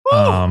 5.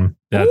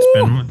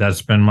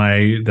 That's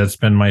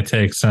been my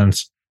take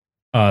since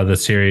the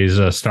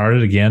series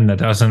started. Again, that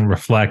doesn't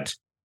reflect,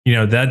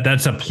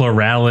 that's a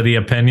plurality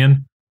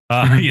opinion.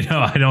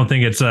 I don't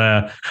think if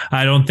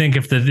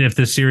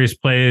the series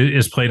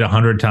is played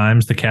 100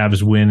 times, the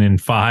Cavs win in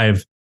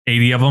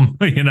 80 of them.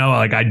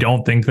 I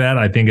don't think that.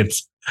 I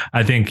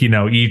think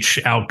each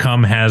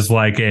outcome has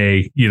like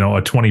a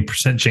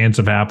 20% chance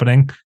of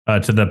happening.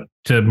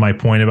 To my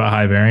point about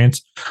high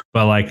variance,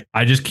 but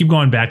I just keep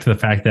going back to the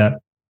fact that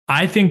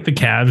I think the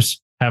Cavs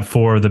have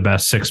 4 of the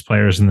best 6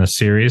 players in this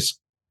series,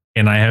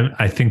 and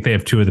I think they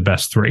have 2 of the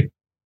best 3.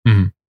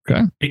 Mm-hmm.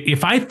 Okay.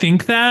 If I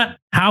think that,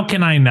 how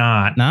can I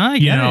not?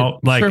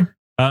 Sure.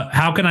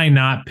 How can I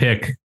not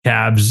pick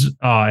Cavs?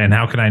 And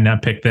how can I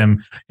not pick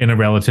them in a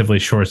relatively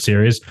short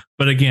series?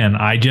 But again,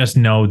 I just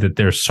know that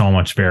there's so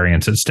much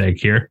variance at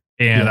stake here,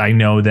 and I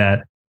know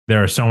that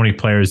there are so many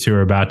players who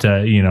are about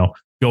to,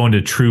 go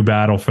into true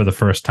battle for the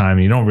first time.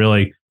 You don't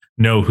really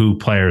know who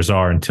players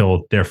are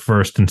until their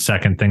first and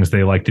second things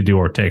they like to do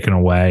are taken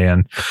away.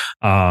 And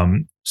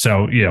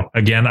so,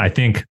 again, I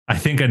think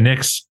a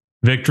Knicks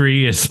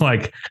victory is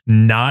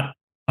not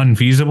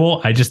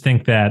unfeasible. I just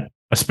think that,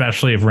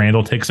 especially if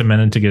Randall takes a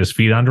minute to get his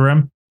feet under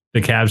him,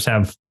 the Cavs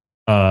have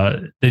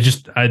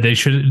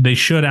they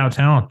should out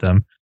talent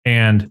them.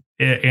 And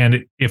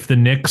if the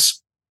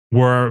Knicks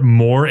were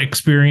more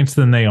experienced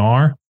than they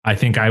are, I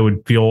think I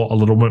would feel a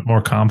little bit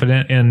more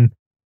confident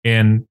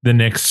in the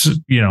Knicks,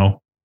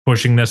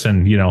 pushing this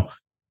and,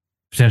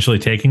 potentially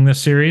taking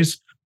this series.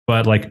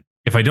 But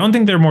if I don't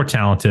think they're more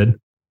talented,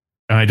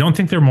 and I don't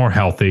think they're more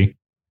healthy,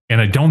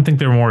 and I don't think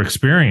they're more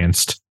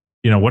experienced,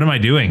 what am I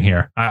doing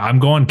here? I'm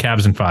going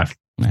Cavs in 5.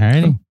 All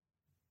righty. And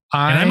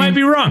I might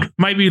be wrong.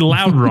 Might be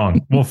loud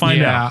wrong. We'll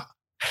find out.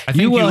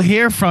 You will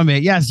hear from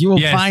it. Yes, you will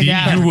find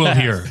out. You will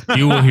hear.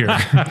 You will hear.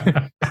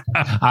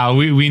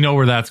 We know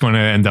where that's going to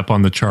end up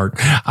on the chart.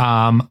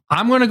 I'm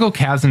going to go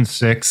Cavs in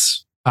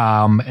 6.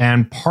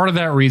 And part of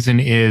that reason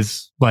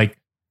is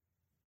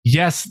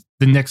yes,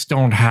 the Knicks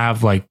don't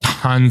have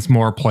tons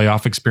more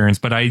playoff experience,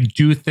 but I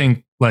do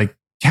think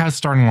Cavs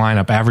starting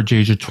lineup, average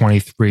age of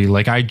 23.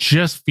 I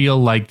just feel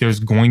like there's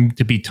going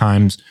to be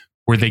times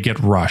where they get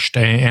rushed.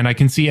 And I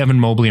can see Evan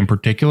Mobley in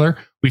particular.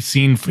 We've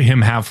seen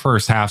him have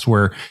first halves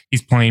where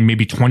he's playing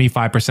maybe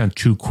 25%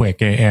 too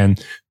quick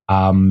and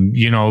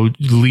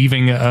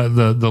leaving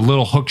the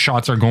little hook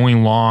shots are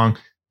going long.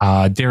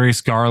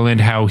 Darius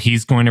Garland, how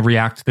he's going to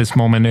react to this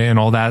moment and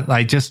all that.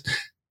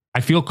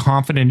 I feel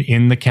confident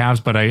in the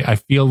Cavs, but I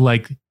feel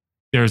like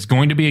there's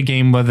going to be a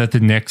game where that the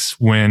Knicks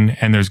win,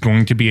 and there's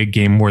going to be a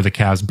game where the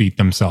Cavs beat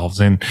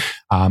themselves. And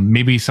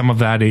maybe some of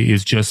that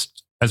is just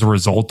as a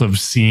result of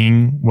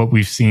seeing what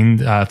we've seen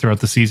throughout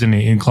the season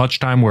in clutch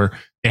time, where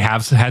they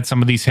have had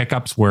some of these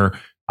hiccups where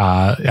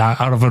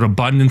out of an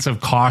abundance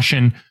of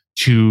caution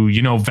to,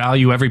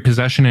 value every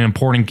possession in an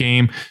important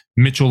game,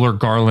 Mitchell or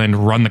Garland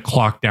run the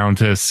clock down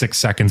to 6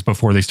 seconds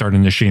before they start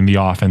initiating the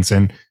offense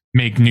and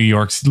make New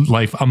York's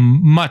life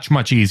much,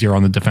 much easier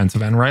on the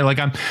defensive end, right?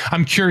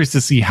 I'm curious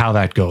to see how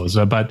that goes.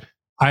 But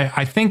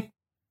I think,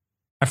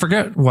 I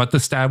forget what the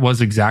stat was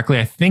exactly.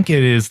 I think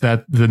it is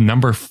that the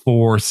number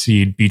 4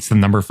 seed beats the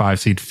number 5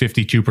 seed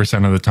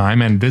 52% of the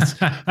time. And this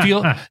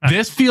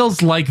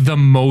feels like the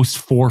most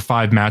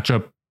 4-5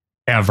 matchup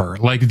ever.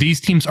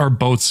 These teams are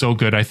both so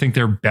good. I think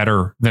they're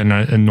better than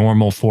a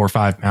normal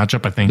 4-5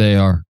 matchup. I think they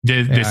are.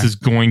 This is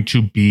going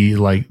to be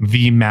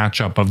the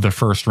matchup of the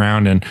first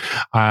round. And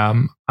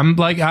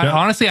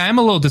honestly, I am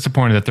a little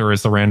disappointed that there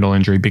is the Randall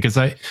injury, because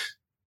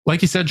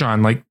like you said,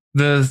 John,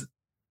 the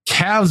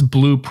Cavs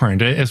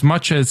blueprint, as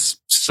much as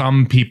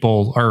some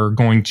people are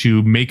going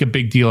to make a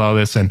big deal out of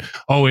this and,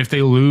 if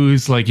they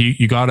lose,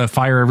 you got to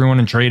fire everyone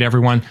and trade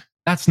everyone.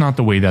 That's not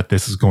the way that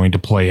this is going to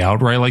play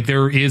out, right?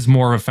 There is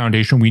more of a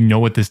foundation. We know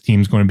what this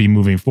team's going to be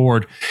moving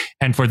forward.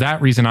 And for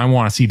that reason, I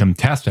want to see them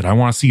tested. I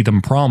want to see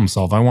them problem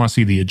solve. I want to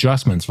see the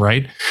adjustments,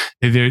 right?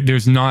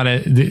 There's not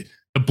the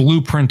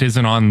blueprint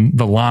isn't on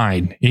the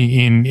line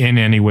in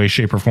any way,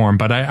 shape, or form.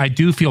 But I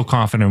do feel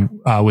confident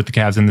with the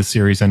Cavs in this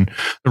series, and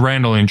the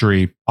Randall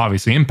injury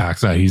obviously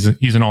impacts that. He's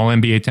an all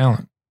NBA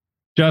talent.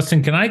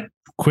 Justin, can I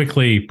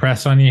quickly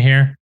press on you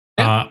here?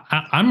 Yeah.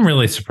 I'm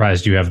really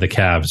surprised you have the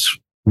Cavs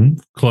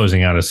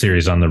closing out a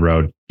series on the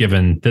road,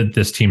 given that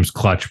this team's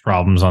clutch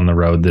problems on the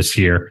road this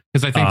year.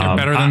 Because I think they're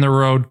better than the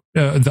road.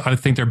 I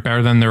think they're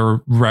better than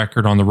their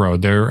record on the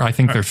road. I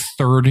think they're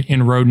third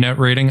in road net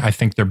rating. I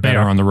think they're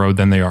better on the road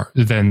than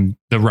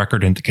the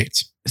record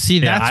indicates. See,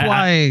 that's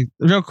why,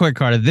 real quick,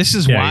 Carter, this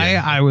is why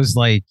I was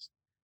like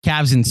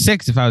Cavs in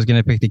 6 if I was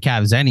going to pick the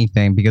Cavs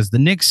anything, because the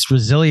Knicks'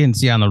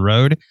 resiliency on the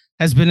road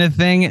has been a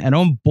thing. And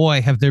oh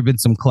boy, have there been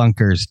some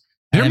clunkers.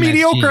 They're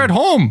mediocre at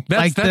home.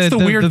 That's the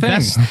weird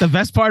thing. The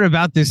best part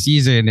about this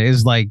season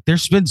is like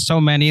there's been so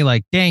many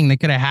like, dang, they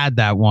could have had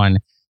that one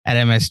at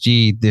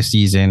MSG this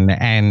season.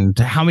 And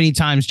how many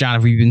times, John,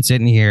 have we been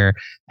sitting here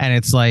and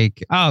it's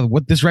like, oh,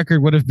 what this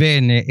record would have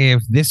been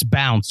if this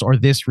bounce or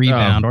this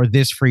rebound or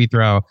this free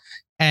throw.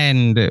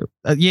 And,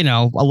 a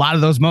lot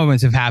of those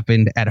moments have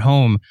happened at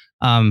home.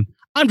 I'm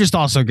just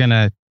also going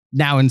to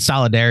now, in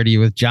solidarity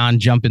with John,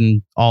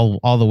 jumping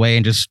all the way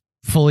and just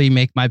fully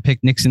make my pick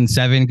Knicks in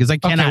 7 because I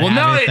cannot. Okay, well,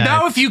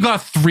 now if you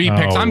got 3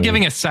 picks, I'm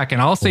giving a second.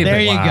 I'll say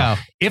there you go.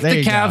 If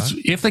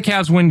the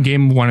Cavs win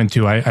game 1 and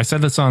 2, I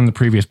said this on the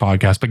previous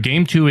podcast, but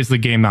game 2 is the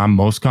game I'm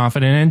most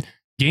confident in.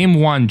 Game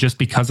 1, just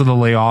because of the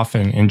layoff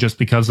and just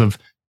because of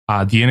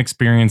the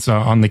inexperience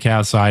on the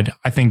Cavs side,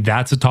 I think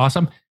that's a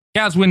toss-up.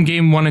 Cavs win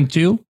game 1 and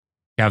 2.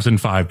 Cavs in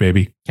 5,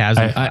 baby.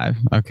 Cavs in 5.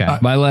 Okay.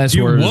 My last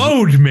you word. You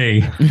woed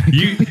me.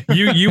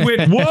 You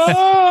went,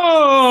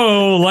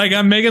 whoa, like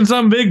I'm making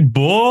some big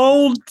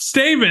bold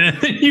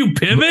statement. You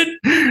pivot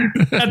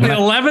at the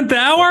 11th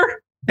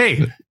hour.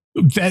 Hey,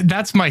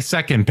 that's my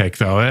second pick,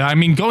 though. I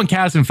mean, going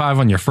Cavs in 5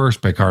 on your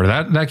first pick, Carter,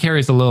 that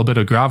carries a little bit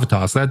of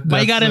gravitas. But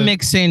you got to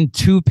mix in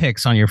 2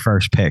 picks on your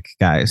first pick,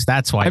 guys.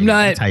 That's why.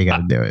 That's how you got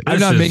to do it.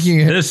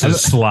 This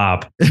is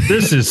slop.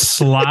 This is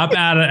slop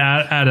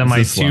out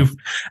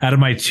of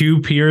my two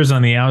peers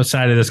on the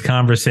outside of this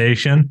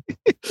conversation,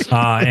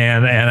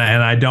 and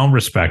I don't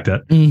respect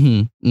it.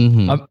 Mm-hmm,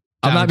 mm-hmm.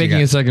 I'm not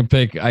making a second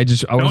pick. I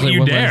will say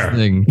one last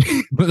thing.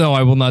 But no,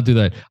 I will not do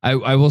that.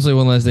 I will say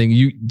one last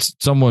thing.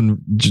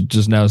 Someone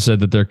just now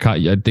said that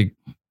I think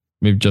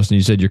maybe Justin,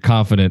 you said you're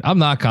confident. I'm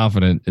not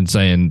confident in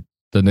saying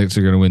the Knicks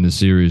are going to win the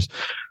series.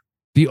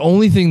 The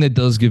only thing that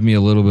does give me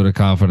a little bit of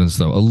confidence,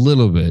 though, a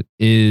little bit,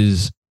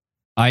 is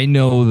I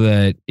know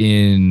that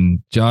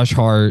in Josh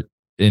Hart,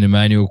 in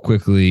Emmanuel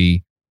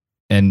Quickley,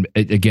 and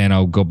again,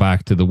 I'll go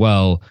back to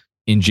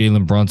in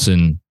Jalen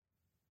Brunson,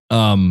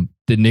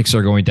 the Knicks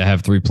are going to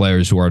have 3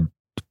 players who are,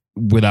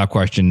 without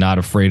question, not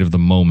afraid of the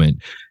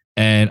moment.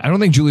 And I don't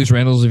think Julius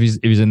Randle, if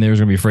he's in there, is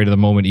going to be afraid of the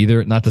moment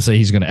either. Not to say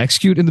he's going to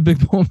execute in the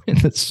big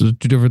moment. That's 2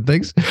 different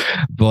things.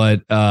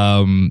 But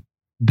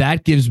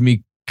that gives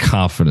me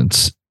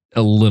confidence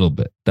a little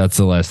bit. That's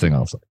the last thing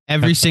I'll say.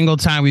 Every single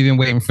time we've been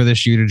waiting for the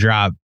shoe to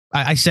drop.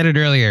 I said it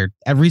earlier.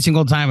 Every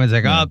single time it's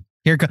like,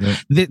 here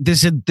comes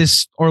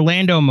this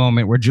Orlando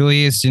moment where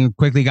Julius and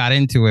Quickly got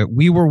into it.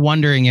 We were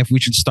wondering if we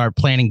should start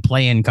planning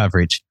play-in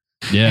coverage.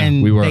 Yeah,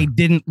 and we were. They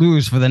didn't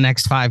lose for the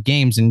next 5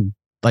 games and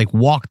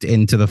walked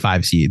into the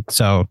 5 seed.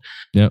 So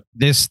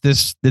this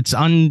it's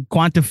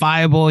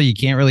unquantifiable. You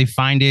can't really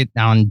find it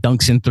on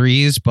dunks and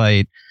threes,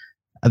 but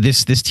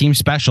this team's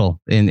special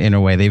in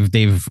a way.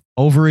 They've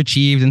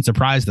overachieved and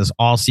surprised us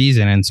all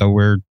season, and so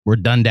we're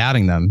done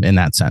doubting them in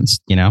that sense.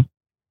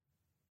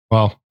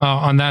 Well,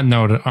 on that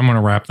note, I'm going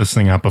to wrap this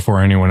thing up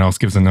before anyone else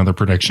gives another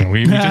prediction.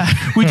 We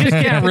just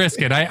can't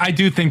risk it. I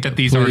do think that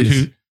these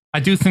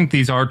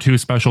are 2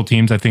 special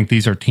teams. I think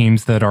these are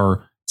teams that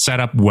are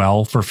set up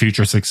well for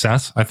future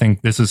success. I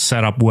think this is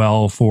set up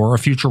well for a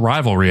future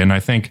rivalry. And I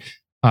think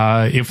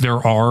if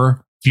there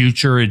are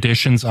future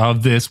editions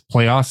of this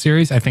playoff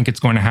series, I think it's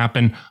going to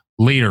happen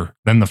later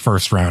than the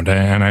first round.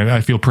 And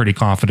I feel pretty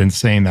confident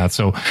saying that.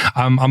 So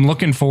I'm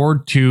looking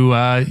forward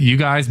to you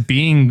guys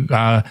being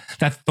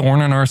that thorn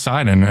on our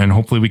side. And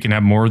hopefully we can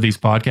have more of these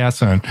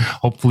podcasts, and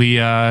hopefully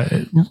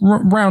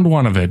round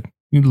 1 of it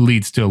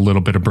leads to a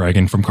little bit of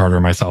bragging from Carter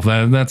and myself.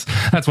 That's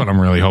what I'm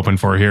really hoping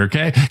for here.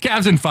 Okay,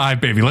 Cavs in 5,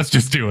 baby. Let's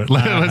just do it.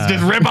 Let's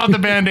just rip out the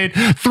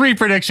Band-Aid. 3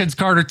 predictions,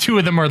 Carter. 2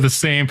 of them are the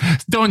same.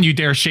 Don't you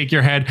dare shake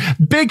your head.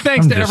 Big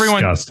thanks to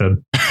everyone.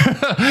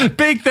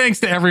 Big thanks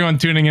to everyone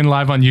tuning in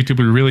live on YouTube.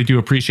 We really do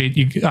appreciate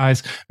you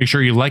guys. Make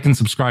sure you like and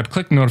subscribe.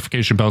 Click the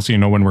notification bell so you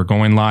know when we're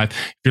going live.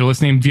 If you're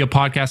listening via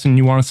podcast and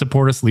you want to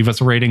support us, leave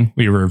us a rating,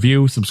 leave a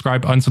review,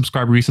 subscribe,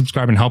 unsubscribe,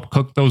 resubscribe, and help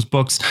cook those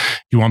books.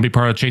 If you want to be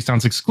part of Chase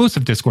Down's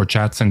exclusive Discord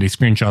chat, send a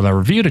screenshot of that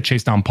review to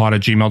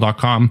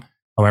chasedownpod@gmail.com.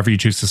 However you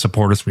choose to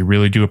support us, we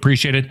really do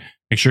appreciate it.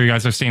 Make sure you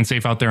guys are staying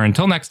safe out there.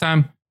 Until next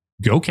time,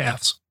 go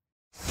Cavs.